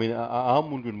 I mean, I'm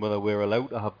wondering whether we're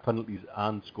allowed to have penalties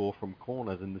and score from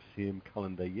corners in the same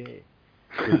calendar year.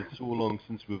 Because it's so long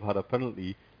since we've had a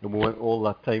penalty, and we went all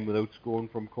that time without scoring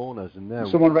from corners, and now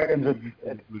someone reckons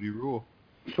it's bloody raw.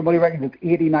 Somebody reckons it's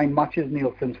 89 matches,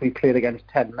 Neil, since we played against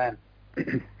 10 men.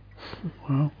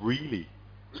 Wow. Really?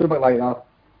 Something like that.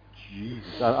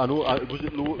 Jesus. I know, was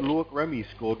it Loic Remy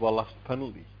scored our last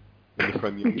penalty in the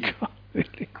Premier League?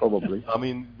 Really? Probably. I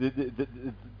mean,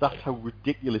 that's how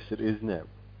ridiculous it is now.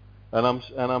 And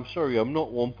I'm sorry, I'm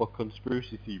not one for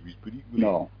conspiracy theories, but equally,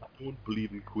 I don't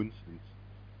believe in coincidence.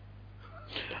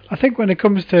 I think when it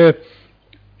comes to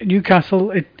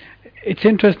Newcastle, it's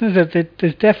interesting is that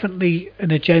there's definitely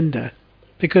an agenda,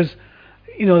 because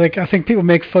I think people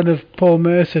make fun of Paul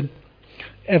Merson,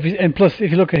 and plus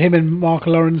if you look at him and Mark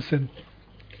Lawrence, and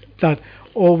that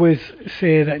always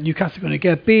say that Newcastle are going to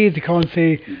get beat, they can't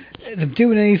see them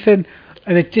doing anything,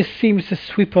 and it just seems to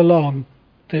sweep along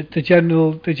the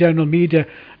general media.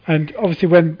 And obviously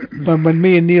when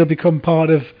me and Neil become part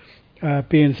of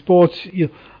being sports,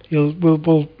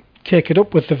 we'll take it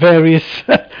up with the various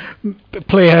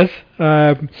players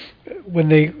when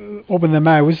they open their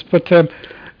mouths. But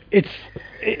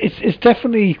it's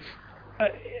definitely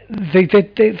they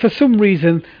for some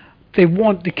reason they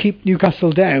want to keep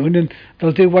Newcastle down, and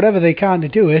they'll do whatever they can to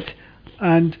do it.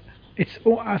 And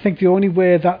I think the only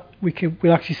way that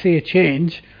we'll actually see a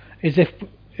change is if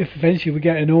eventually we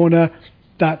get an owner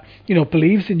that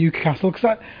believes in Newcastle,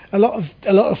 because a lot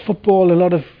of football, a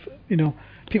lot of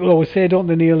people always say, don't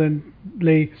they, Neil and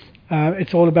Lee,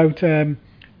 it's all about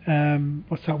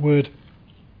what's that word,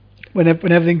 when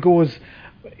everything goes,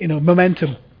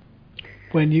 momentum.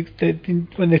 If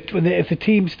the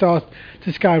team starts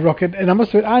to skyrocket, and I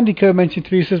must admit, Andy Kerr mentioned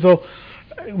to me, he says, well,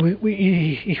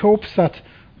 he hopes that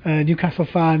Newcastle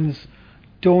fans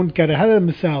don't get ahead of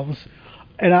themselves.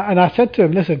 And I said to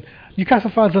him, listen,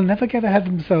 Newcastle fans will never get ahead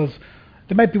of themselves.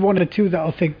 There might be one or two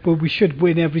that'll think, well, we should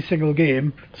win every single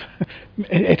game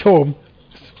at home,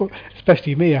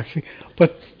 especially me actually.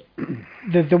 But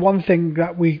the one thing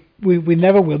that we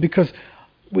never will, because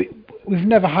we've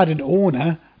never had an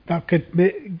owner that could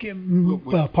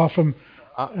well, apart from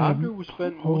Andrew will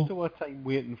spend most of our time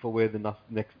waiting for where the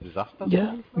next disaster.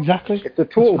 Yeah, exactly. It's a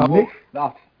total myth.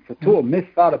 That it's a total myth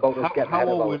that about us getting ahead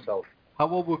of ourselves. How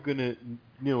are we gonna,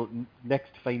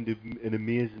 next find an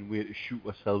amazing way to shoot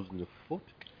ourselves in the foot?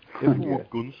 If we were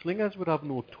gunslingers, we'd have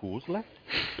no toes left.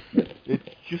 It's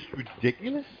just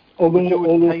ridiculous.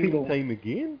 Although time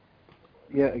again.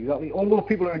 Yeah, exactly. Although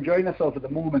people are enjoying themselves at the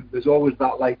moment, there's always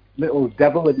that like little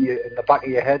devil in the back of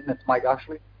your head, and it's Mike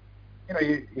Ashley.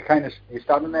 You're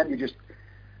standing there, and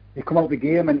you come out of the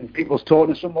game, and people's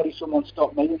talking to somebody, someone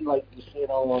stopped me, and like just saying,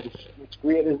 "Oh, it's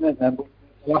great, isn't it?" And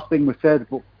the last thing we said,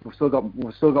 but we've still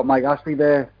got Mike Ashley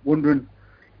there, wondering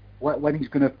when he's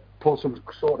going to pull some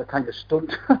sort of kind of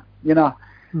stunt,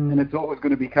 And it's always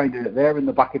going to be kind of there in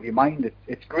the back of your mind.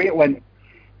 It's great when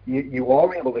you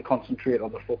are able to concentrate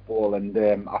on the football, and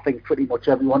I think pretty much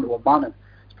everyone to a man has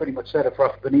pretty much said, if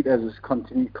Rafa Benitez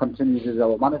continues as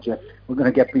our manager, we're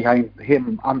going to get behind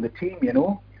him and the team,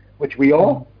 which we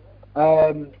are.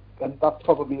 And that's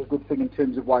probably a good thing in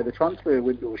terms of why the transfer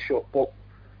window is shut. But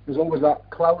there's always that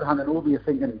cloud hanging over you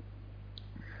thinking,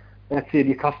 let's say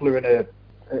Newcastle are in a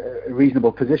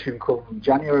reasonable position come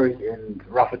January, and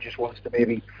Rafa just wants to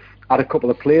maybe add a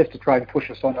couple of players to try and push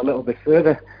us on a little bit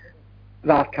further.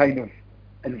 That kind of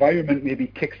environment maybe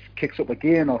kicks up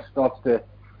again, or starts to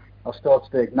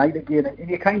ignite again, and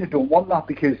you kind of don't want that,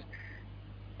 because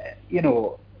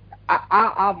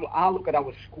I look at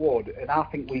our squad and I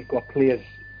think we've got players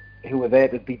who are there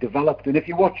to be developed. And if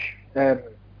you watch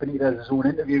Benitez's own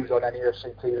interviews on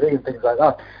NFC TV and things like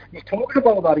that, he's talking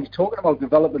about that. He's talking about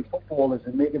developing footballers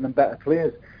and making them better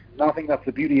players. And I think that's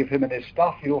the beauty of him and his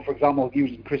staff. For example,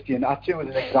 using Christian Atsu as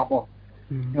an example.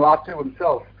 Atsu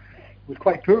himself was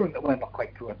quite poor, not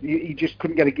quite poor. He just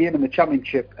couldn't get a game in the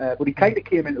Championship, but he kind of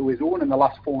came into his own in the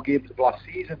last 4 games of last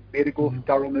season. Made a goal for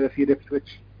Darryl Murphy at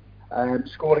Ipswich,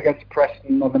 scored against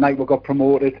Preston on the night we got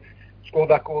promoted, scored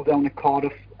that goal down at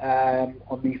Cardiff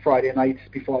on the Friday night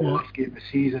before the last game of the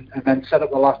season, and then set up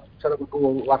a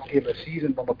goal last game of the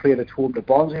season when we played at home to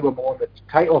Barnsley when we won the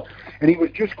title. And he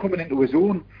was just coming into his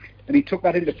own, and he took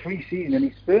that into pre-season, and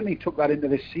he certainly took that into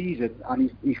this season,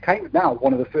 and he's kind of now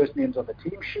one of the first names on the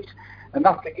team sheet. And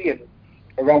that's again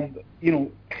around,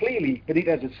 clearly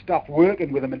Benitez's staff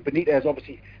working with him, and Benitez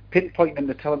obviously pinpointing him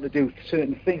to tell him to do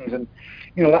certain things. And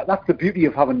that's the beauty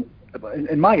of having,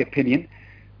 in my opinion,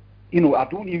 I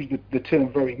don't use the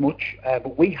term very much,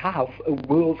 but we have a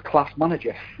world-class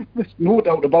manager. There's no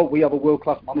doubt about we have a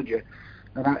world-class manager.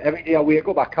 And every day I wake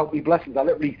up, I count my blessings. I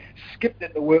literally skipped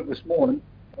into work this morning.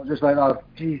 I was just like, oh,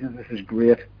 Jesus, this is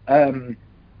great.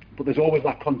 But there's always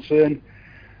that concern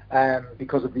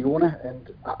because of the owner.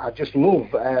 And I just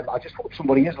hope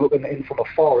somebody is looking in from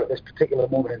afar at this particular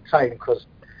moment in time, because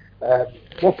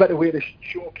what better way to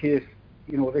showcase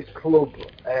this club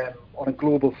on a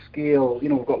global scale.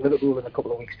 We've got Liverpool in a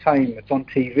couple of weeks' time. It's on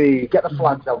TV. Get the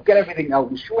flags out, get everything out,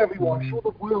 and show everyone, show the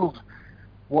world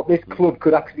what this club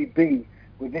could actually be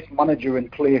with this manager in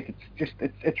place.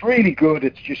 It's really good.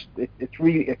 It's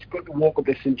good to walk up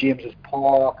to St James's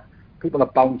Park. People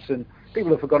are bouncing.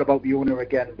 People have forgot about the owner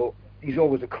again, but he's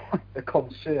always a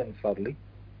concern, sadly.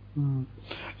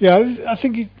 Yeah, I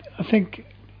think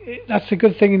that's a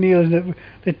good thing, Neil, isn't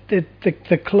it?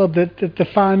 The club, the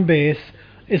fan base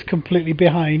is completely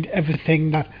behind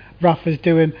everything that Rafa's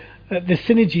doing. The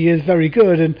synergy is very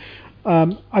good, and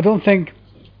I don't think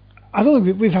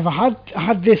we've ever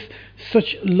had this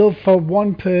such love for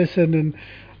one person.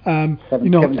 And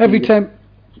every time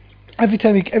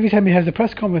he has a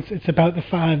press conference, it's about the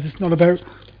fans. It's not about.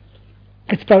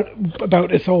 It's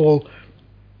about us all.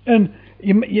 And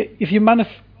if you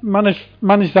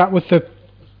manage that with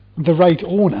the right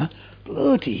owner,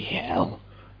 bloody hell,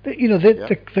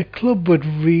 the club would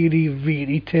really,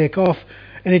 really take off.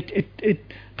 And it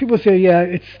people say,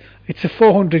 it's a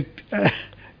 400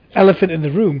 elephant in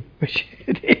the room, which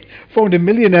it is, 400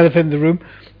 million elephant in the room.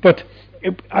 But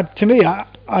to me,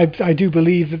 I do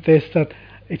believe that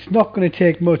it's not going to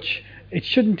take much. It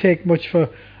shouldn't take much for,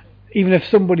 even if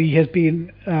somebody has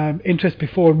been interested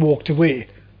before and walked away,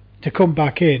 to come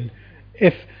back in.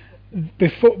 If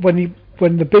before when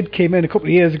the bid came in a couple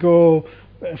of years ago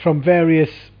from various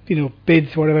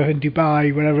bids, whatever, in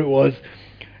Dubai, whatever it was,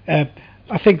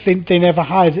 I think they never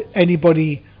had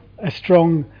anybody as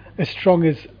strong as strong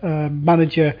as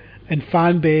manager and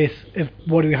fan base of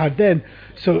what we had then.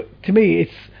 So to me,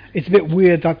 it's a bit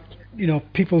weird that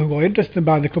people who are interested in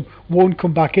buying the club won't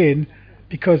come back in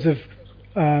because of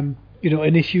an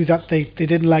issue that they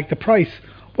didn't like the price.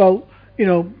 Well,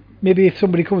 maybe if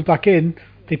somebody comes back in,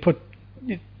 they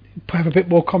have a bit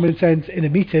more common sense in a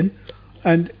meeting,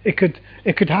 and it could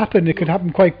happen. It could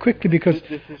happen quite quickly because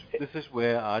this is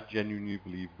where I genuinely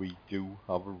believe we do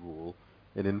have a role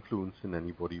in influencing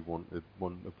anybody wanting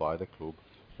to buy the club,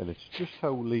 and it's just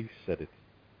how Lee said it.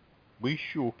 We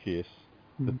showcase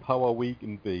the power we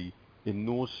can be in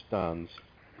those stands,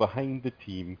 behind the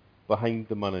team, behind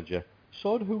the manager.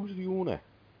 Sod who's the owner.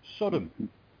 Sod him.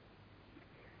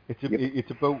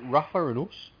 It's about Rafa and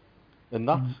us, and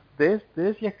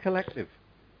there's your collective,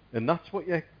 and that's what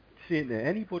you're saying to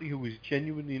anybody who is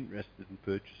genuinely interested in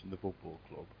purchasing the football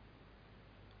club.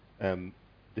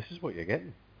 This is what you're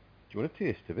getting. Do you want a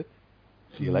taste of it?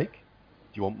 Do you like?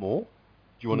 Do you want more? Do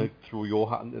you want to throw your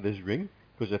hat into this ring?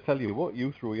 Because I tell you what,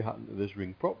 you throw your hat into this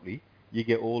ring properly, you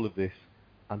get all of this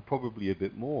and probably a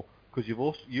bit more. Because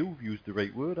you've used the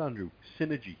right word, Andrew.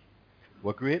 Synergy.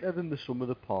 We're greater than the sum of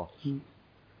the parts.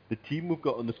 The team we've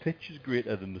got on the pitch is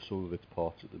greater than the sum of its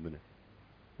parts at the minute.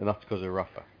 And that's because of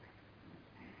Rafa.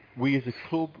 We as a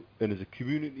club and as a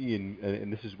community,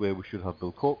 and this is where we should have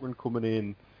Bill Corcoran coming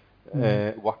in,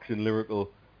 waxing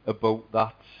lyrical about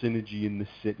that synergy in the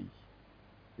city.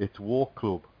 It's War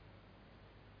Club.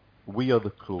 We are the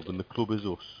club, and the club is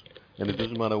us. And it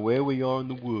doesn't matter where we are in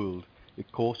the world,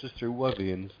 it courses through our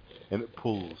veins, and it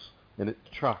pulls, and it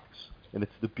tracks, and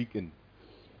it's the beacon.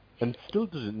 And it still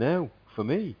does it now, for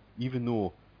me, even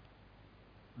though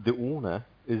the owner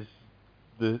is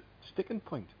the sticking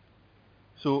point.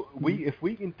 So if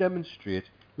we can demonstrate,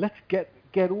 let's get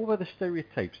over the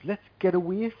stereotypes. Let's get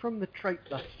away from the tripe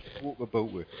that's spoken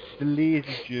about with the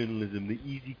lazy journalism, the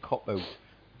easy cop-out,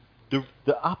 the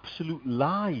absolute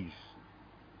lies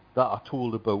that are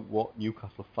told about what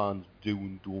Newcastle fans do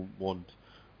and don't want,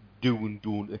 do and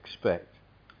don't expect,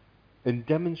 and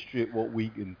demonstrate what we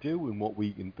can do and what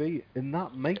we can be. And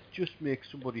that might just make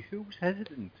somebody who's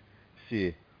hesitant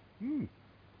say,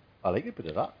 I like a bit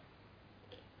of that.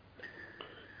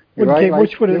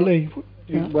 Which would it leave?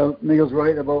 Yeah. Well, Neil's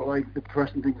right about the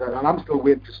press and things like that. And I'm still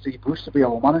waiting for Steve Bruce to be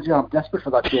our manager. I'm desperate for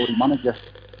that Geordie manager.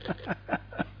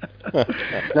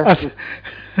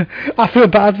 I feel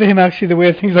bad for him actually, the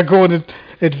way things are going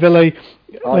at Villa.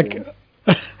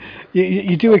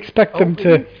 You do expect them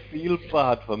to feel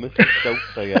bad for Mr.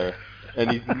 Southside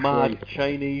and his mad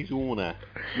Chinese owner.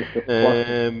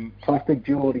 Plastic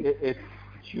Geordie. It's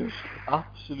just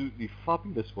absolutely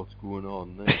fabulous what's going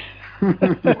on there.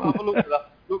 Have a look at that.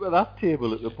 Look at that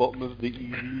table at the bottom of the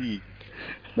Easy League.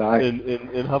 Nice.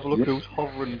 And have a look who's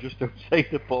hovering just outside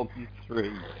the bottom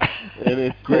three. And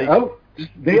it's like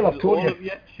Neil, I've told all you. Of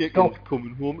your chickens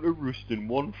coming home to roost in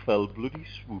one fell bloody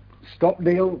swoop. Stop,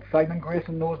 Neil. Simon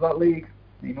Grayson knows that league.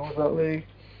 He knows that league.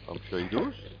 I'm sure he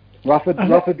does. Rafa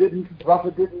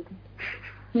didn't.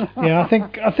 Yeah,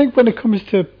 I think when it comes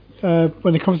to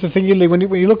thinking league, when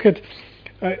you look at,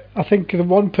 I think the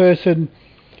one person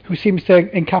who seems to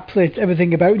encapsulate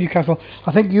everything about Newcastle.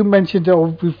 I think you mentioned,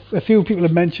 or a few people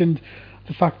have mentioned,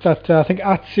 the fact that I think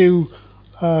Atsu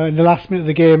in the last minute of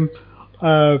the game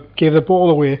gave the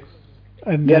ball away,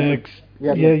 and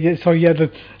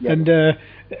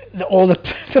all the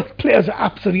players are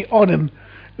absolutely on him,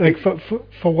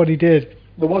 for what he did.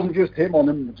 There wasn't just him on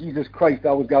him. Jesus Christ,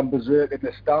 I was going berserk in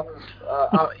the stands.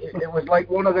 It was like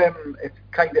one of them. It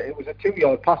was a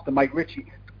 2-yard pass to Matt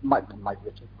Ritchie.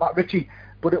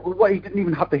 But he didn't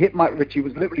even have to hit Matt Ritchie. It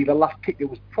was literally the last kick. It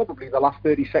was probably the last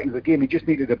 30 seconds of the game. He just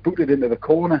needed to boot it into the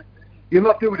corner. You'll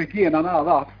not do it again, I know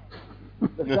that.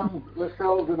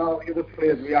 Lascelles and all the other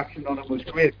players' reaction on it was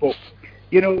great, but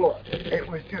it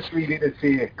was just really to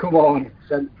say, come on,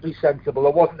 be sensible.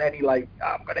 There wasn't any I'm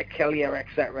going to kill you,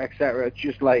 etc., etc. It's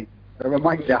just like a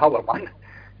reminder how man.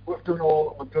 We've done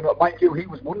it. Mind you, he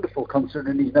was wonderful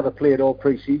considering he's never played all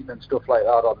pre-season and stuff like that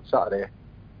on Saturday.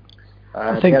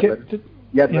 I think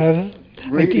he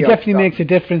definitely makes a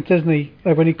difference, doesn't he?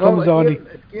 Like when he comes on.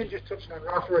 Again, just touching on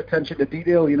Rafa, attention to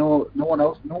detail. No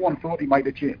one thought he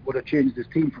would have changed his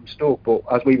team from Stoke, but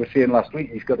as we were saying last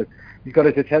week, he's got a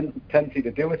tendency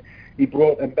to do it. He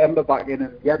brought Mbemba back in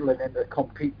and Yedlin in to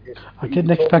compete. I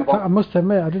didn't expect that. I must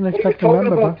admit, I didn't expect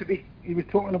Mbemba back. He was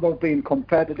talking about being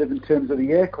competitive in terms of the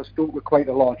year because Stoke were quite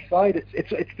a large side.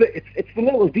 It's the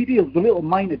little details, the little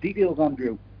minor details,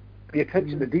 Andrew. The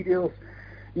attention to details.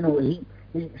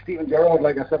 Stephen Gerrard,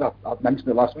 like I said, I've mentioned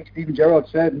it last week. Stephen Gerrard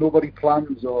said nobody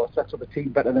plans or sets up a team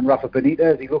better than Rafa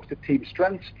Benitez. He looks at team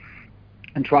strengths.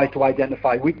 and tries to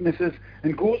identify weaknesses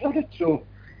and goes at it. So,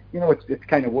 it's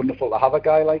kind of wonderful to have a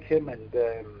guy like him, and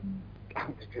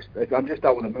I'm just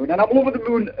over the moon. And I'm over the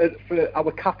moon for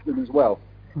our captain as well.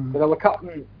 But our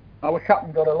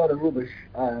captain got a lot of rubbish,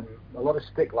 a lot of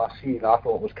stick last season. I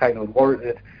thought was kind of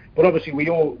unwarranted. But obviously,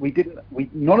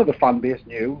 none of the fan base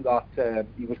knew that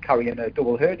he was carrying a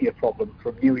double hernia problem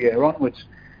from New Year onwards.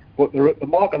 But the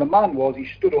mark of the man was he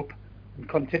stood up and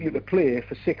continued to play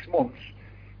for 6 months,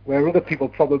 where other people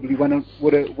probably went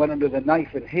under the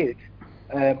knife and hid.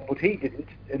 But he didn't,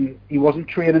 and he wasn't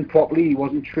training properly. He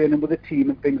wasn't training with a team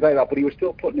and things like that. But he was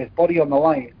still putting his body on the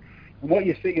line. And what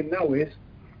you're seeing now is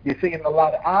you're seeing the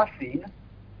lad I've seen,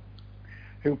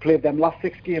 who played them last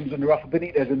 6 games under Rafa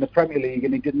Benitez in the Premier League,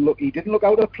 and he didn't look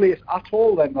out of place at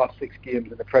all. Them last 6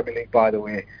 games in the Premier League, by the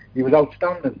way, he was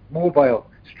outstanding, mobile,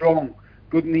 strong,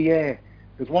 good in the air.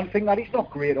 There's one thing that he's not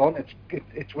great on.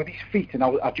 It's with his feet, and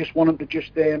I just want him to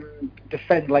just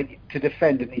defend,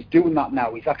 and he's doing that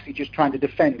now. He's actually just trying to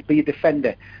defend, be a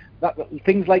defender.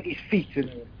 Things like his feet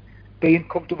and being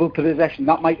comfortable possession,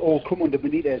 that might all come under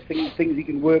Benitez. Things he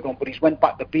can work on, but he's went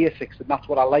back to basics, and that's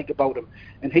what I like about him.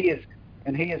 And he is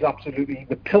absolutely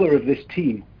the pillar of this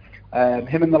team.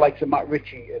 Him and the likes of Matt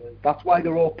Ritchie, and that's why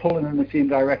they're all pulling in the same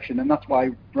direction, and that's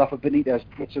why Rafa Benitez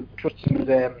trusts him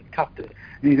as captain.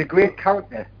 And he's a great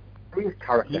character.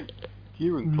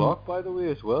 Kieran Clark, by the way,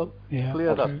 as well. Yeah.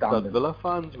 Clear that Villa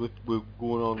fans were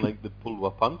going on like they pulled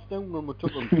their pants down when we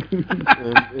took them.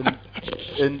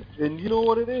 and you know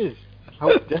what it is?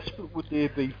 How desperate would they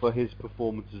be for his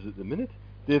performances at the minute?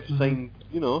 They've signed,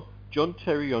 John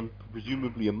Terry on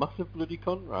presumably a massive bloody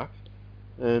contract.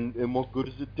 And what good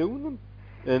is it doing them?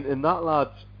 And that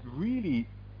lad's really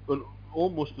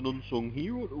almost an unsung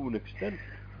hero to an extent.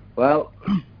 Well,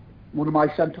 one of my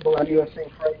sensible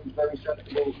NUSC friends, very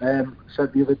sensible,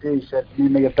 said the other day, he said, you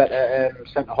made a better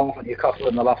centre-half at Newcastle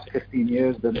in the last 15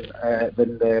 years than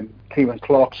Kieran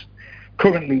Clark's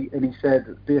currently, and he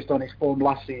said, based on his form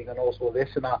last season and also this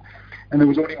and that. And there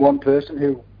was only one person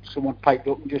who someone piped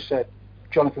up and just said,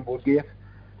 Jonathan Woodgate.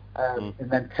 And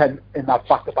then in that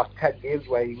back-to-back 10 games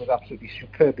where he was absolutely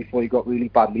superb before he got really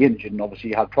badly injured, and obviously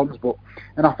he had problems.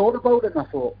 And I thought about it, and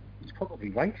I thought, he's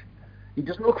probably right. He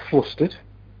doesn't look flustered.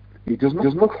 He doesn't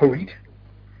look hurried.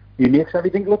 He makes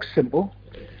everything look simple.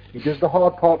 He does the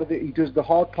hard part of it. He does the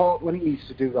hard part when he needs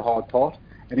to do the hard part,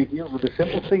 and he deals with the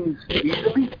simple things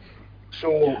easily.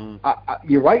 So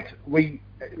you're right.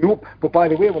 But by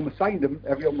the way, when we signed him,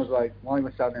 everyone was like, "Why are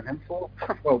we signing him for?"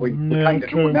 Well, we kind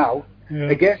of know now. Yeah.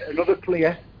 Again, another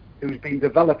player who's been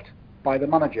developed by the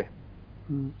manager.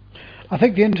 I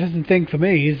think the interesting thing for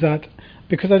me is that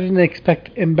because I didn't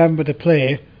expect Mbemba to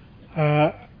play,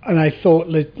 and I thought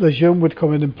Lejeune would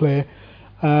come in and play,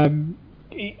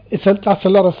 that's a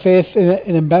lot of faith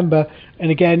in Mbemba.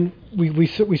 And again, we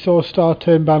saw a star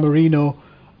turn by Marino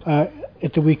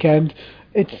at the weekend.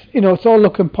 It's all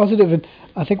looking positive, and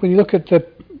I think when you look at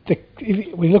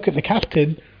the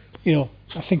captain,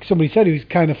 I think somebody said he was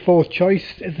kind of fourth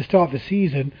choice at the start of the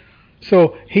season.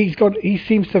 So he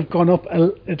seems to have gone up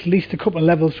at least a couple of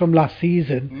levels from last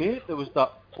season. Mate, there was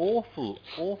that awful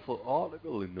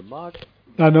article in the mag.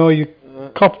 I know you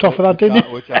copped off of that, didn't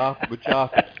you? Which I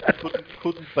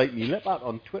couldn't bite me lip at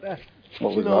on Twitter.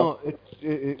 What was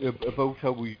that? About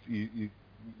how you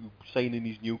signing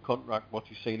his new contract. What's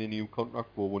he signing a new contract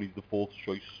for when he's the fourth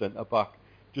choice centre back?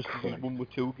 Just as he's won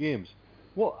with 2 games.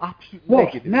 What absolute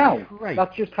negative now? Right.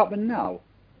 That just happened now.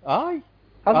 Aye.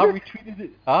 I retweeted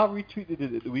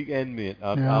it at the weekend, mate.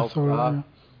 I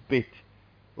bit.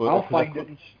 Well, I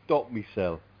couldn't stop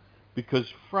myself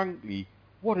because, frankly,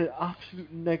 what an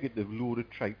absolute negative load of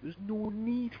tripe. There's no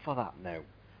need for that now.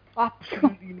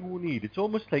 Absolutely no need. It's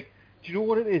almost like, do you know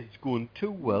what it is? It's going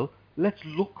too well. Let's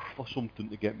look for something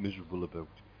to get miserable about.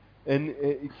 And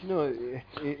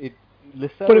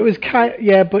but it was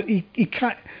but he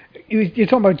can't. You're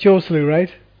talking about Joselu,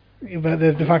 right? About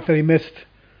the fact that he missed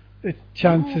the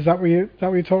chance. Is that what you're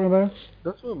talking about?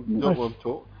 That's what I'm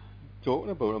talking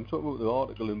about. I'm talking about the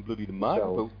article in bloody the mag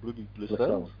about bloody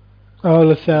Lascelles. Oh,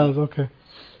 Lascelles, okay.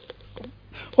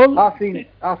 Well, I've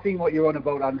seen what you're on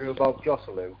about, Andrew, about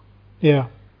Joselu. Yeah.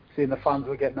 Saying the fans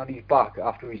were getting on his back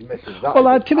after his misses.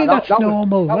 To me, that's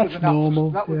normal. That's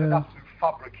normal. That was an absolute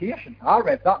fabrication. I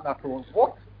read that and I thought,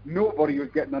 what? Nobody was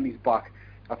getting on his back.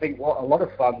 I think what a lot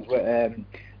of fans were.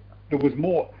 There was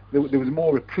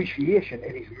more appreciation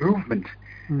in his movement.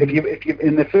 If you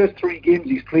in the first 3 games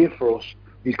he's played for us,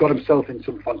 he's got himself in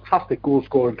some fantastic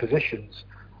goal-scoring positions.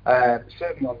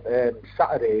 Certainly on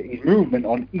Saturday, his movement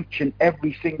on each and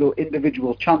every single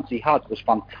individual chance he had was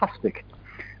fantastic.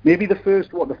 Maybe the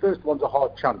first one's a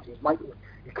hard chance.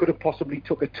 He could have possibly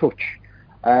took a touch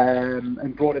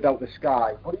and brought it out the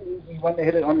sky. But he went to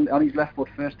hit it on his left foot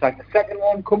first time. The second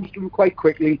one comes through quite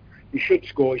quickly. He should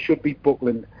score. He should beat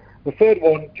Buckland. The third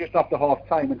one, just after half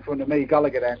time in front of me,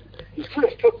 Gallagher then, his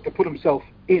first touch to put himself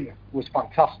in was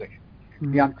fantastic.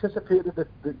 He anticipated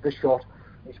the shot.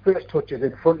 His first touch is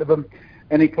in front of him,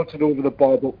 and he puts it over the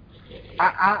bar. But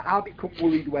I become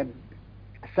worried when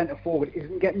a centre forward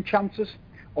isn't getting chances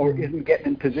or isn't getting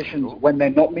in positions when they're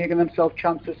not making themselves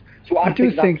chances. So I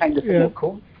think that kind of thing will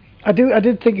come. I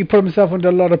did think he put himself under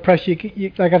a lot of pressure.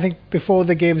 Like I think before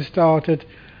the game started,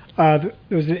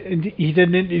 he did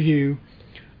an interview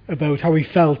about how he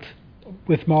felt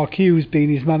with Mark Hughes being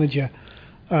his manager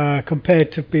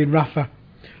compared to being Rafa.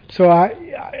 So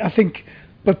I think,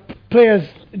 but players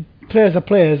are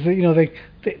players. You know,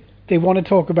 they want to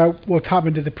talk about what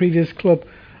happened to the previous club,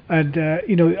 and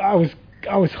you know,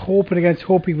 I was hoping against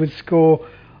Hope he would score,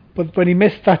 but when he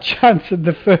missed that chance in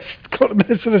the first couple of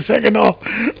minutes of the second half,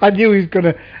 I knew he was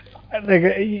gonna.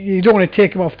 Like, you don't want to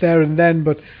take him off there and then,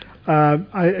 but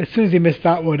as soon as he missed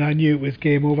that one, I knew it was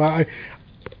game over.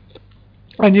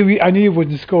 I knew he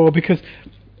wouldn't score because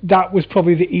that was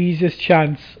probably the easiest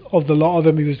chance of the lot of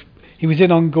them. He was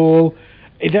in on goal.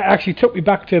 It actually took me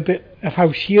back to a bit of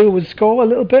how Shield would score a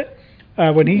little bit.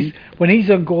 When he's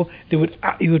on goal, he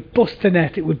would bust the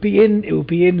net. It would be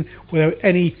in without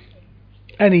any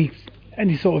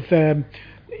sort of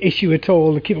issue at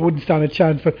all. The keeper wouldn't stand a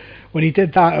chance. But when he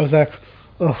did that, I was like,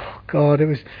 oh God! It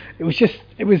was.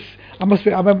 I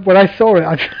remember when I saw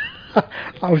it.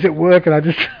 I was at work and I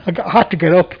had to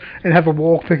get up and have a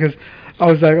walk because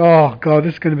I was like, oh God,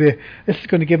 this is going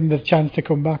to give him the chance to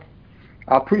come back.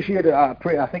 I appreciate it. I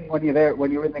think when you're there,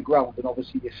 when you're in the ground, and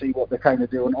obviously you see what they're kind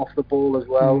of doing off the ball as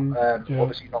well.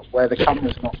 Obviously not where the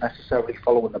camera's not necessarily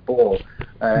following the ball.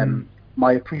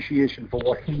 My appreciation for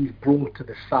what he's brought to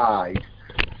the side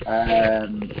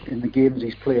in the games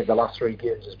he's played, the last 3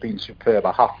 games, has been superb.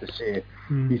 I have to say,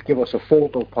 he's given us a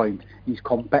focal point. He's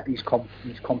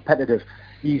competitive.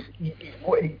 He's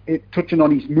touching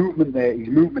on his movement there. His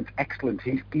movement's excellent.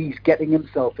 He's getting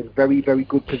himself in very, very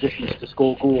good positions to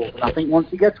score goals. And I think once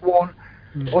he gets 1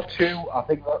 or 2, I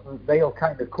think they'll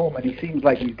kind of come. And he seems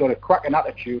like he's got a cracking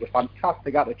attitude, a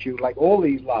fantastic attitude, like all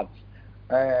these lads.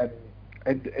 And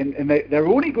they're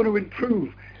only going to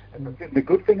improve. And the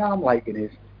good thing I'm liking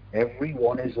is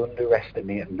everyone is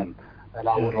underestimating them. And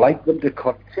I would like them to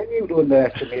continue to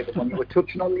underestimate them. When you were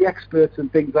touching on the experts and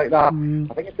things like that,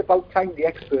 I think it's about time the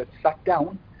experts sat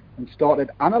down and started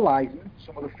analysing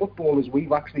some of the footballers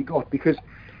we've actually got. Because,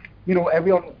 you know,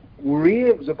 everyone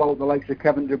raves about the likes of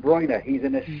Kevin De Bruyne. He's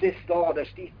an assist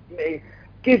artist.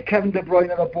 Give Kevin De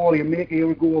Bruyne the ball, he'll make you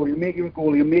a goal, he'll make you a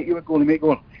goal, he'll make you a goal, he'll make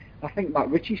you a goal. I think Matt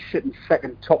Ritchie's sitting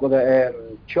second top of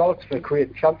the charts for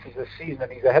creating chances this season,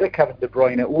 and he's ahead of Kevin De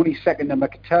Bruyne, only second to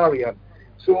Mkhitaryan.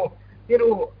 So, you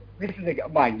know, this is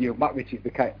mind you, Matt Ritchie's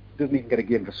doesn't even get a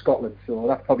game for Scotland, so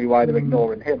that's probably why they're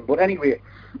ignoring him. But anyway,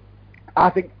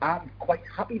 I think I'm quite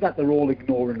happy that they're all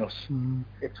ignoring us.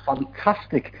 It's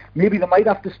fantastic. Maybe they might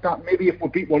have to start. Maybe if we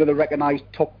beat one of the recognised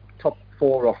top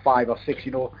 4 or 5 or 6,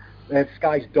 you know,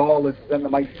 Sky's darlings, then they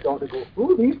might start to go,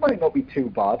 oh, these might not be too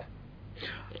bad.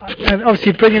 And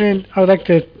obviously I would like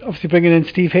to bring in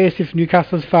Steve Hasty from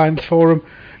Newcastle's Fans Forum.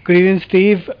 Good evening,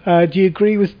 Steve. Do you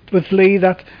agree with Lee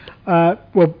that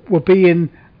we're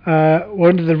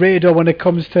under the radar when it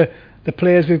comes to the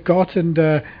players we've got, and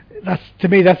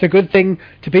that's a good thing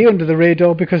to be under the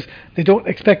radar because they don't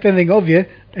expect anything of you,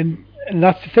 and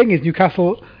that's the thing is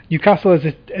Newcastle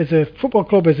as a football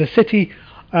club, as a city,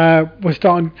 we're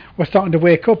starting to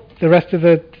wake up the rest of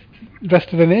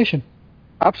the nation.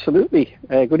 Absolutely.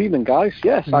 Good evening, guys.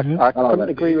 Yes, I couldn't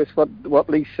agree with what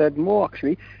Lee said more,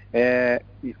 actually. The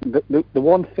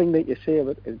one thing that you say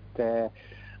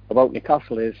about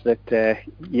Newcastle is that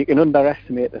you can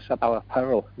underestimate us at our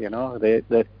peril. You know,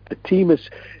 the team is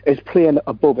playing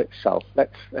above itself.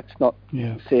 Let's not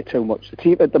say too much. The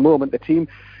team at the moment, the team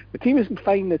isn't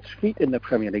finding its feet in the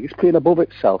Premier League. It's playing above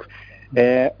itself.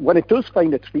 When it does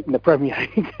find its feet in the Premier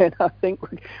League, then I think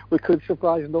we could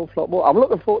surprise an awful lot more. I'm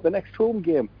looking forward to the next home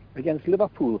game against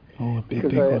Liverpool.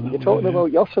 Because you're talking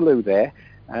about Joselu there,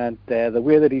 and the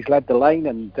way that he's led the line.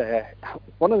 And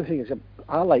one of the things that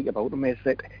I like about him is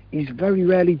that he's very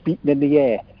rarely beaten in the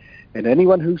air. And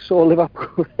anyone who saw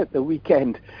Liverpool at the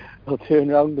weekend will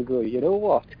turn around and go, you know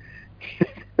what?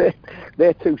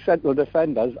 They're 2 central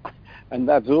defenders. And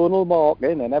that zonal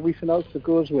marking and everything else that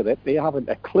goes with it, they haven't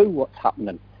a clue what's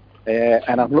happening.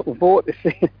 And I'm looking forward to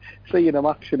seeing them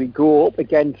actually go up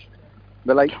against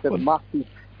the likes of Matthew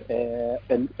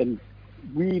and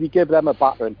really give them a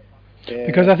battering.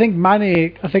 Because I think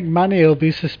Mane will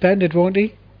be suspended, won't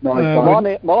he? No,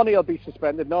 Marnie will be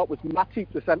suspended. No, it was Matip,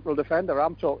 the central defender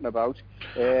I'm talking about.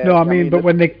 No, I mean, but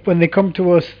when they come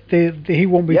to us, he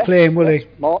won't be playing, will he?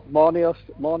 Marnie'll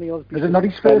be Is it not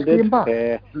his first game back?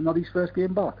 Is it not his first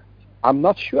game back? I'm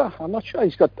not sure.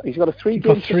 He's got a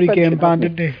 3-game three-game ban,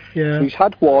 didn't he? Yeah. So he's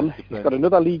had one. He's got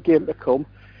another league game to come,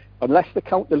 unless they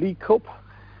count the League Cup.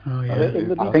 Oh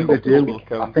yeah. I think they do.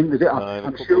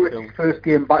 I'm sure it's his first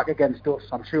game back against us.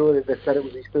 I'm sure they said it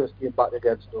was his first game back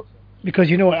against us. Because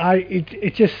you know,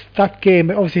 it's just that game.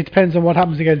 Obviously, it depends on what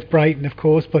happens against Brighton, of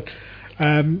course. But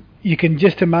you can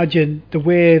just imagine the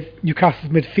way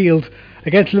Newcastle's midfield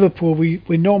against Liverpool. We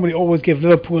normally always give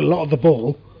Liverpool a lot of the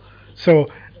ball. So,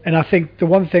 and I think the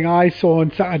one thing I saw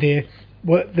on Saturday,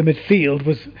 the midfield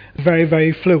was very,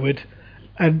 very fluid,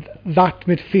 and that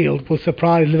midfield will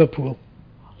surprise Liverpool.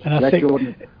 And I think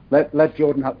let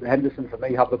Jordan Henderson for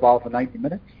me have the ball for 90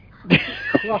 minutes.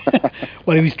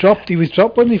 Well, he was dropped,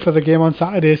 wasn't he, for the game on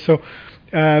Saturday? So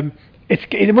it's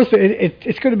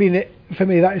going to be, for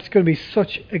me, that it's going to be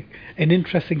such an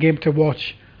interesting game to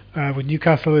watch with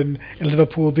Newcastle and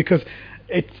Liverpool, because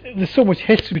there's so much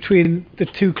history between the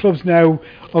two clubs now.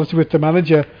 Obviously, with the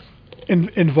manager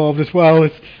involved as well.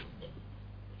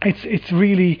 It's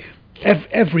really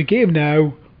every game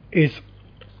now is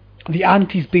the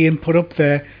ante's being put up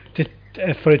there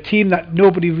for a team that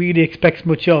nobody really expects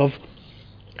much of,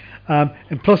 and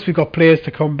plus we've got players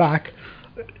to come back.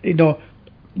 You know,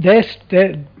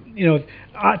 to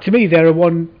me they're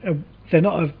well,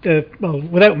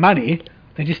 without Manny,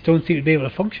 they just don't seem to be able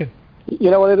to function.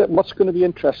 You know what's going to be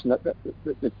interesting?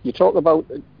 You talk about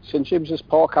St James's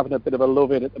Park having a bit of a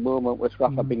love-in at the moment with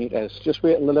Rafa Benitez. Just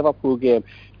wait till the Liverpool game,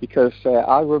 because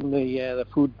I run the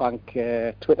Food Bank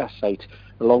Twitter site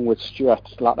along with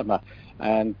Stuart Latimer,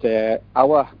 and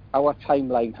our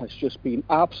timeline has just been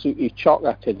absolutely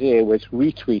chocker today with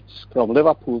retweets from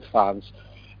Liverpool fans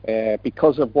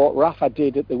because of what Rafa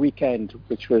did at the weekend,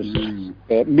 which was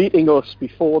meeting us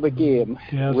before the game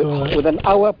with an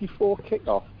hour before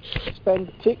kick-off,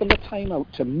 taking the time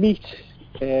out to meet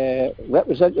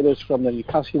representatives from the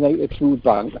Newcastle United Food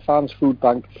Bank, the Fans Food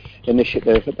Bank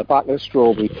Initiative at the back of the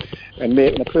Strawberry, and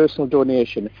making a personal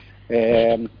donation.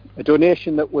 A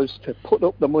donation that was to put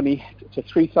up the money to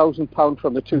 £3,000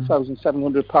 from the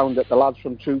 £2,700 that the lads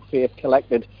from True Faith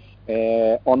collected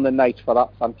on the night for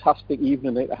that fantastic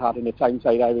evening that they had in the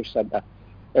Tyneside Irish Centre.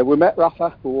 We met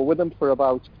Rafa. We were with him for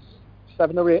about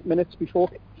 7 or 8 minutes before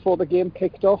the game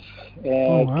kicked off.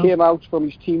 Came out from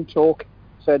his team talk,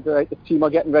 said, right, the team are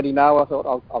getting ready now. I thought,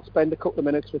 I'll spend a couple of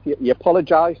minutes with you. He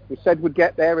apologised. We said we'd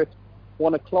get there at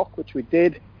 1 o'clock, which we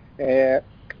did.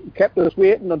 Kept us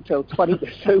waiting until 20 to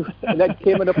 2, and then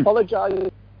came and apologised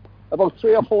about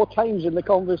 3 or 4 times in the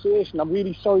conversation. I'm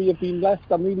really sorry you've been left.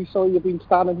 I'm really sorry you've been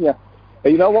standing here.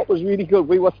 And you know what was really good?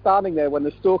 We were standing there when the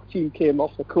Stoke team came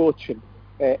off the coach and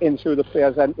in through the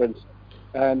players' entrance,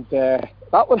 and that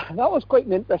was quite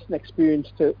an interesting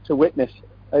experience to witness,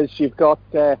 as you've got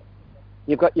your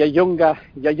younger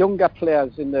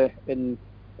players in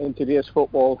today's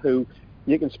football who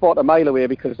you can spot a mile away,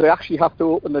 because they actually have to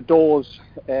open the doors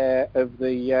of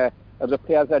the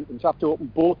players' entrance. Have to open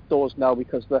both doors now,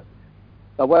 because they're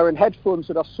wearing headphones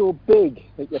that are so big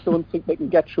that you don't think they can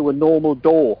get through a normal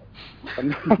door.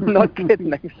 I'm not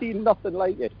kidding. I've seen nothing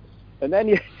like it. And then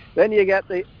you get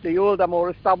the older, more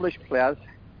established players,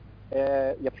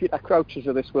 your Peter Crouches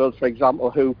of this world, for example,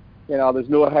 who, you know, there's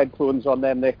no headphones on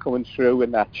them. They're coming through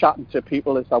and they're chatting to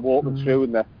people as they're walking through,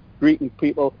 and they're greeting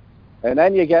people. And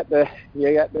then I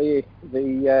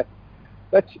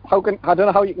don't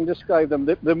know how you can describe them.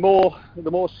 The more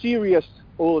serious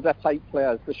older type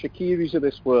players, the Shakiris of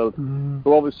this world,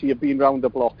 who obviously have been round the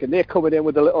block, and they're coming in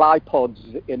with the little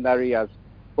iPods in their ears.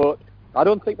 But I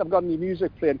don't think they've got any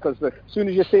music playing, because as soon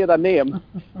as you say their name,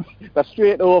 they're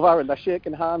straight over and they're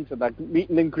shaking hands and they're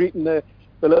meeting and greeting the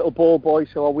little ball boys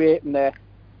who are waiting there.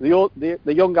 The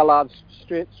younger lads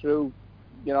straight through.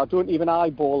 You know, don't even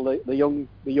eyeball the young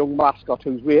mascot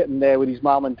who's waiting there with his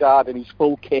mum and dad in his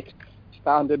full kit,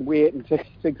 standing waiting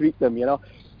to greet them. You know,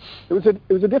 it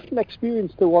was a different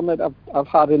experience to one that I've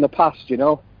had in the past. You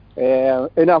know,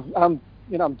 and I'm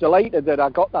delighted that I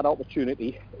got that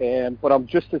opportunity. But I'm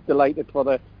just as delighted for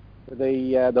the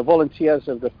volunteers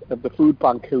of the food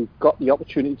bank who got the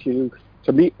opportunity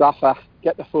to meet Rafa,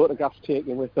 get the photographs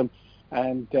taken with them,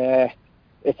 and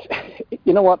it's,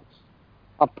 you know what.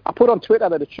 I put on Twitter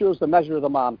that it shows the measure of the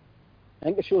man. I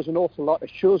think it shows an awful lot.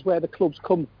 It shows where the club's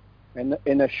come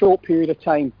in a short period of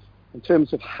time, in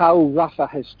terms of how Rafa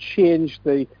has changed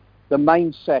the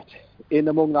mindset in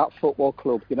among that football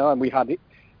club. You know, and we had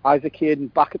Isaac Hayden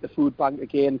back at the food bank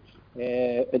again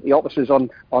at the offices on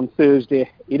Thursday.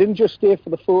 He didn't just stay for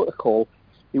the photo call.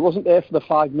 He wasn't there for the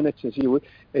 5 minutes as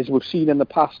we've seen in the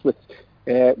past with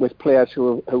players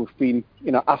who've been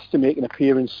asked to make an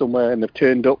appearance somewhere and they've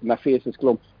turned up and their faces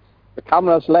glum. The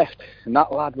cameras left and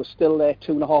that lad was still there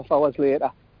 2.5 hours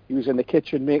later. He was in the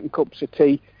kitchen making cups of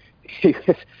tea.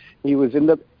 He was in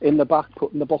the back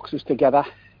putting the boxes together,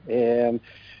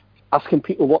 asking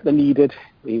people what they needed.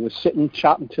 He was sitting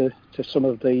chatting to some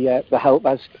of the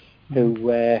helpers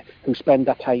who spend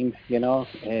their time, their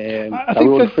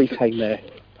own free time there.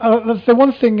 That's the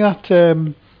one thing that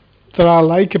I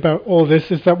like about all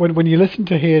this is that when you listen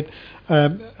to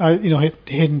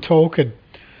Hayden talking,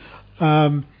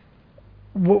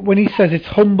 when he says it's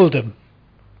humbled him,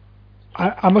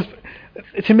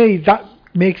 to me that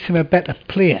makes him a better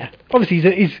player.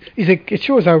 Obviously, it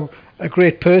shows how a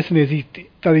great person is.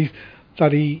 That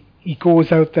he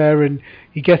goes out there and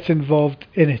he gets involved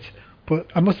in it. But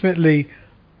I must admit,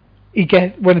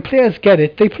 when the players get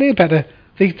it, they play better.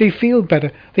 They feel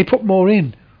better. They put more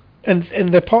in,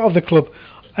 and they're part of the club.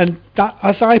 And that,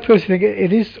 as I personally think,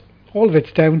 it is all of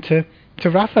it's down to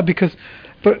Rafa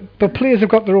but players have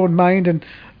got their own mind, and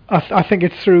I think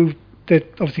it's through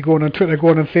obviously going on Twitter,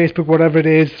 going on Facebook, whatever it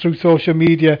is, through social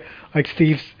media, like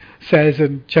Steve says,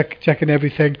 and checking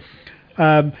everything.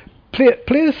 Players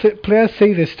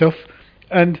see this stuff,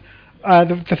 and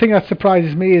the thing that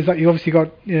surprises me is that you obviously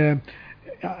got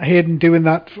Hayden doing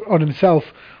that on himself,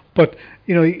 but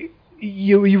you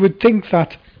would think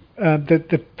that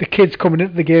the kids coming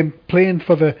into the game playing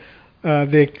for the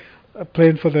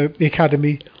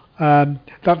academy,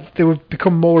 that they would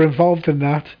become more involved in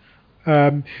that.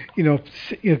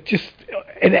 Just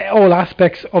in all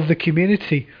aspects of the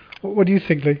community. What do you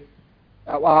think, Lee?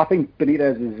 Well, I think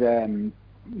Benitez is.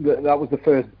 That was the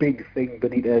first big thing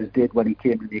Benitez did when he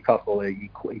came to Newcastle.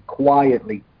 He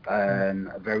quietly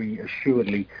and very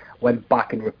assuredly went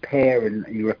back and repaired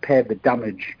the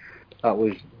damage that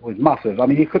was massive. I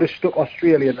mean, he could have stuck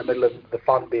Australia in the middle of the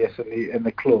fan base and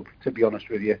the club, to be honest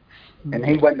with you. And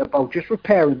he went about just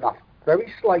repairing that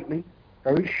very slightly,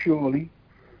 very surely,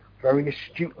 very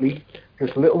astutely,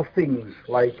 just little things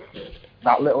like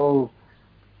that little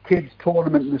kids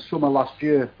tournament in the summer last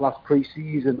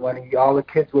pre-season, when all the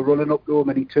kids were running up to him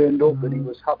and he turned up and he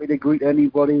was happy to greet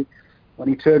anybody. When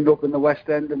he turned up in the West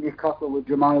End of Newcastle with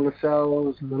Jamal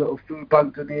Lascelles, the little food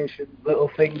bank donations,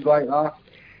 little things like that.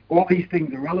 All these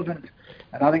things are relevant,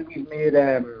 and I think he's made,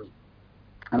 and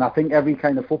I think every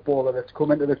kind of footballer that's come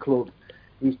into the club,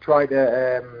 he's tried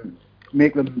to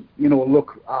make them,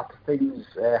 look at things,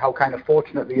 how kind of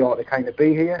fortunate they are to kind of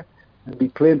be here and be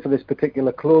playing for this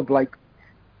particular club. Like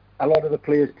a lot of the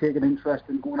players take an interest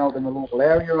in going out in the local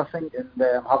area, I think, and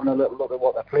having a little look at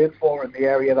what they're playing for in the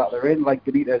area that they're in, like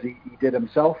Benitez he did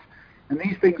himself. And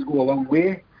these things go a long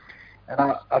way. And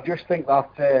I just think that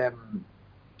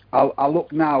I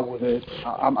look now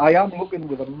I am looking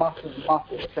with a massive,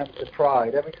 massive sense of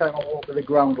pride every time I walk to the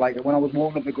ground. Like when I was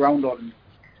walking at the ground on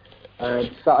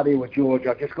Saturday with George,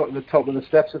 I just got to the top of the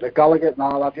steps at the Gallagher, and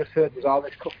all I just heard was all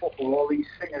this kerfuffle, all these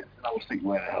singers, and I was thinking,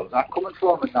 where the hell is that coming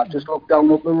from? And I just looked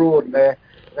down up the road, and there's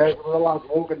the lads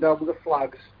walking down with the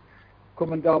flags,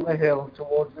 coming down the hill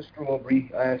towards the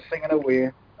Strawberry, singing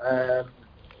away.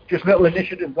 Just little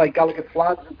initiatives like Gallagher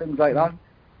flags and things like that.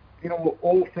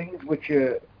 All things which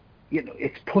are,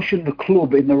 it's pushing the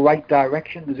club in the right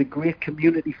direction. There's a great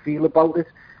community feel about it.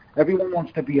 Everyone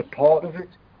wants to be a part of it.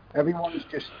 Everyone's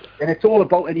just, and it's all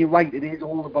about, and you're right, it is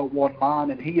all about one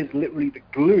man, and he is literally the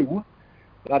glue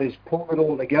that is pulling it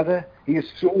all together. He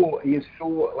is so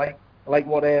like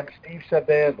what Steve said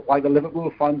there, why the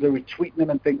Liverpool fans are retweeting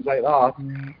him and things like that.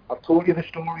 I've told you the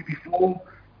story before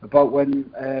about when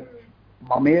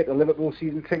my mate, a Liverpool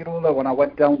season ticket holder, when I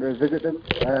went down to visit him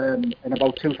in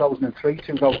about 2003,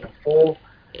 2004,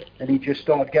 and he just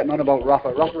started getting on about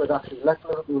Rafa. Rafa had actually left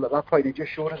Liverpool at that point. He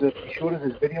just showed us his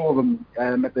video of him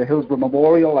at the Hillsborough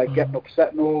Memorial, like getting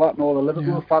upset and all that, and all the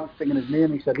Liverpool fans singing his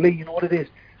name. He said, "Lee, you know what it is?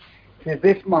 He says,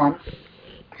 this man,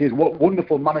 he says, what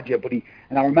wonderful manager, but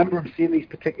and I remember him saying these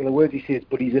particular words, he says,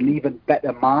 but he's an even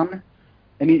better man."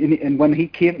 And when he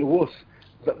came to us,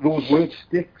 those words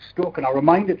stuck, and I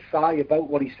reminded Si about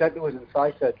what he said to us, and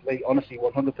Si said, "Lee, honestly,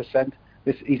 100%,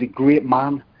 he's a great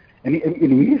man." And he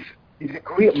is. He's a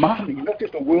great man. He's not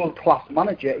just a world-class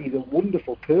manager. He's a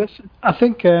wonderful person. I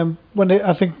think Neil,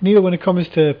 when it comes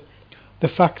to the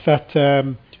fact that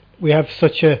we have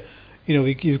such a,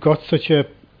 you've got such an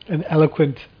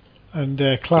eloquent and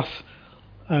class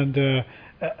and a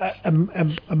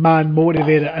man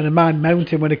motivator and a man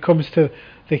mountain when it comes to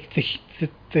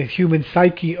the human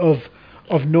psyche of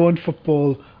knowing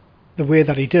football the way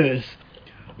that he does.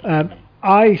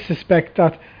 I suspect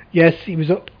that, yes, he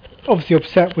was obviously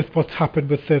upset with what's happened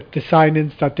with the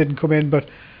signings that didn't come in, but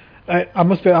I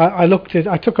must be.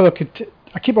 I took a look at.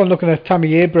 I keep on looking at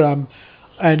Tammy Abraham,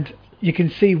 and you can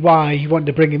see why he wanted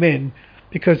to bring him in,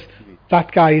 because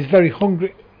that guy is very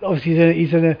hungry.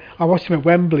 Obviously, I watched him at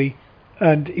Wembley,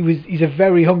 and he's a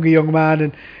very hungry young man,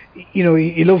 and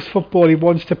he loves football. He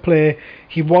wants to play.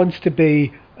 He wants to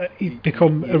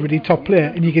become a really top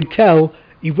player, and you can tell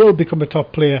he will become a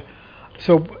top player.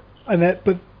 So,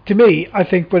 but to me, I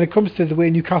think when it comes to the way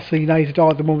Newcastle United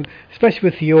are at the moment, especially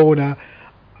with the owner,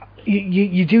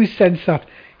 you do sense that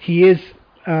he is,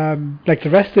 like the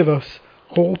rest of us,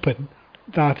 hoping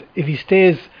that if he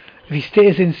stays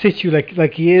in situ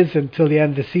like he is until the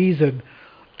end of the season,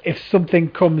 if something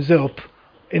comes up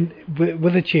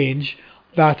with a change,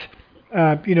 that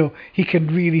he can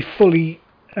really fully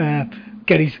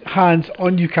get his hands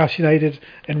on Newcastle United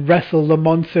and wrestle the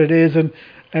monster it is, and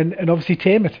obviously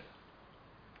tame it.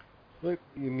 Look,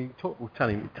 talk about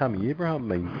Tammy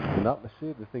Abraham, and that to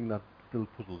say the thing that still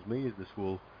puzzles me is this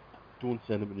whole don't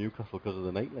send him to Newcastle because of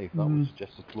the nightlife. That was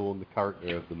just a flaw in the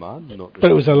character of the man.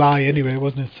 But it was a lie anyway,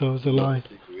 wasn't it? So it was a lie.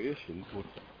 Situation, but,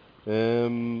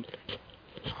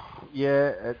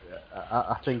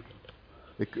 I think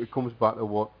it comes back to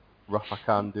what Rafa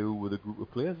can do with a group of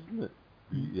players, isn't it?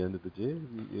 At the end of the day,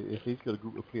 if he's got a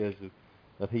group of players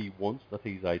that he wants, that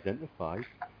he's identified,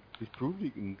 he's proved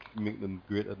he can make them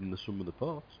greater than the sum of the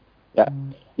parts. Yeah,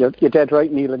 you're dead right,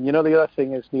 Neil. And the other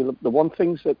thing is, Neil, the one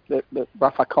things that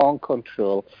Rafa can't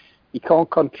control, he can't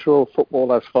control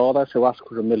footballers' fathers who ask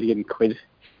for £1 million.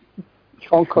 He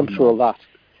can't control that.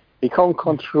 He can't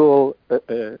control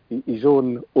his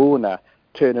own owner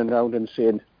turning around and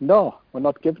saying, no, we're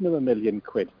not giving him £1 million.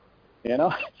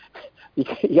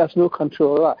 He has no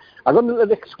control of that. I got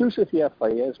an exclusive here for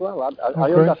you as well.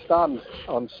 I understand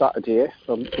on Saturday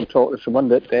from talking to someone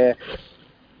that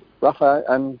Rafa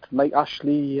and Mike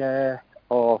Ashley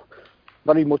are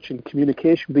very much in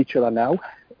communication with each other now,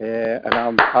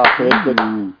 and I've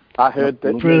heard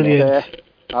that brilliant.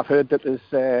 I've heard that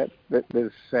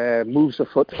there's moves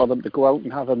afoot for them to go out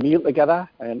and have a meal together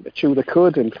and to chew the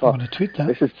cud. And for, tweet that.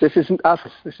 This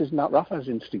isn't not Rafa's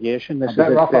instigation. I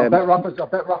bet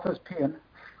Rafa's paying.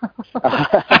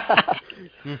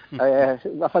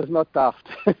 Rafa's not daft.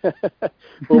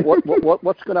 But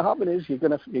what's going to happen is you're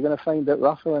going to find that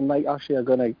Rafa and Mike Ashley are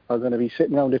going to be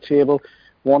sitting around a table,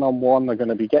 one on one. They're going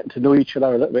to be getting to know each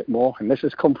other a little bit more, and this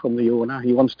has come from the owner.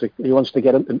 He wants to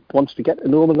get to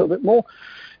know him a little bit more.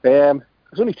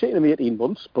 It's only taken him 18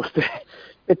 months, but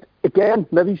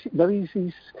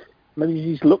maybe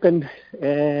he's looking.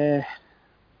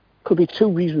 Could be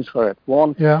two reasons for it.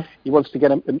 One, he wants to get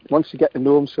to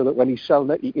know him so that when he's selling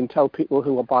it, he can tell people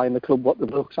who are buying the club what the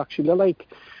books actually are like.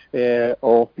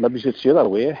 Or maybe it's the other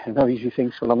way, and maybe he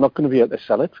thinks, well, I'm not going to be able to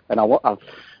sell it. And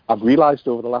I've realised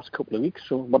over the last couple of weeks,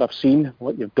 from what I've seen,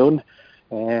 what you've done,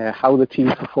 how the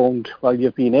team performed while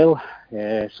you've been ill,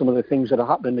 some of the things that are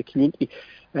happening in the community,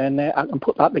 and I can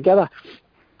put that together,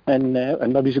 and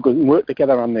maybe we can work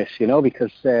together on this,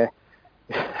 because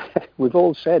we've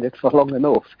all said it for long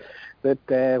enough that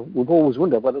we've always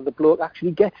wondered whether the bloke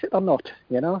actually gets it or not.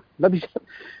 Maybe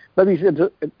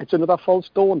it's another false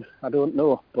dawn. I don't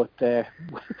know, but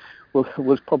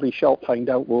we'll probably shall find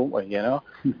out, won't we?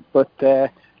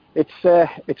 But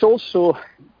it's also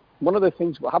one of the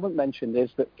things we haven't mentioned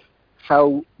is that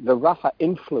how the Rafa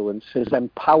influence has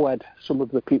empowered some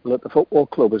of the people at the football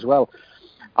club as well.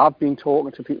 I've been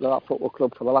talking to people at that football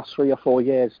club for the last 3 or 4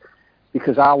 years,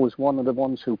 because I was one of the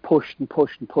ones who pushed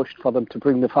for them to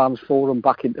bring the fans forum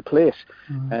back into place.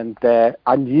 And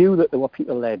I knew that there were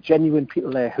people there, genuine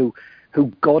people there, who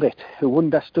got it, who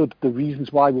understood the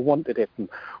reasons why we wanted it, and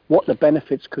what the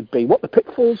benefits could be, what the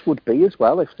pitfalls would be as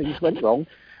well if things went wrong,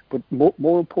 but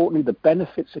more importantly, the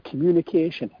benefits of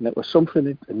communication. And it was something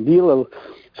that Neil will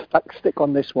stick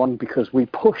on this one, because we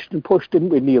pushed, didn't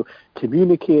we, Neil?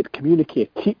 Communicate,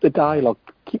 keep the dialogue,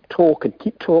 keep talking.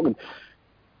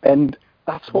 And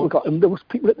that's what we got. And there was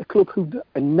people at the club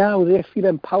and now they feel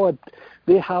empowered.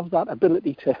 They have that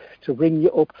ability to ring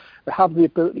you up. They have the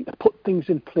ability to put things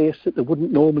in place that they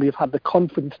wouldn't normally have had the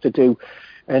confidence to do.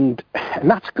 And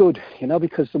that's good,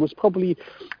 because there was probably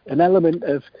an element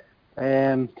of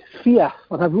fear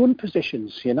on their own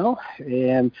positions,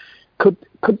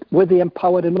 Were they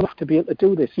empowered enough to be able to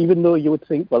do this? Even though you would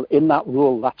think, well, in that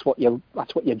role, that's what your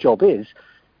job is.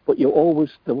 But they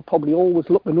were probably always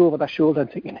looking over their shoulder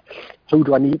and thinking, who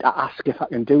do I need to ask if I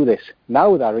can do this?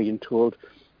 Now they're being told,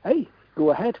 hey, go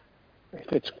ahead.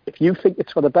 If you think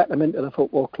it's for the betterment of the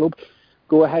football club,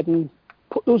 go ahead and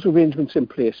put those arrangements in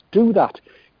place. Do that.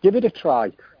 Give it a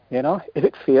try. You know, if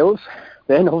it fails,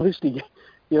 then obviously,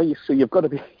 you've got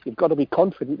to be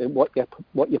confident in what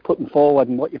you're putting forward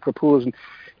and what you're proposing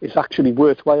is actually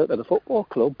worthwhile to the football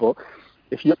club. But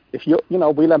if you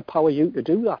we'll empower you to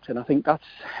do that, and I think that's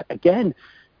again,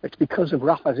 it's because of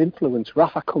Rafa's influence,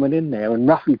 Rafa coming in there and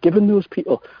Rafa giving those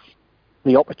people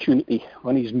the opportunity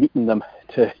when he's meeting them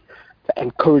to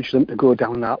encourage them to go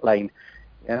down that line.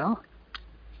 You know.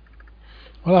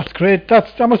 Well, that's great.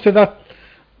 I must say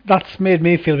that's made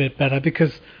me feel a bit better,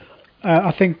 because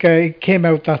I think it came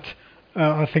out that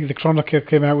I think the Chronicle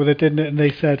came out with it, didn't it? And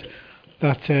they said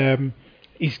that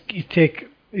he's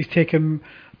taken.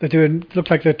 They're doing. Looks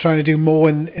like they're trying to do more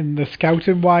in the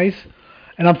scouting wise.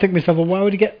 And I'm thinking to myself, well, why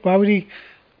would he?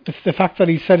 The fact that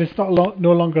he said it's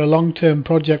no longer a long-term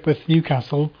project with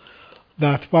Newcastle.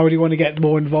 That why would he want to get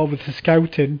more involved with the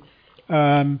scouting?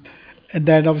 And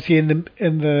then obviously in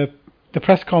the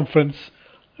press conference.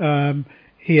 I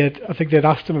think they'd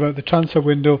asked him about the transfer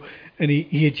window, and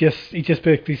he just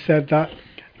basically said that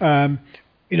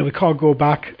we can't go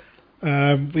back.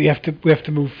 We have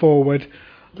to move forward.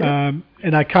 Yeah.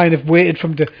 And I kind of waited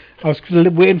I was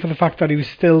waiting for the fact that he was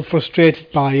still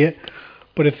frustrated by it.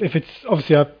 But if it's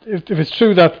obviously if it's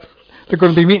true that they're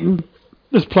going to be meeting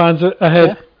his plans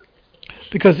ahead,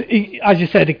 because as you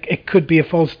said, it could be a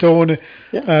false dawn.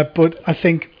 Yeah. But I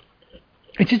think.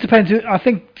 It just depends. I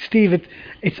think, Steve,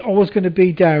 it's always going to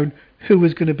be down who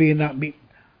is going to be in that meeting.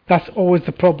 That's always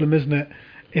the problem, isn't it?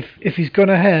 If he's going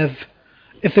to have,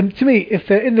 if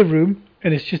they're in the room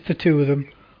and it's just the two of them,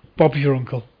 Bob's your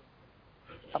uncle.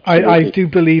 I do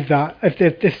believe that. If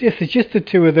it's just the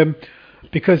two of them,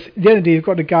 because at the end of the day, you've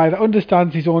got a guy that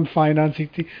understands his own finance.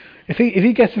 If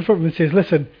he gets in front of him and says,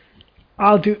 "Listen,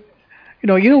 I'll do," you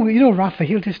know, Rafa,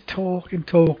 he'll just talk and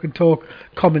talk and talk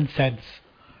common sense.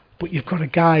 But you've got a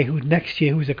guy who next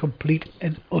year who's a complete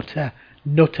and utter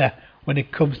nutter when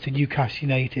it comes to Newcastle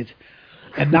United,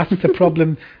 and that's the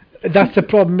problem. That's the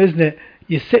problem, isn't it?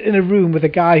 You sit in a room with a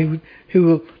guy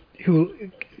who will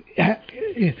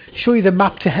show you the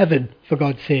map to heaven, for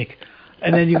God's sake,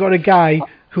 and then you've got a guy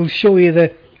who'll show you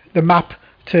the map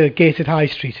to Gated High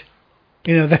Street.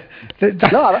 You know,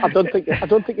 no, I don't think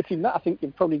it's in that. I think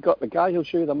you've probably got the guy who'll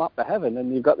show you the map to heaven,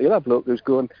 and you've got the other bloke who's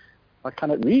going, I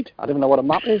cannot read. I don't know what a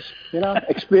map is. You know,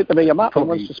 explain to me a map. He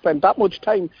wants to spend that much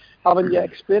time having you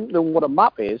explain to him what a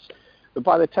map is. But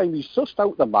by the time he's sussed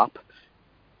out the map,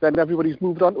 then everybody's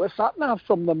moved on to a sat nav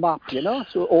from the map. You know,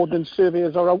 so ordnance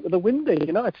surveyors are out of the window.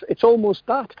 You know, it's almost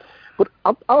that. But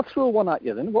I'll throw one at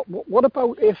you then. What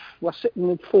about if we're sitting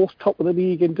in fourth top of the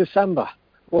league in December?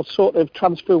 What sort of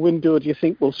transfer window do you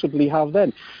think we'll suddenly have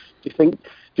then? Do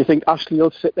you think Ashley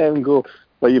will sit there and go,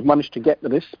 well, you've managed to get to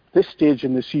this stage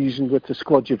in the season with the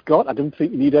squad you've got. I don't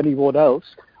think you need anyone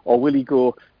else. Or will he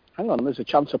go, hang on, there's a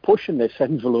chance of pushing this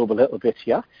envelope a little bit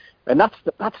here? And that's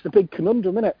the big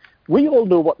conundrum, isn't it? We all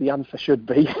know what the answer should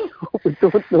be. We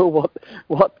don't know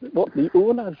what the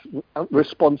owner's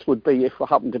response would be if we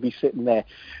happen to be sitting there.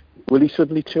 Will he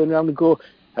suddenly turn around and go,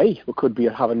 hey, we could be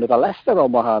having another Leicester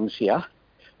on my hands here?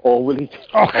 Or will he...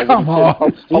 come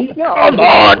on! Steve, come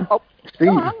on! Steve.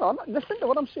 No, hang on. Listen to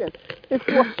what I'm saying.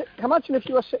 Imagine if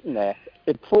you were sitting there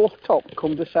at fourth top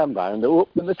come December and they're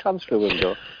opening the transfer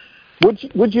window.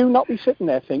 Would you not be sitting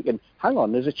there thinking, hang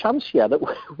on, there's a chance here that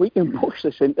we can push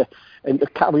this into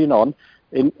carrying on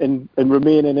and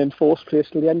remaining in fourth place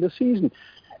till the end of the season?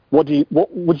 What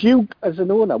would you, as an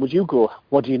owner, would you go,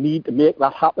 what do you need to make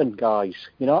that happen, guys?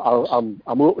 You know,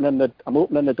 I'm opening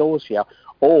the doors here.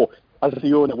 Or as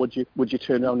the owner, would you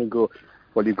turn around and go,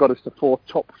 well, you've got us to fourth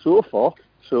top so far,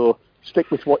 so stick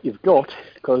with what you've got,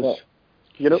 because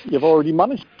you've already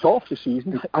managed half the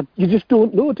season. You just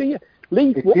don't know, do you?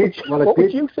 Lee, what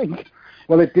would you think?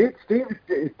 Well, it did, Steve.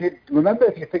 It did. Remember,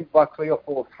 if you think back 3 or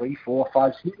 4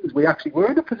 seasons, we actually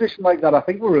were in a position like that. I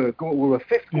think we were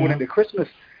fifth going into Christmas.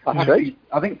 Actually,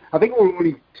 I think we were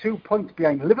only 2 points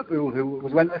behind Liverpool, who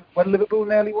was when Liverpool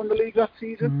nearly won the league that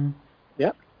season.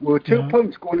 Yeah. We were 2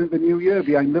 points going into the new year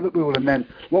behind Liverpool, and then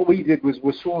what we did was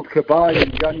we sold Kabay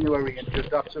in January and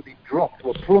just absolutely dropped.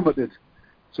 We plummeted.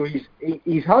 So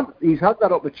he's had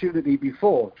that opportunity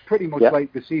before, pretty much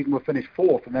like the season we finished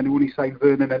fourth, and then only signed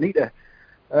Vernon and Anita.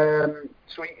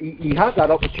 So he had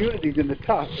that opportunity in the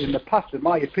past, in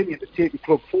my opinion, to take the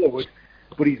club forward,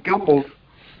 but he's gambled,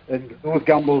 and those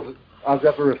gambles, as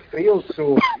ever, have failed.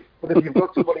 So, but if you've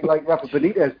got somebody like Rafa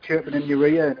Benitez chirping in your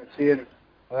ear and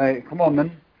saying, "Come on,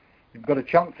 man, you've got a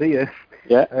chance here."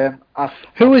 Yeah.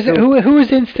 Who has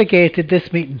instigated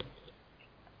this meeting?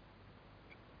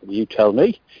 You tell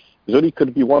me. There only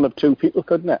could be one of two people,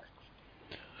 couldn't it?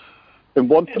 And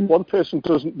one person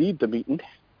doesn't need the meeting.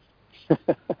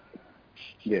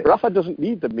 Yeah. Rafa doesn't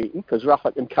need the meeting because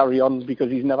Rafa can carry on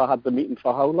because he's never had the meeting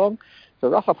for how long. So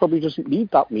Rafa probably doesn't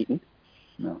need that meeting.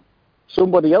 No.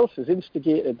 Somebody else has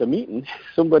instigated the meeting.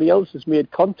 Somebody else has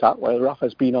made contact while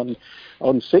Rafa's been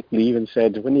on sick leave and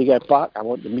said, when you get back, I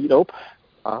want to meet up.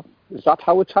 Is that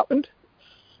how it's happened?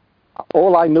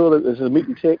 All I know that there's a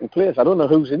meeting taking place. I don't know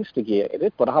who's instigated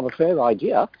it, but I have a fair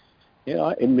idea. You know,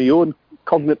 in my own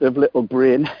cognitive little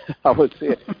brain, I would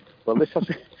say, well,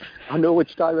 I know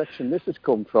which direction this has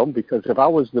come from, because if I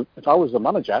was the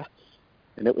manager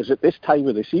and it was at this time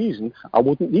of the season, I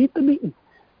wouldn't need the meeting.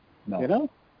 No. You know,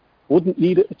 wouldn't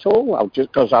need it at all.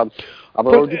 Because I've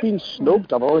already been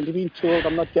snubbed. I've already been told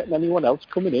I'm not getting anyone else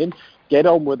coming in. Get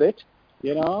on with it.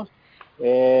 You know.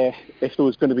 If there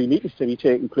was going to be meetings to be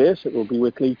taking place, it will be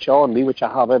with Lee Charnley, which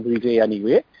I have every day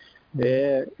anyway.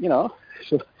 You know,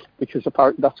 so because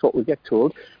apparently that's what we get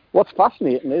told. What's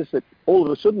fascinating is that all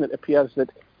of a sudden it appears that,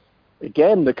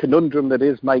 again, the conundrum that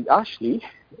is Mike Ashley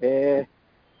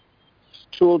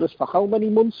told us for how many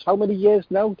months, how many years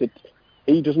now, that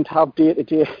he doesn't have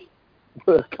day-to-day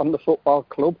work on the football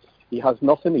club. He has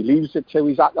nothing. He leaves it to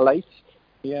his acolytes.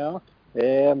 Yeah.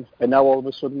 And now all of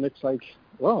a sudden it's like,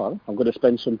 well, I'm going to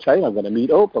spend some time. I'm going to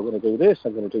meet up. I'm going to do this.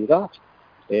 I'm going to do that.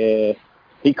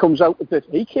 He comes out with it.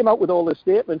 He came out with all the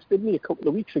statements, didn't he, a couple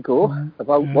of weeks ago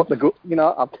about what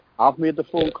I've made the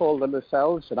phone call to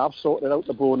themselves and I've sorted out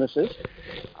the bonuses.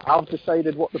 I've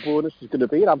decided what the bonus is going to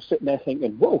be, and I'm sitting there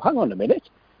thinking, whoa, hang on a minute.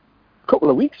 A couple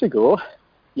of weeks ago,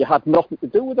 you had nothing to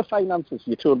do with the finances.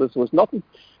 You told us there was nothing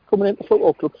coming into the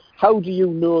football club. How do you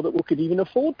know that we could even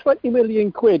afford 20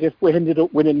 million quid if we ended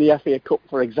up winning the FA Cup,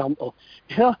 for example?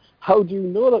 Yeah. How do you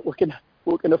know that we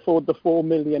can afford the £4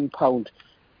 million?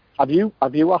 Have you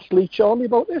asked Lee Charnley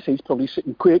about this? He's probably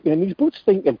sitting quaking in his boots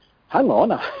thinking, hang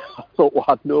on, I thought we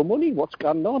had no money. What's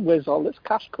going on? Where's all this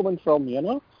cash coming from, you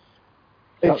know?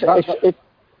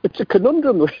 It's a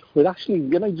conundrum with Ashley,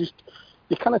 you know, you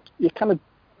kind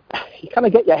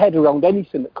of get your head around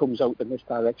anything that comes out in this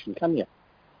direction, can you?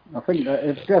 I think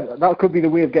that could be the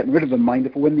way of getting rid of him, mind.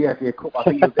 If we win the FA Cup, I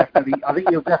think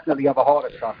he'll definitely have a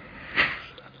heart attack.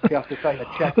 You have to sign a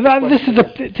check.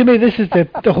 But to me, this is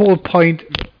the whole point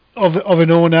of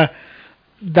an owner,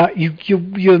 that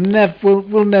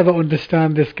will never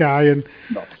understand this guy, and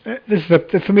no.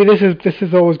 For me this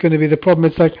is always going to be the problem.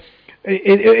 It's like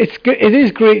it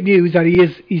is great news that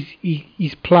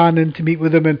he's planning to meet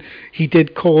with him, and he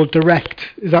did call direct.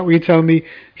 Is that what you're telling me?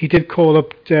 He did call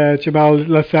up Jamal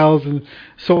Lascelles and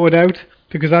sort it out,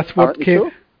 because that's what came.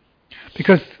 Sure.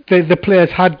 Because the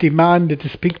players had demanded to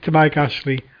speak to Mike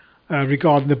Ashley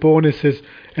regarding the bonuses,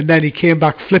 and then he came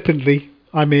back flippantly,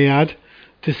 I may add,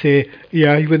 to say,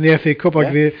 yeah, you win the FA Cup, I'll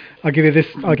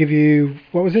give you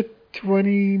what was it,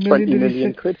 20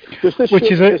 million quid. Does this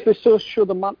show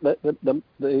the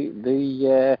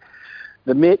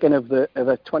making of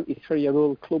a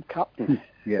 23-year-old club captain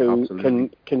who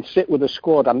can sit with a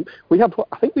squad? And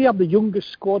I think we have the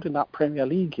youngest squad in that Premier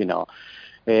League, you know.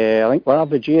 I think we're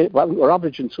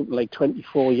averaging something like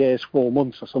 24 years, 4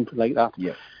 months or something like that.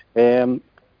 Yeah.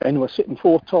 And we're sitting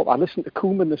fourth top. I listened to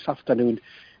Koeman this afternoon.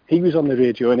 He was on the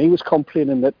radio and he was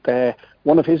complaining that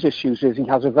one of his issues is he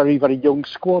has a very, very young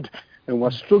squad and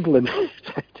we're struggling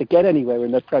to get anywhere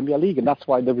in the Premier League, and that's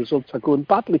why the results are going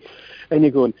badly. And you're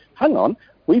going, hang on,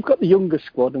 we've got the youngest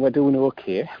squad and we're doing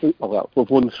okay. We've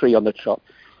won 3 on the trot.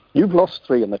 You've lost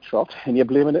 3 on the trot, and you're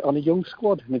blaming it on a young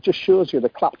squad, and it just shows you the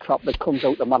claptrap that comes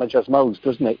out the managers' mouths,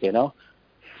 doesn't it? You know.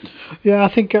 Yeah,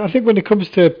 I think when it comes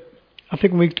to,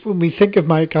 when we think of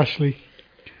Mike Ashley,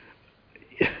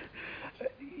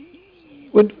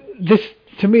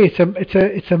 to me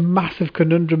it's a massive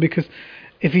conundrum, because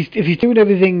if he's doing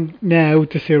everything now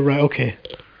to say, right, okay,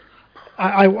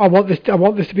 I want this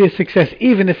to be a success,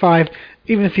 even if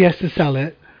he has to sell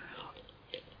it,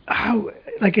 how?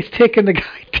 Like, it's taken the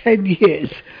guy 10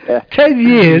 years. Yeah. 10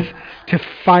 years to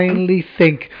finally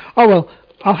think, oh, well,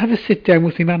 I'll have a sit down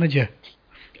with the manager.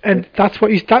 And that's what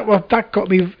that got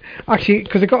me, actually,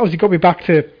 because it obviously got me back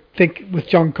to think with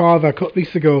John Carver a couple of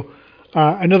weeks ago,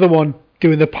 another one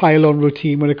doing the pile-on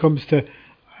routine when it comes to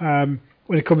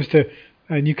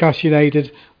Newcastle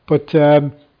United, but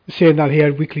saying that he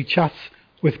had weekly chats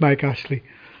with Mike Ashley.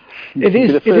 It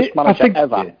is the first manager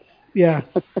ever. Yeah.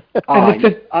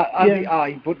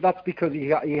 But that's because he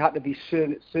had to be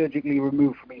surgically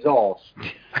removed from his arse.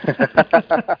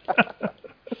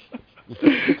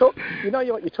 You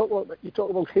talk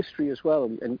about history as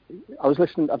well, and I've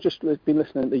just been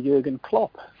listening to Jurgen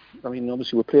Klopp. I mean,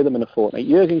 obviously we play them in a fortnight.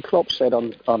 Jurgen Klopp said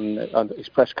on his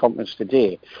press conference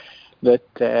today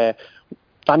that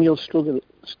Daniel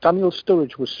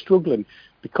Sturridge was struggling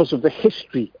because of the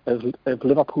history of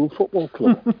Liverpool Football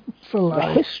Club.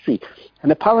 The history.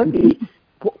 And apparently,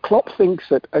 Klopp thinks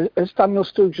that as Daniel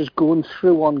Sturridge is going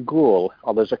through on goal,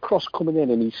 or there's a cross coming in,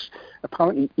 and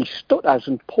he stutters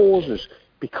and pauses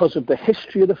because of the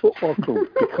history of the football club,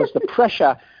 because the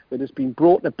pressure that has been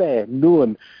brought to bear,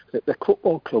 knowing that the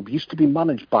football club used to be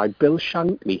managed by Bill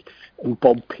Shankly and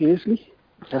Bob Paisley.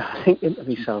 And I'm thinking to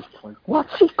myself,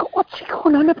 what's he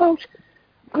going on about?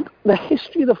 The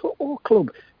history of the football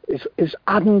club is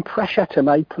adding pressure to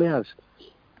my players.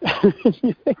 The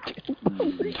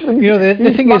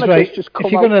thing is, right? Just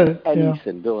come out with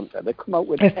anything, don't they? They come out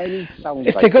with any sound.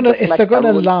 If they're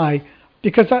gonna lie,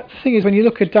 because that thing is, when you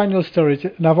look at Daniel Sturridge,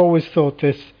 and I've always thought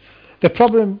this, the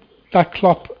problem that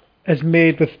Klopp has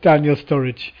made with Daniel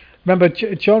Sturridge. Remember,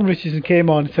 John Richardson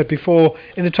came on and said before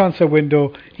in the transfer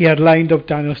window he had lined up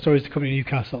Daniel Sturridge to come to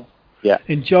Newcastle. Yeah.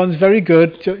 And John's very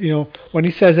good. When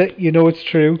he says it, it's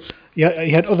true. He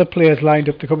had other players lined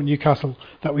up to come to Newcastle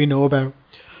that we know about.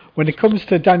 When it comes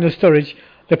to Daniel Sturridge,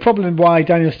 the problem why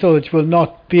Daniel Sturridge will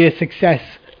not be a success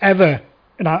ever,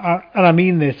 and I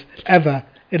mean this, ever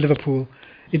in Liverpool,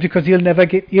 is because he'll never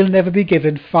be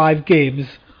given 5 games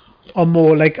or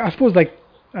more.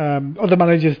 Other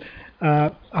managers.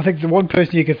 I think the one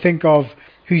person you could think of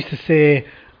who used to say,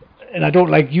 and I don't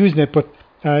like using it, but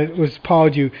it was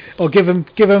Pardew, or give him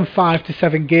 5 to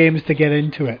 7 games to get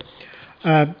into it.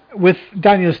 With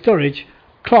Daniel Sturridge,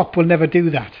 Klopp will never do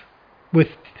that with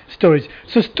Sturridge.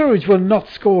 So Sturridge will not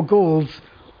score goals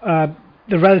the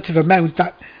relative amount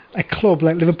that a club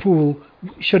like Liverpool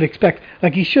should expect.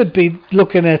 Like, he should be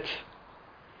looking at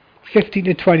 15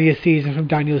 to 20 a season from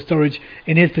Daniel Sturridge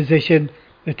in his position,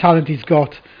 the talent he's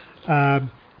got,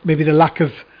 maybe the lack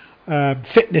of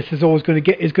fitness is going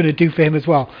to do for him as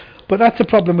well. But that's the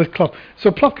problem with Klopp.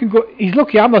 So Klopp can go. He's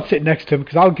lucky I'm not sitting next to him,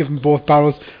 because I'll give him both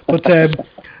barrels. But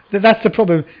that's the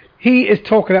problem. He is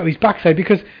talking out his backside,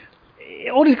 because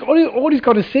all he's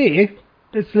got to say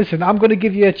is, listen, I'm going to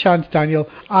give you a chance, Daniel.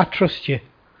 I trust you.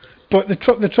 But the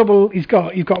trouble you've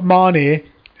got Mane,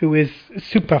 who is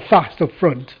super fast up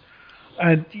front,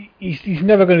 and he's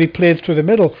never going to be played through the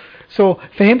middle. So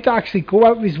for him to actually go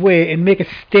out of his way and make a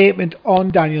statement on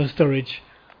Daniel Sturridge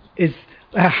is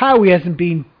how he hasn't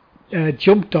been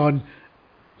jumped on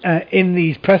in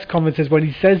these press conferences when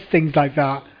he says things like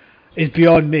that is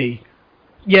beyond me.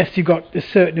 Yes, you've got a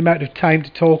certain amount of time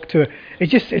to talk to it.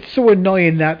 It's so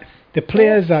annoying that the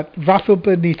players that Rafael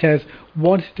Benitez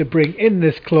wanted to bring in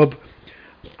this club,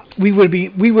 we would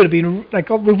have been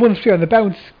like, oh, we won 3 on the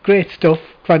bounce, great stuff,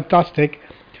 fantastic.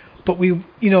 But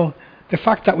the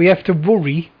fact that we have to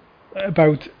worry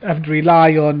about having to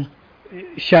rely on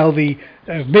Shelvey,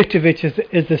 Mitrovic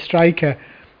as the striker.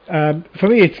 For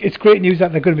me, it's great news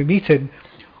that they're going to be meeting.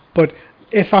 But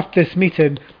if after this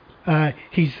meeting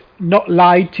he's not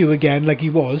lied to again like he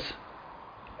was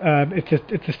at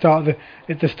the start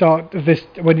of this,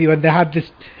 when they had this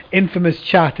infamous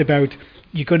chat about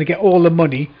you're going to get all the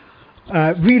money.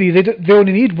 Really, they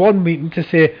only need one meeting to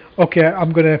say, okay,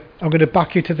 I'm gonna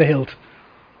back you to the hilt.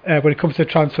 When it comes to the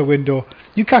transfer window,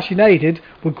 Newcastle United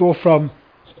will go from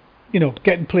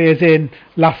getting players in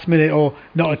last minute or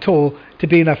not at all to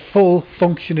being a full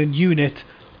functioning unit,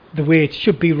 the way it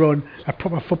should be run, a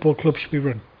proper football club should be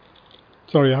run.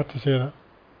 Sorry, I had to say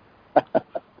that.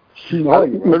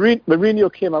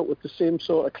 Mourinho came out with the same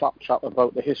sort of claptrap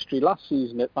about the history last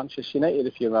season at Manchester United,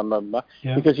 if you remember,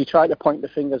 because he tried to point the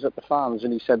fingers at the fans,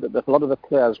 and he said that a lot of the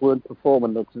players weren't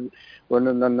performing, were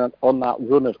on that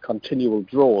run of continual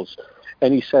draws.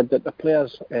 And he said that the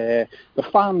players, the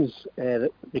fans,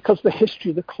 because of the history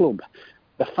of the club,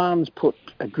 the fans put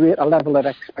a greater level of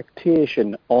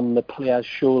expectation on the players'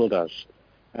 shoulders.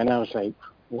 And I was like,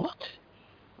 what?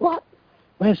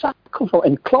 Where's that come from?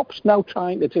 And Klopp's now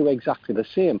trying to do exactly the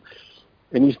same.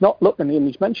 And he's not looking, and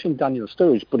he's mentioned Daniel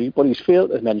Sturridge, but what he's failed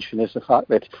to mention is the fact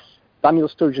that Daniel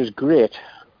Sturridge is great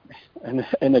and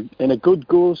a good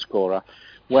goal scorer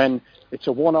when it's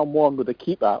a one-on-one with the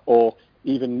keeper, or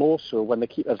even more so when the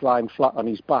keeper's lying flat on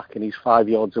his back and he's 5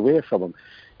 yards away from him,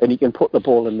 and he can put the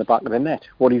ball in the back of the net.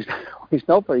 What he's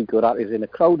not very good at is in a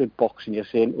crowded box and you're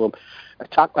saying to him,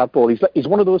 attack that ball. He's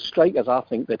one of those strikers, I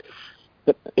think, that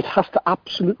it has to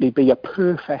absolutely be a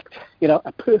perfect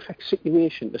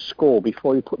situation to score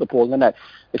before you put the ball in the net.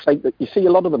 It's like you see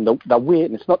a lot of them, they're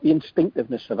waiting. It's not the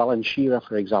instinctiveness of Alan Shearer,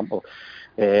 for example,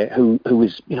 who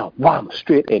is, wham,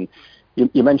 straight in.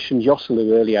 You mentioned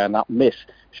Joselu earlier and that miss.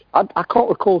 I can't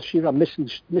recall Shearer missing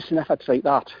efforts like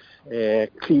that,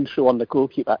 clean through on the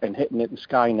goalkeeper and hitting it and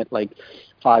skying it like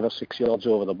 5 or 6 yards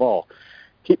over the bar.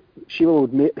 Shearer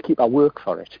would make the keeper work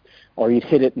for it, or he'd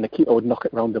hit it and the keeper would knock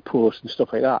it round the post and stuff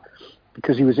like that.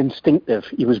 because he was instinctive.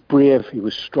 He was brave. He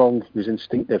was strong. He was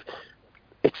instinctive.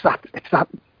 It's that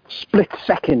split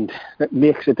second that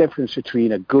makes a difference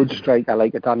between a good striker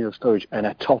like a Daniel Sturridge and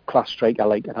a top-class striker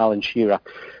like an Alan Shearer,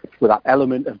 with that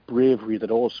element of bravery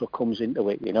that also comes into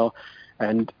it, you know.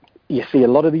 And you see a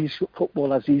lot of these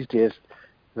footballers these days,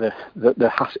 it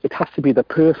has to be the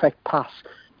perfect pass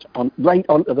right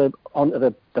onto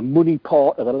the money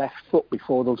part of the left foot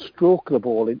before they'll stroke the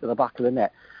ball into the back of the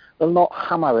net. They'll not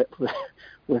hammer it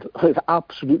with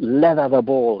absolute leather the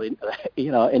ball into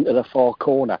the far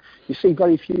corner. You see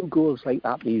very few goals like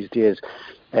that these days.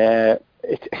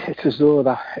 It's as though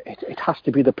that it has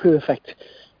to be the perfect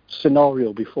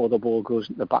scenario before the ball goes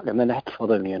into the back of the net for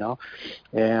them, you know.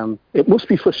 It must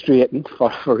be frustrating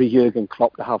for Jurgen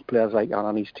Klopp to have players like that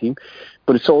on his team,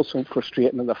 but it's also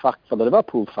frustrating in the fact for the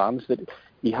Liverpool fans that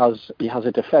he has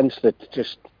a defence that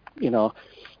just, you know,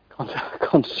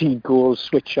 concede goals,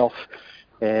 switch off.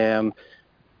 You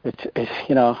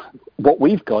know, what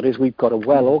we've got is we've got a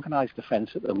well-organised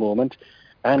defence at the moment,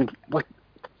 and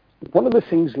one of the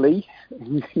things, Lee,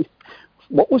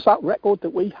 what was that record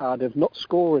that we had of not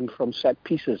scoring from set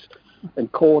pieces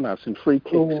and corners and free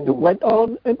kicks? It went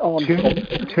on and on.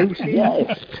 Two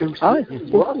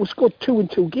seasons. Well, we scored 2 in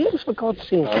 2 games, for God's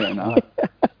sake. I know.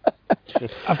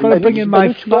 I've got to bring in my...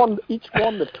 Each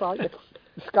one they've tried to...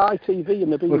 Sky TV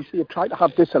and the BBC have tried to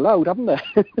have disallowed, haven't they?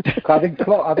 I think.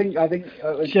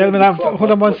 Gentlemen,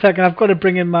 hold on 1 second. I've got to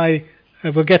bring in my...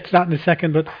 we'll get to that in a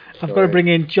second, but I've got to bring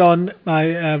in John,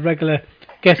 my regular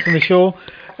guest on the show,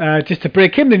 just to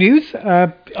break him the news.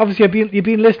 Obviously, you've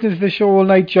been listening to the show all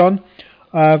night, John,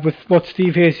 with what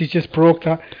Steve Hasey's just broke,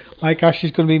 that Mike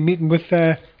Ashley's going to be meeting with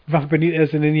Rafa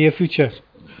Benitez in the near future.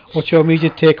 What's your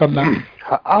immediate take on that?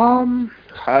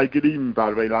 Hi, good evening, by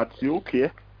the way, lads. You okay?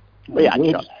 Yeah,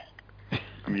 John.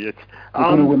 Great. We're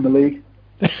going to win the league.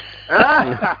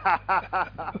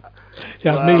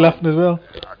 Yeah, me laughing as well.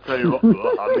 I tell you what,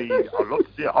 though, I mean, I'd love to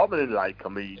see it happening. Like, I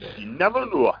mean, you never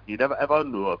know. You never ever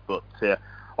know. But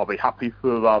I'll be happy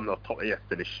for the top of your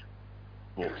finish.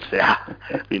 But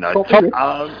you know,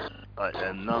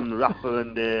 and Rafa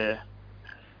and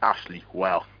Ashley.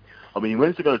 Well, I mean,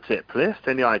 when's it going to take place?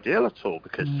 Any idea at all?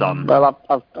 Because well,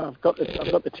 I've got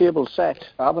the table set.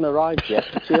 I haven't arrived yet.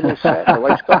 The table's set. My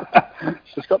wife's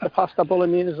she's got the pasta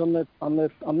bolognese on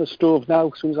the stove now.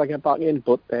 As soon as I get back in,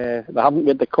 but they haven't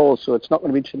made the call, so it's not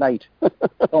going to be tonight.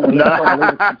 Can't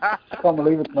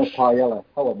believe it's no paella.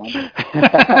 Hello, man.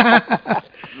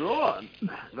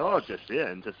 No, just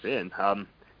saying.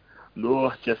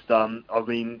 No, just I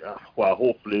mean, well,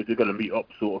 hopefully they're going to meet up,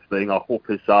 sort of thing. I hope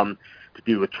it's to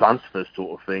do a transfer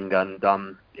sort of thing, and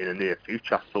in the near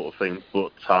future sort of thing.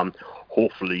 But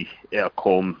hopefully it'll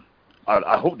come.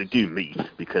 I hope they do meet,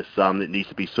 because it needs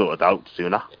to be sorted out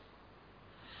sooner.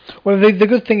 Well, the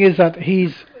good thing is that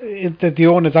the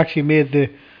owner's actually made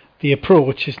the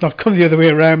approach. It's not come the other way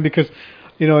around, because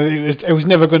you know it was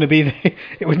never going to be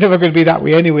it was never going to be that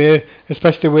way anyway.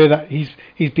 Especially the way that he's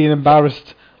been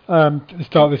embarrassed at the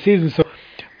start of the season. So,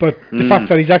 but the fact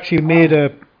that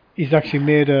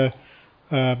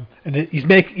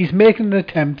he's making an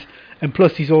attempt, and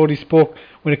plus he's already spoke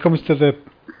when it comes to the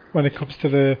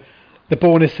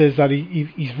bonuses that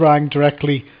he's rang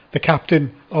directly the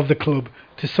captain of the club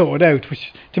to sort it out,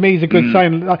 which to me is a good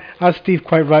sign. As Steve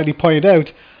quite rightly pointed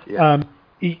out,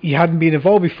 he hadn't been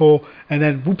involved before, and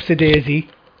then whoopsie-daisy,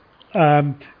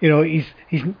 you know,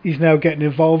 he's now getting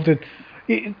involved. And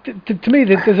to me,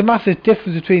 there's a massive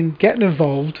difference between getting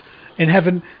involved and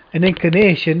having an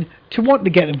inclination to want to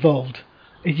get involved.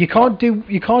 You can't do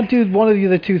one of the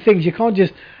other two things. You can't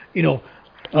just, you know,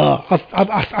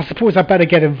 I suppose I better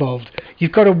get involved.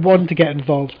 You've got to want to get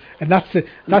involved, and that's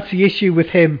the issue with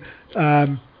him.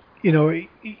 You know,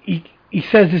 he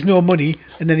says there's no money,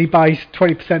 and then he buys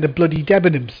 20% of bloody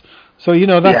Debenhams. So you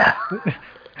know that. Yeah.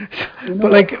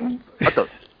 But like,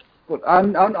 but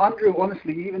Andrew,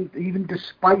 honestly, even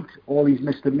despite all these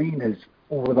misdemeanors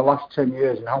over the last 10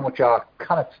 years and how much I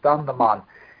cannot stand the man,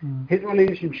 his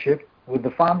relationship with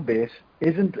the fan base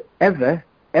isn't ever,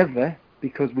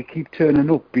 because we keep turning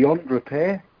up, beyond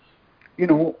repair. You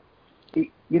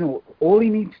know, all he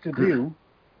needs to do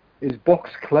is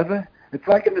box clever. It's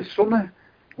like in the summer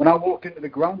when I walked into the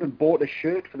ground and bought a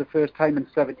shirt for the first time in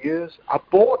 7 years. I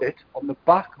bought it on the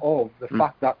back of the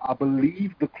fact that I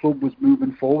believed the club was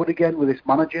moving forward again with this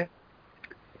manager.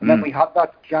 And then we had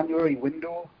that January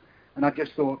window, and I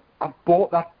just thought, I've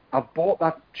bought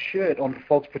that shirt on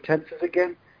false pretenses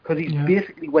again, because he's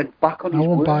basically went back on his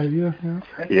word.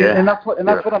 And that's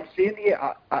what I'm saying here.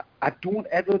 I don't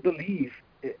ever believe,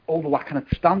 although I cannot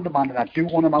stand the man and I do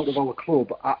want him out of our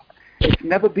club, it's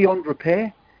never beyond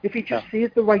repair. if he just says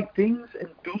the right things and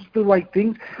does the right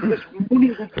things. There's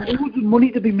loads of money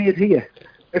to be made here.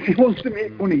 If he wants to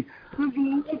make money, there's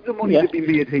loads of money to be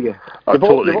made here.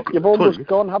 You've almost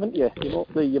gone, haven't you?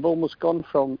 You've almost gone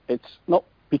from, it's not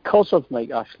because of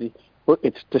Mike Ashley, but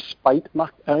it's despite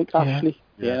Mike Ashley,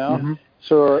 you know. Mm-hmm.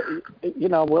 So, you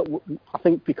know, I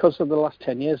think because of the last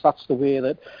 10 years, that's the way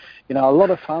that, you know, a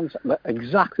lot of fans have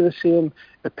exactly the same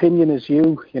opinion as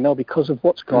you, you know, because of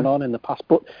what's gone on in the past.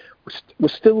 But we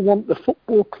still want the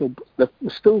football club,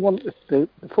 we still want the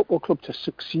football club to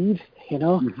succeed, you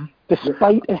know. Mm-hmm.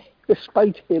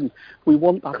 Despite him, we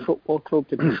want that football club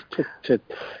to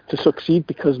succeed,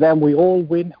 because then we all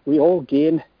win, we all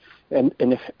gain. And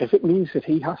if it means that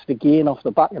he has to gain off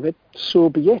the back of it, so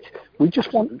be it. We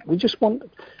just want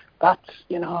that,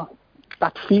 you know,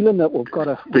 that feeling that we've got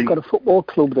a football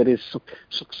club that is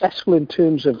successful in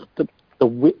terms of the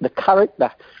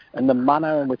character and the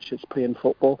manner in which it's playing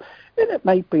football. And it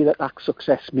might be that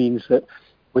success means that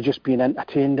we're just being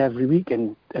entertained every week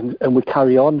and we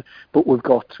carry on, but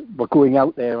we're going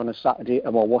out there on a Saturday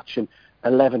and we're watching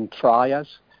 11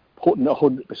 triers putting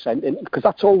 100% in, because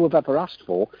that's all we've ever asked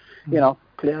for. You know,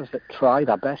 players that try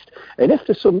their best. And if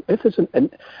there's an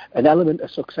element of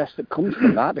success that comes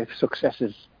from that, if success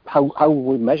is how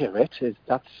we measure it,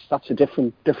 that's a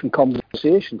different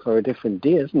conversation for a different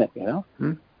day, isn't it? You know.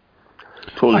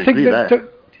 Totally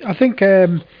I think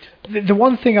the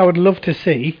one thing I would love to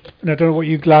see, and I don't know what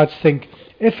you lads think,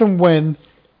 if and when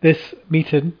this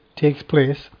meeting takes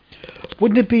place,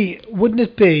 wouldn't it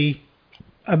be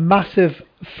a massive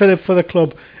fillip for the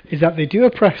club, is that they do a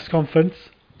press conference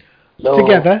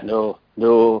together. No.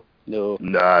 I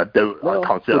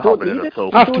can't see it happening at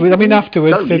all.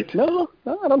 Afterwards. No,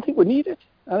 I don't think we need it.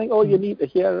 I think all you need to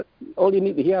hear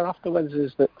afterwards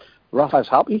is that Rafa's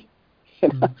happy.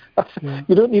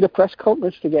 You don't need a press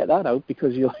conference to get that out,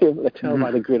 because you'll be able to tell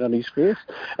by the grin on his face,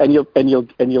 and you'll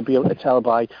be able to tell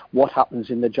by what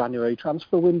happens in the January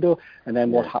transfer window, and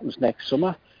then what happens next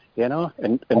summer. You know,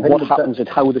 and what happens and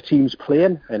how the team's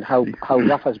playing and how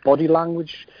Rafa's body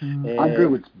language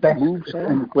Andrew, it's best. Moves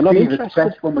on. We're not interested. It's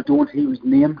best when we don't hear his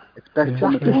name. It's best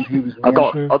when we don't hear his name. I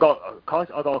got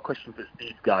a question for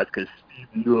Steve, guys, because Steve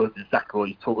knows exactly what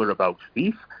he's talking about.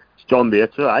 Steve, it's John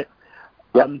Bates, right?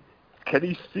 Yep. Can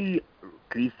you see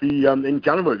in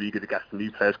January you're going to get some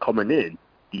new players coming in?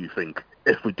 Do you think,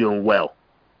 if we're doing well?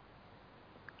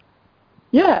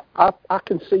 Yeah, I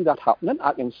can see that happening.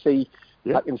 I can see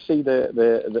the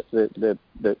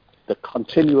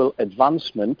continual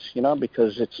advancement, you know,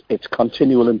 because it's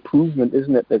continual improvement,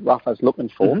 isn't it, that Rafa's looking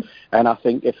for? Mm-hmm. And I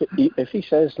think if he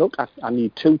says, look, I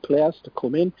need 2 players to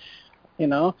come in, you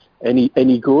know, and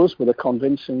he goes with a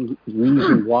convincing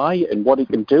reason why and what he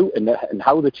can do and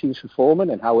how the team's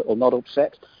performing and how it will not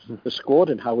upset the squad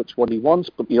and how it's what he wants.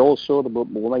 But we also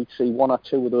we might see 1 or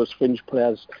 2 of those fringe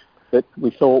players that we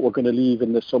thought were going to leave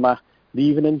in the summer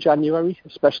leaving in January,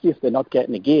 especially if they're not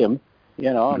getting a game.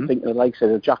 You know, I'm thinking of the likes of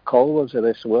the Jack Colwells of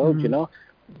this world, you know,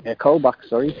 Colback,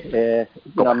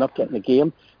 not getting a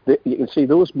game. You can see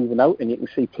those moving out, and you can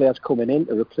see players coming in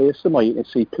to replace them, or you can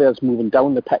see players moving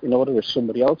down the pecking order as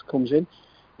somebody else comes in.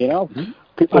 You know,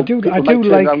 people might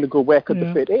turn around and go, where could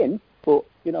they fit in? But,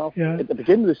 you know, at the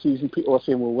beginning of the season, people are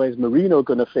saying, well, where's Marino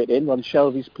going to fit in when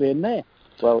Shelby's playing there?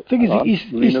 Well,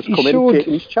 Marino's come in and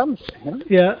taking his chance. You know?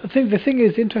 Yeah, I think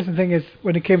the interesting thing is,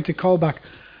 when it came to Colback,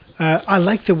 I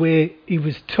liked the way he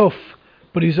was tough,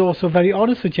 but he was also very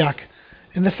honest with Jack.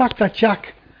 And the fact that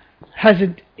Jack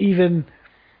hasn't even...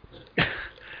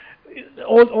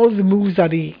 all the moves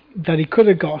that he could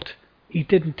have got, he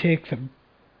didn't take them.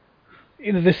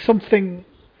 You know, there's something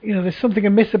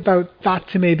amiss about that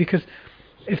to me, because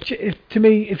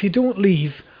if you don't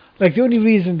leave, like, the only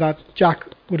reason that Jack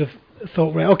would have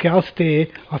thought, right, okay, I'll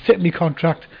stay, I'll sit in my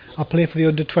contract, I'll play for the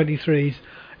under-23s,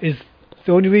 is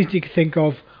the only reason you could think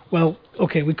of, well,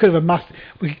 okay, we could have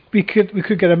we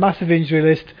could get a massive injury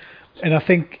list, and I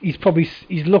think he's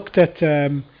looked at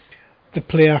the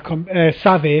player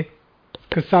Save,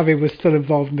 because Save was still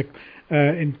involved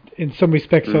in some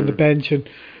respects on the bench, and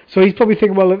so he's probably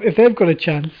thinking, well, if they've got a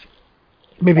chance,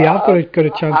 maybe I've got a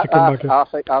chance to come back.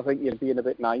 I think you're being a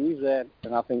bit naive there,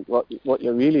 and I think what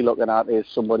you're really looking at is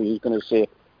somebody who's going to say,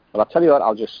 well, I'll tell you what,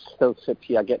 I'll just still sit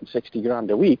here getting 60 grand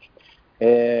a week,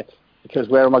 because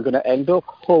where am I going to end up?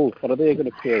 Hull, what are they going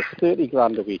to pay us? 30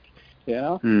 grand a week, you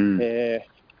know?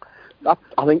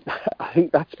 I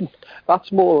think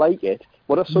that's more like it.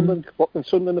 What can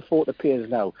Sunderland afford to pay us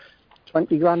now?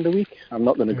 20 grand a week? I'm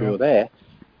not going to go there.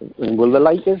 Will they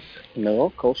like us? No,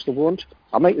 of course they won't.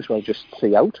 I might as well just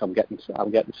see out. I'm getting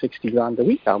 60 grand a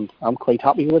week. I'm quite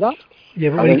happy with that.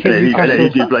 Yeah, but and he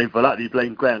do blame for that. He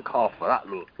blamed Graham Carr for that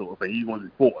sort of thing. He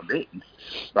wanted bought him in,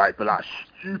 like, for that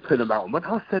stupid amount of money.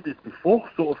 I've said this before,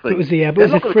 sort of thing. It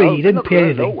was a free. He didn't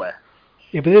pay anything.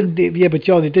 But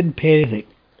John, they didn't pay anything.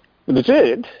 They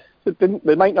did.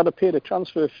 They might not have paid a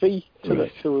transfer fee to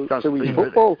his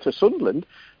football to Sunderland,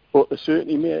 but they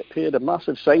certainly paid a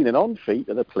massive signing-on fee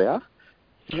to the player.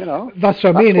 You know, that's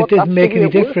what I mean. It didn't make any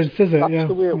difference, does it? That's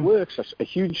the way it works. A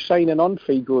huge signing-on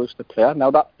fee goes to the player.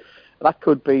 Now that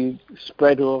could be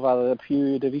spread over the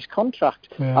period of his contract.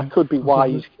 Yeah. That could be why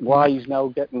he's now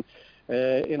getting,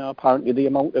 apparently the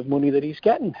amount of money that he's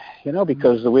getting. You know,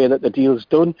 because the way that the deal's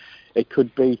done, it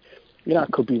could be,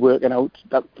 it could be working out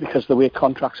that because the way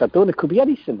contracts are done, it could be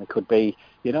anything. It could be,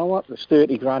 you know what, there's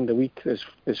 30 grand a week is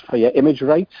for your image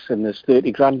rights, and there's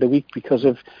 30 grand a week because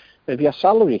of your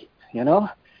salary. You know.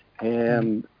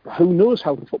 Who knows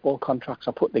how the football contracts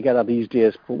are put together these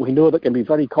days, but we know that can be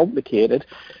very complicated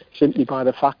simply by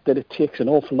the fact that it takes an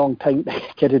awful long time to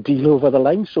get a deal over the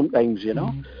line sometimes, you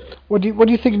know. What do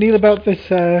you think, Neil, about this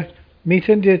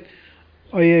meeting?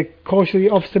 Are you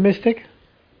cautiously optimistic?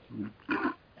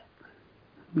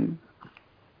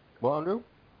 What, Andrew?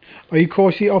 Are you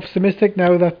cautiously optimistic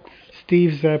now that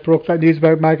Steve's broke that news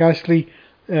about Mike Ashley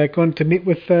going to meet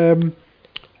with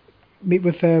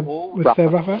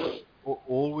Rafa?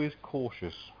 Always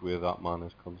cautious where that man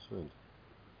is concerned,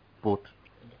 but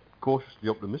cautiously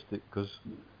optimistic because,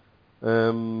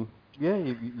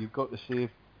 you've got to say,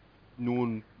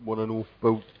 knowing what I know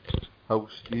about how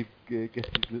Steve gets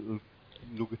his little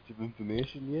nuggets of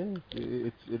information,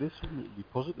 it is something to be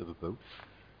positive about.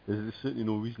 There's certainly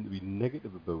no reason to be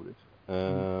negative about it.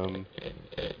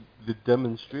 The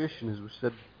demonstration, as we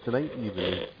said tonight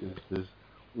even, is there's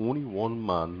only one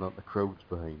man that the crowd's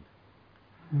behind.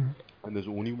 And there's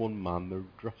only one man the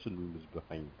dressing room is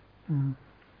behind.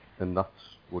 And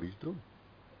that's what he's done.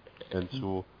 And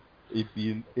so it'd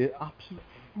be an absolute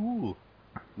fool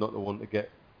not to want to get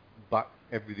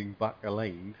everything back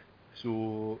aligned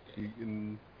so he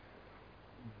can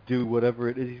do whatever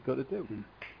it is he's got to do.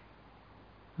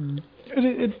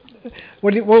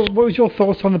 What was your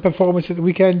thoughts on the performance at the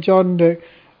weekend, John? To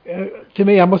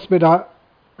me, I must admit that,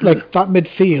 like, that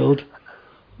midfield,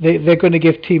 they're going to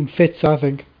give team fits, I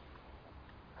think.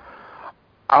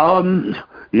 I mean,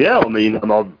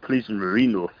 I'm pleased with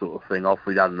Marino sort of thing.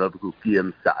 Obviously, had another good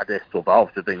game Saturday, so but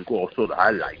obviously didn't go sort of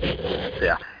highlights.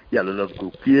 Yeah, he had another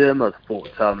good game. I thought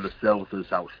themselves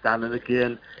was outstanding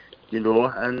again,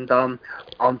 and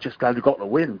I'm just glad we got the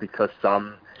win because,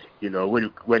 when we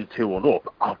went 2-1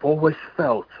 up, I've always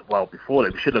felt, before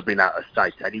we should have been out of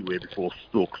sight anyway before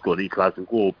Stoke scored the equalising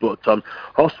goal, but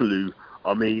Hosselu,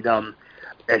 I mean,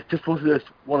 it just wasn't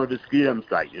one of his games,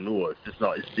 it's just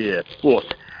not his day.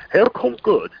 But he'll come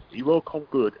good. He will come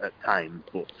good at times,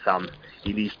 but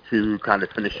he needs to kind of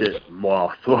finish it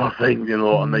more, sort of thing, you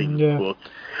know what I mean? Yeah.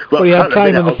 But he had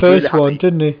time in the first one,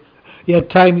 didn't he? He had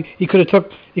time. He could have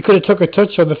took a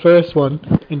touch on the first one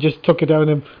and just took it down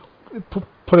and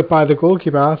put it by the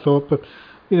goalkeeper, I thought. But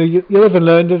you live and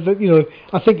learn that.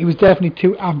 I think he was definitely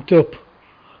too amped up,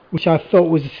 which I thought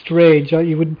was strange.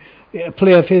 You wouldn't. A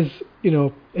player of his,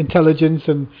 intelligence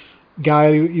and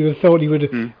guile, you would have thought he would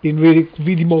have been really,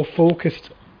 really more focused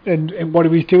in what he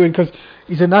was doing, because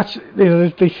he's a natural.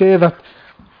 They say that,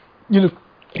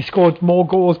 he scored more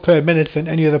goals per minute than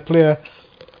any other player,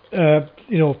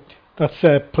 that's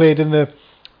played in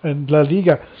La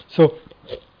Liga. So,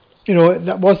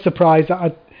 that was surprised.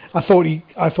 I thought he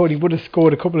would have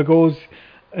scored a couple of goals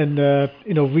and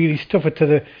really stuff it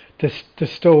to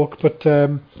Stoke, but.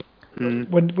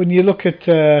 When you look at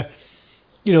the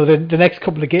next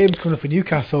couple of games coming up for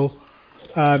Newcastle,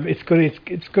 it's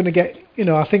going to get,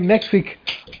 I think next week,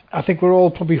 I think we're all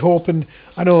probably hoping,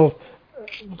 I know,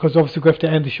 because obviously we have to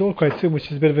end the show quite soon, which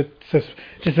is a bit of a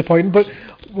disappointment, but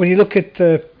when you look at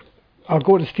I'll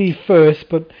go to Steve first,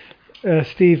 but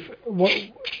Steve,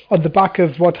 on the back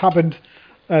of what happened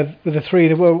with the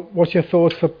 3-0, what's your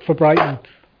thoughts for Brighton?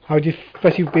 How do you,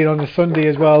 especially being on the Sunday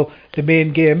as well, the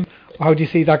main game, how do you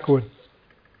see that going?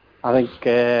 I think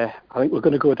we're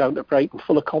going to go down to Brighton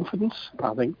full of confidence.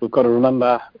 I think we've got to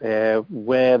remember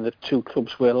where the two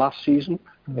clubs were last season.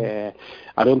 I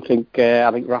think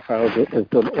Rafa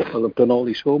will have done all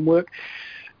his homework.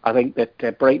 I think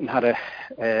that Brighton had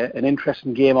an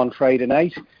interesting game on Friday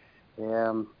night.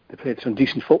 They played some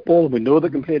decent football. We know they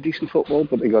can play decent football,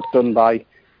 but they got done by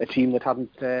a team that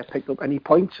hadn't picked up any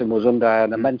points and was under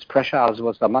an immense pressure, as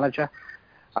was their manager.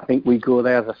 I think we go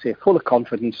there, as I say, full of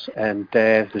confidence, and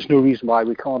there's no reason why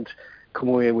we can't come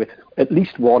away with at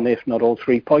least one, if not all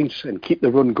 3 points, and keep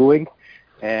the run going.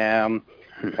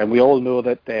 And we all know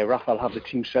that Rafa will have the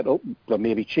team set up. There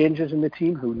may be changes in the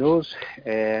team, who knows?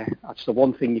 That's the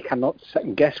one thing you cannot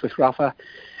second guess with Rafa.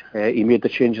 He made the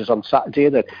changes on Saturday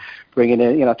that bringing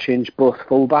in, changed both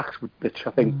fullbacks, which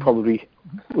I think probably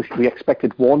we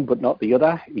expected one but not the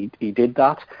other. He did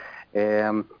that.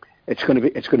 It's going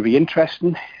to be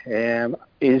interesting. I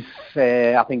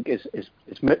think is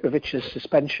Mitrovic's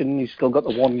suspension? He's still got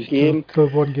the one game. Still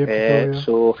 1 game to go, yeah.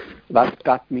 So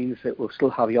that means that we'll still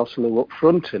have Joselu up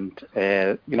front, and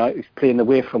he's playing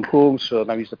away from home, so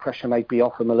now the pressure might be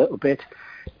off him a little bit.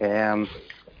 And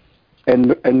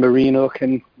Marino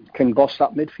can boss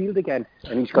that midfield again,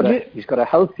 and he's got a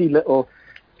healthy little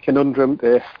conundrum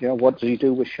to, what does he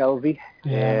do with Shelvey?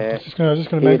 Yeah, I was just going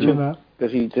to mention that.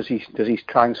 Does he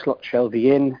try and slot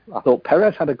Shelvey in? I thought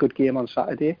Perez had a good game on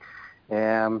Saturday,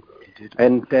 and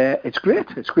it's great.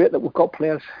 It's great that we've got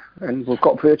players and we've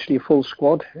got virtually a full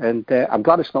squad. And I'm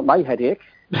glad it's not my headache.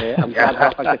 I'm glad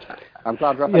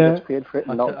Rafa gets paid for it,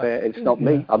 and it's not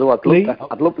me. Although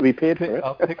I'd love to be paid for it.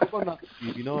 I'll pick up on that,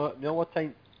 Steve. You know what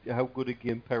time? How good a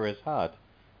game Perez had.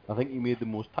 I think he made the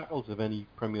most tackles of any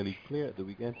Premier League player at the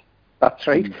weekend. That's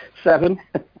right, 7.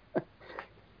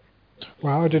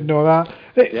 Wow, I didn't know that.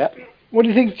 Yeah. What do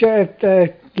you think,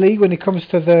 Lee, when it comes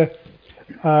to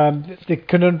the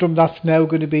conundrum that's now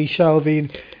going to be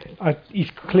Shelvey? He's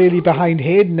clearly behind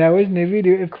Hayden now, isn't he?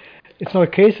 Really, it's not a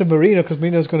case of Marino, because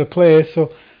Marino's going to play.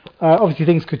 So obviously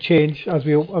things could change, as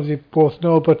we both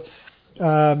know. But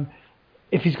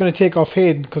if he's going to take off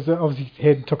Hayden, because obviously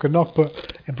Hayden took a knock, but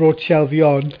it brought Shelvey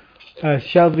on.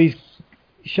 Shelvey's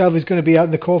going to be out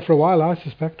in the cold for a while, I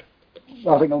suspect.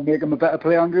 I think it'll make him a better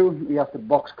player, Andrew. He has to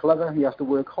box clever, he has to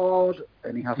work hard,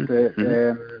 and he has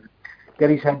to get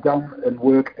his head down and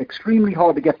work extremely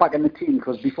hard to get back in the team,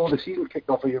 because before the season kicked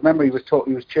off, you remember he was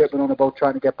chirping on about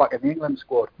trying to get back in the England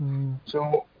squad.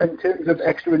 So in terms of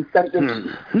extra incentives,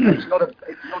 it's not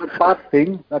a bad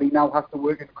thing that he now has to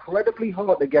work incredibly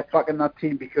hard to get back in that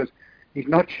team, because he's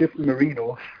not shifting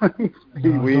Marino. He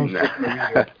will shift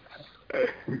Marino.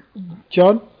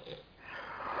 John?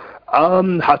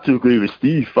 Have to agree with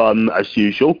Steve, as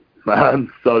usual.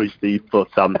 Sorry, Steve, but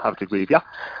have to agree with you.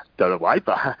 Don't know why,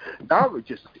 but now we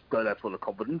just go there full of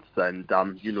confidence, and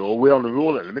we're on the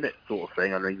roll in a minute, sort of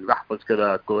thing. I mean, Rafa's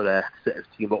gonna go there, set his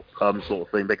team up, sort of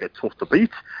thing, make it tough to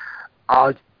beat.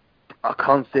 I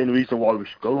can't see any reason why we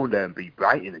should go there and be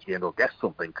bright in the game or get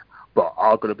something, but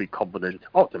I'm gonna be confident,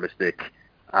 optimistic,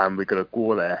 and we're gonna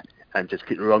go there and just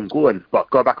keep the run going. But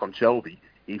go back on Shelvey,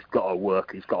 he's got to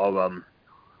work. He's got to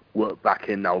work back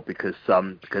in now, because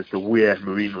the way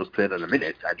Marino's played in a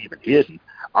minute, and even Hayden,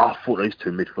 I thought those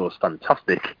two midfielders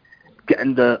fantastic,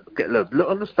 getting a little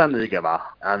understanding together,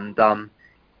 and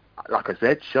like I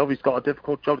said, Shelvey's got a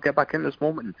difficult job to get back in this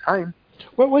moment in time.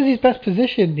 What was his best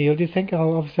position, Neil? Do you think?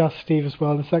 I'll obviously ask Steve as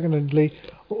well in a second, and Lee.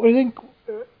 What do you think?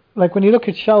 Like when you look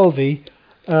at Shelvey,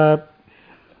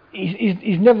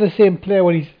 he's never the same player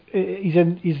when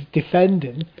he's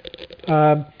defending,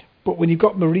 but when you've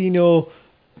got Marino,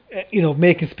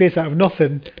 making space out of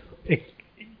nothing,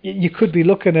 you could be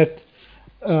looking at,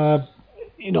 an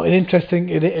interesting,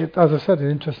 as I said,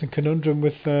 an interesting conundrum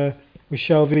with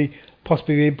Shelvey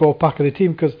possibly being brought back in the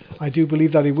team, because I do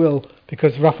believe that he will,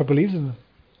 because Rafa believes in him.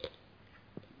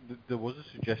 There was a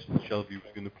suggestion that Shelvey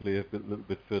was going to play a little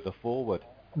bit further forward,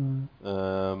 and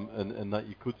that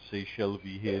you could see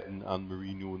Shelvey, Hayden and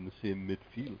Marino in the same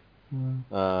midfield.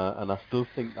 And I still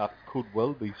think that could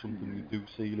well be something we do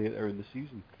see later in the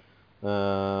season.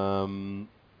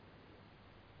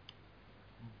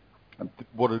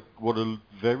 What a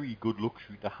very good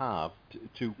luxury to have,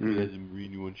 two players in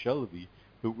Marino and Shelvey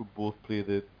who could both play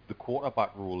the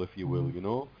quarterback role, if you will,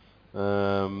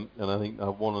 and I think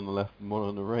one on the left and one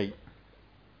on the right.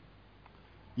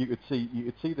 You could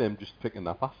see them just picking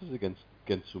their passes against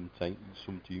some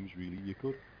teams. Really, you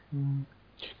could.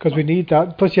 Because we need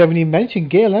that. Plus, you haven't even mentioned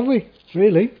Gale, have we?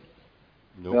 Really?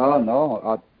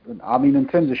 No. I mean, in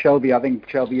terms of Shelvey, I think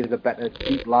Shelvey is a better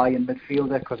deep lying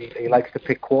midfielder, because he likes to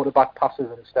pick quarterback passes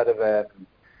instead of.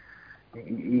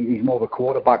 He's more of a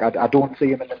quarterback. I don't see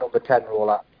him in the number 10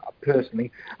 role. Personally,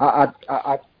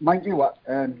 I mind you,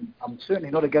 I'm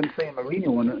certainly not against saying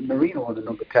Marino in the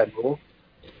number 10 role,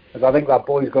 because I think that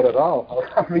boy's got it all.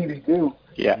 I really do.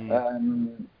 Yeah.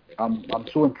 I'm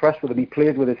so impressed with him. He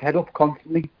plays with his head up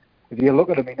constantly. If you look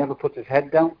at him, he never puts his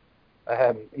head down.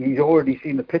 He's already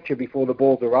seen the picture before the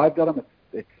ball's arrived at him.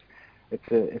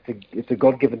 It's a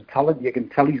God-given talent. You can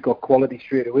tell he's got quality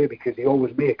straight away, because he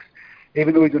always makes,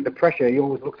 even though he's under pressure, he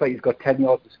always looks like he's got 10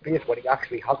 yards of space when he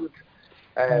actually hasn't.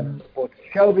 But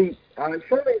Shelby,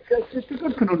 it's a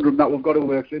good conundrum that we've got to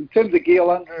work through. In terms of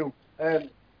Gail, Andrew,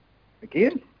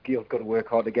 again, Gail's got to work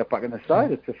hard to get back in the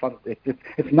side.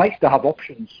 It's nice to have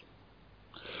options.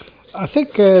 I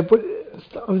think, but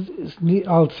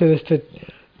I'll say this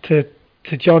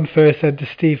to John first and to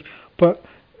Steve. But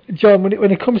John,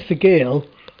 when it comes to Gail,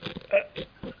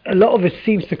 a lot of it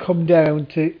seems to come down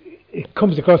to, it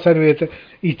comes across anyway, to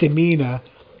his demeanour,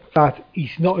 that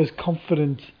he's not as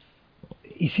confident.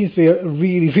 He seems to be a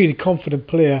really, really confident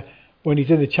player when he's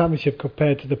in the Championship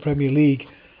compared to the Premier League.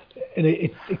 And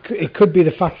it could be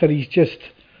the fact that he's just,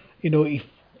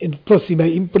 plus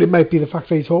but it might be the fact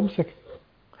that he's homesick.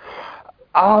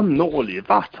 Not only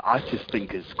that, I just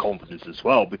think his confidence as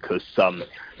well, because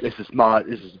this is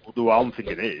the way I'm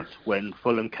thinking is when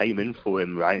Fulham came in for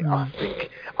him, right?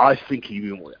 I think he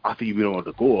really wanted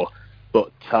to go,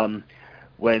 but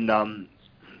when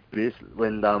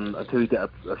until you get a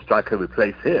striker to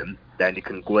replace him, then he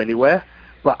can go anywhere.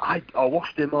 But I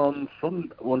watched him on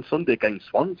Sunday against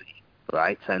Swansea,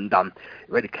 right? And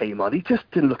when he came on, he just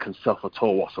didn't look himself at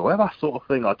all whatsoever, sort of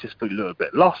thing. I just felt a little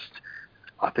bit lost.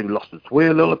 I think lost his way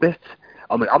a little bit.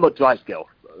 I mean, I'm a Drysdale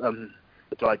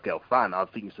fan. I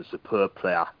think he's a superb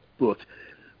player. But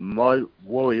my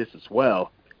worry is as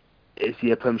well, is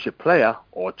he a Premiership player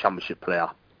or a Championship player?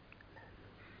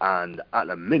 And at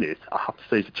the minute, I have to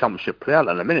say he's a Championship player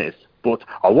at the minute. But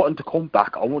I want him to come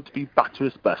back. I want him to be back to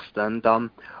his best. And I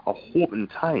hope in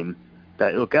time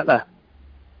that he'll get there.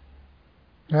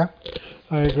 Yeah,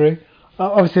 I agree.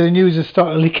 Obviously, the news is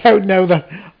starting to leak out now that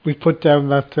we put down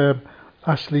that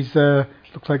Ashley's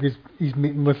looks like he's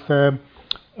meeting with Rafa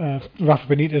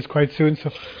Benitez quite soon,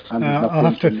 so I'll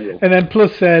have to. And then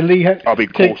plus Lee. I'll be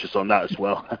cautious on that as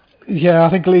well. Yeah, I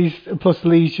think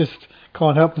Lee's just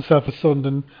can't help himself a son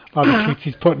and all the tweets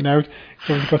he's putting out.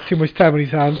 So he's got too much time on his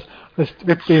hands. It's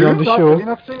being on the show. Have you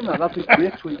not seen that? That's a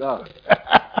great tweet.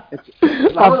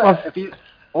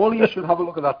 All you should have a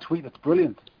look at that tweet. It's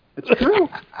brilliant. It's true.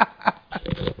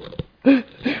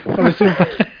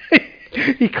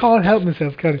 He can't help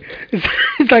himself, can he?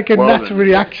 It's like a natural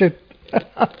reaction.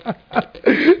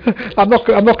 I'm not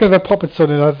going to have a puppet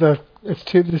son in. There's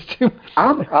too.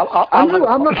 I'm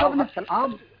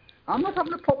not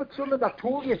having a puppet Sunderland. I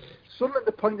told you, Sunderland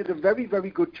appointed a very, very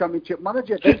good Championship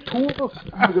manager. They told us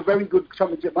he was a very good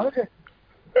Championship manager.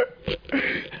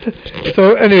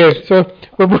 So anyway,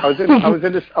 I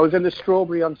was in the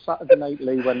Strawberry on Saturday night,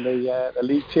 Lee, when the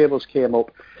league tables came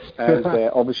up, and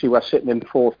obviously we're sitting in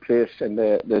fourth place, and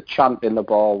the chant in the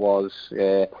bar was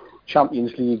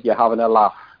Champions League, you're having a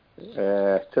laugh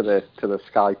to the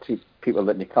sky. People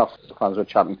that Newcastle fans were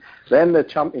chanting. Then the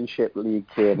Championship League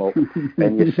came up,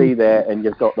 and you see there, and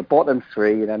you've got the bottom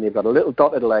three, and then you've got a little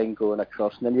dotted line going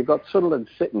across, and then you've got Sunderland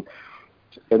sitting,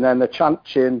 and then the chant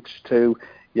changed to,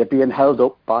 you're being held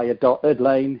up by a dotted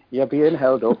line. You're being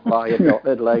held up by a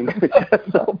dotted line, which I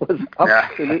thought was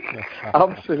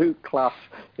absolute class,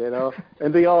 And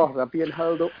they're being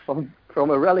held up from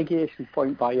a relegation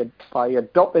point by a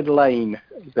dotted line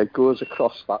that goes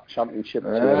across that Championship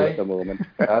table at the moment.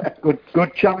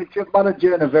 Good Championship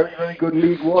manager and a very, very good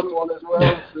League One as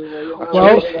well.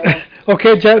 Well,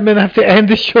 okay, gentlemen, I have to end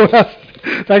the show.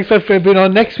 Thanks for being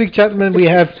on. Next week, gentlemen, we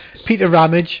have Peter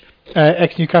Ramage,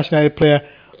 ex-Newcastle United player,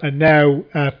 and now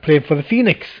playing for the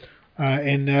Phoenix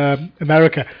in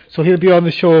America. So he'll be on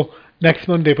the show next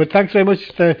Monday. But thanks very much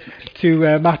to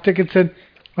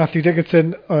Matthew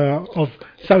Dickinson of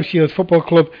South Shields Football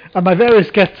Club, and my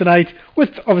various guests tonight, with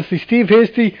obviously Steve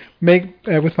Hasty,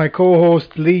 with my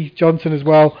co-host Lee Johnson as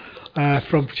well,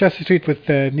 from Chester Street with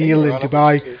Neil in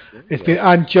Dubai.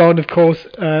 And John, of course,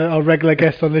 our regular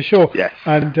guest on the show. Yes.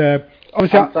 And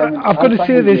obviously, I've got to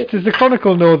say this. Does the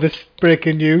Chronicle know this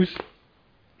breaking news?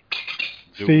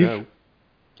 Steve?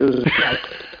 Do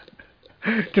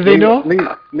they know?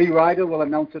 Lee Ryder will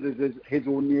announce it as his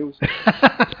own news.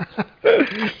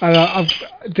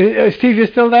 Steve, you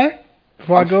still there?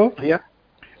 Before I go? Yeah.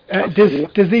 Does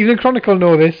the Evening Chronicle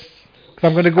know this? Because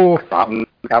I'm going to go.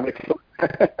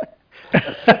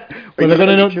 Well, they're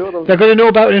going to know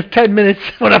about it in 10 minutes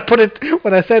when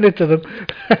I send it to them.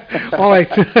 All right.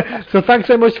 So thanks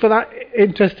very much for that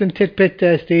interesting tidbit,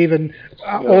 Steve, and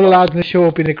all the lads in the show.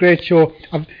 Have been a great show.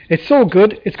 It's so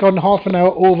good. It's gone half an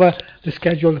hour over the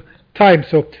scheduled time.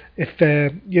 So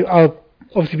I'll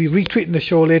obviously be retweeting the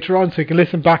show later on, so you can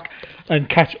listen back and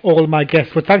catch all my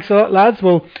guests. But thanks a lot, lads.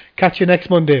 We'll catch you next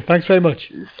Monday. Thanks very much.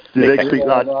 See you next week,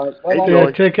 lads.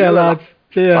 Take care, lads.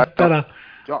 See ya. Ta-ra.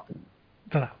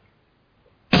 Ta-ra.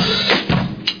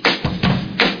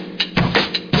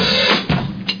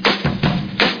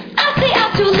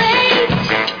 Too late,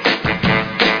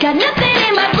 got nothing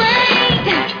in my brain.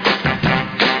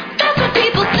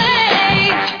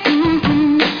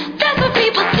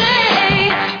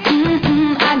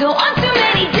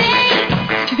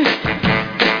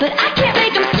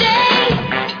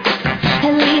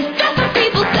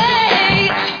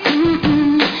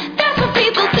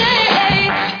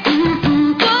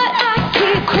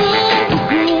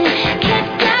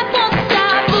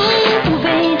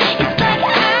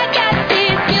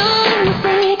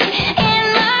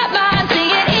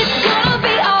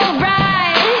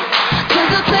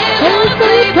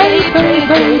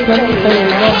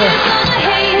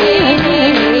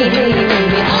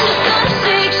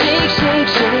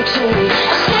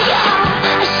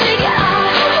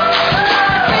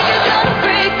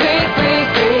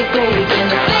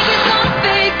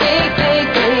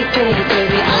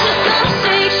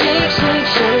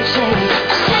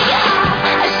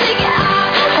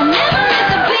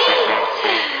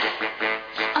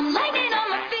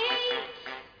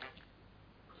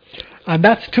 And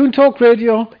that's Toon Talk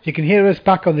Radio. You can hear us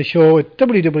back on the show at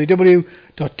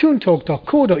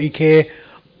www.toontalk.co.uk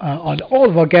on all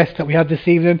of our guests that we had this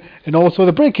evening, and also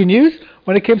the breaking news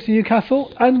when it comes to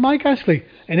Newcastle and Mike Ashley.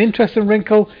 An interesting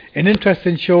wrinkle, an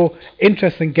interesting show,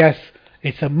 interesting guests.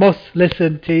 It's a must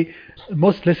listen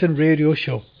radio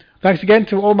show. Thanks again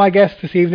to all my guests this evening.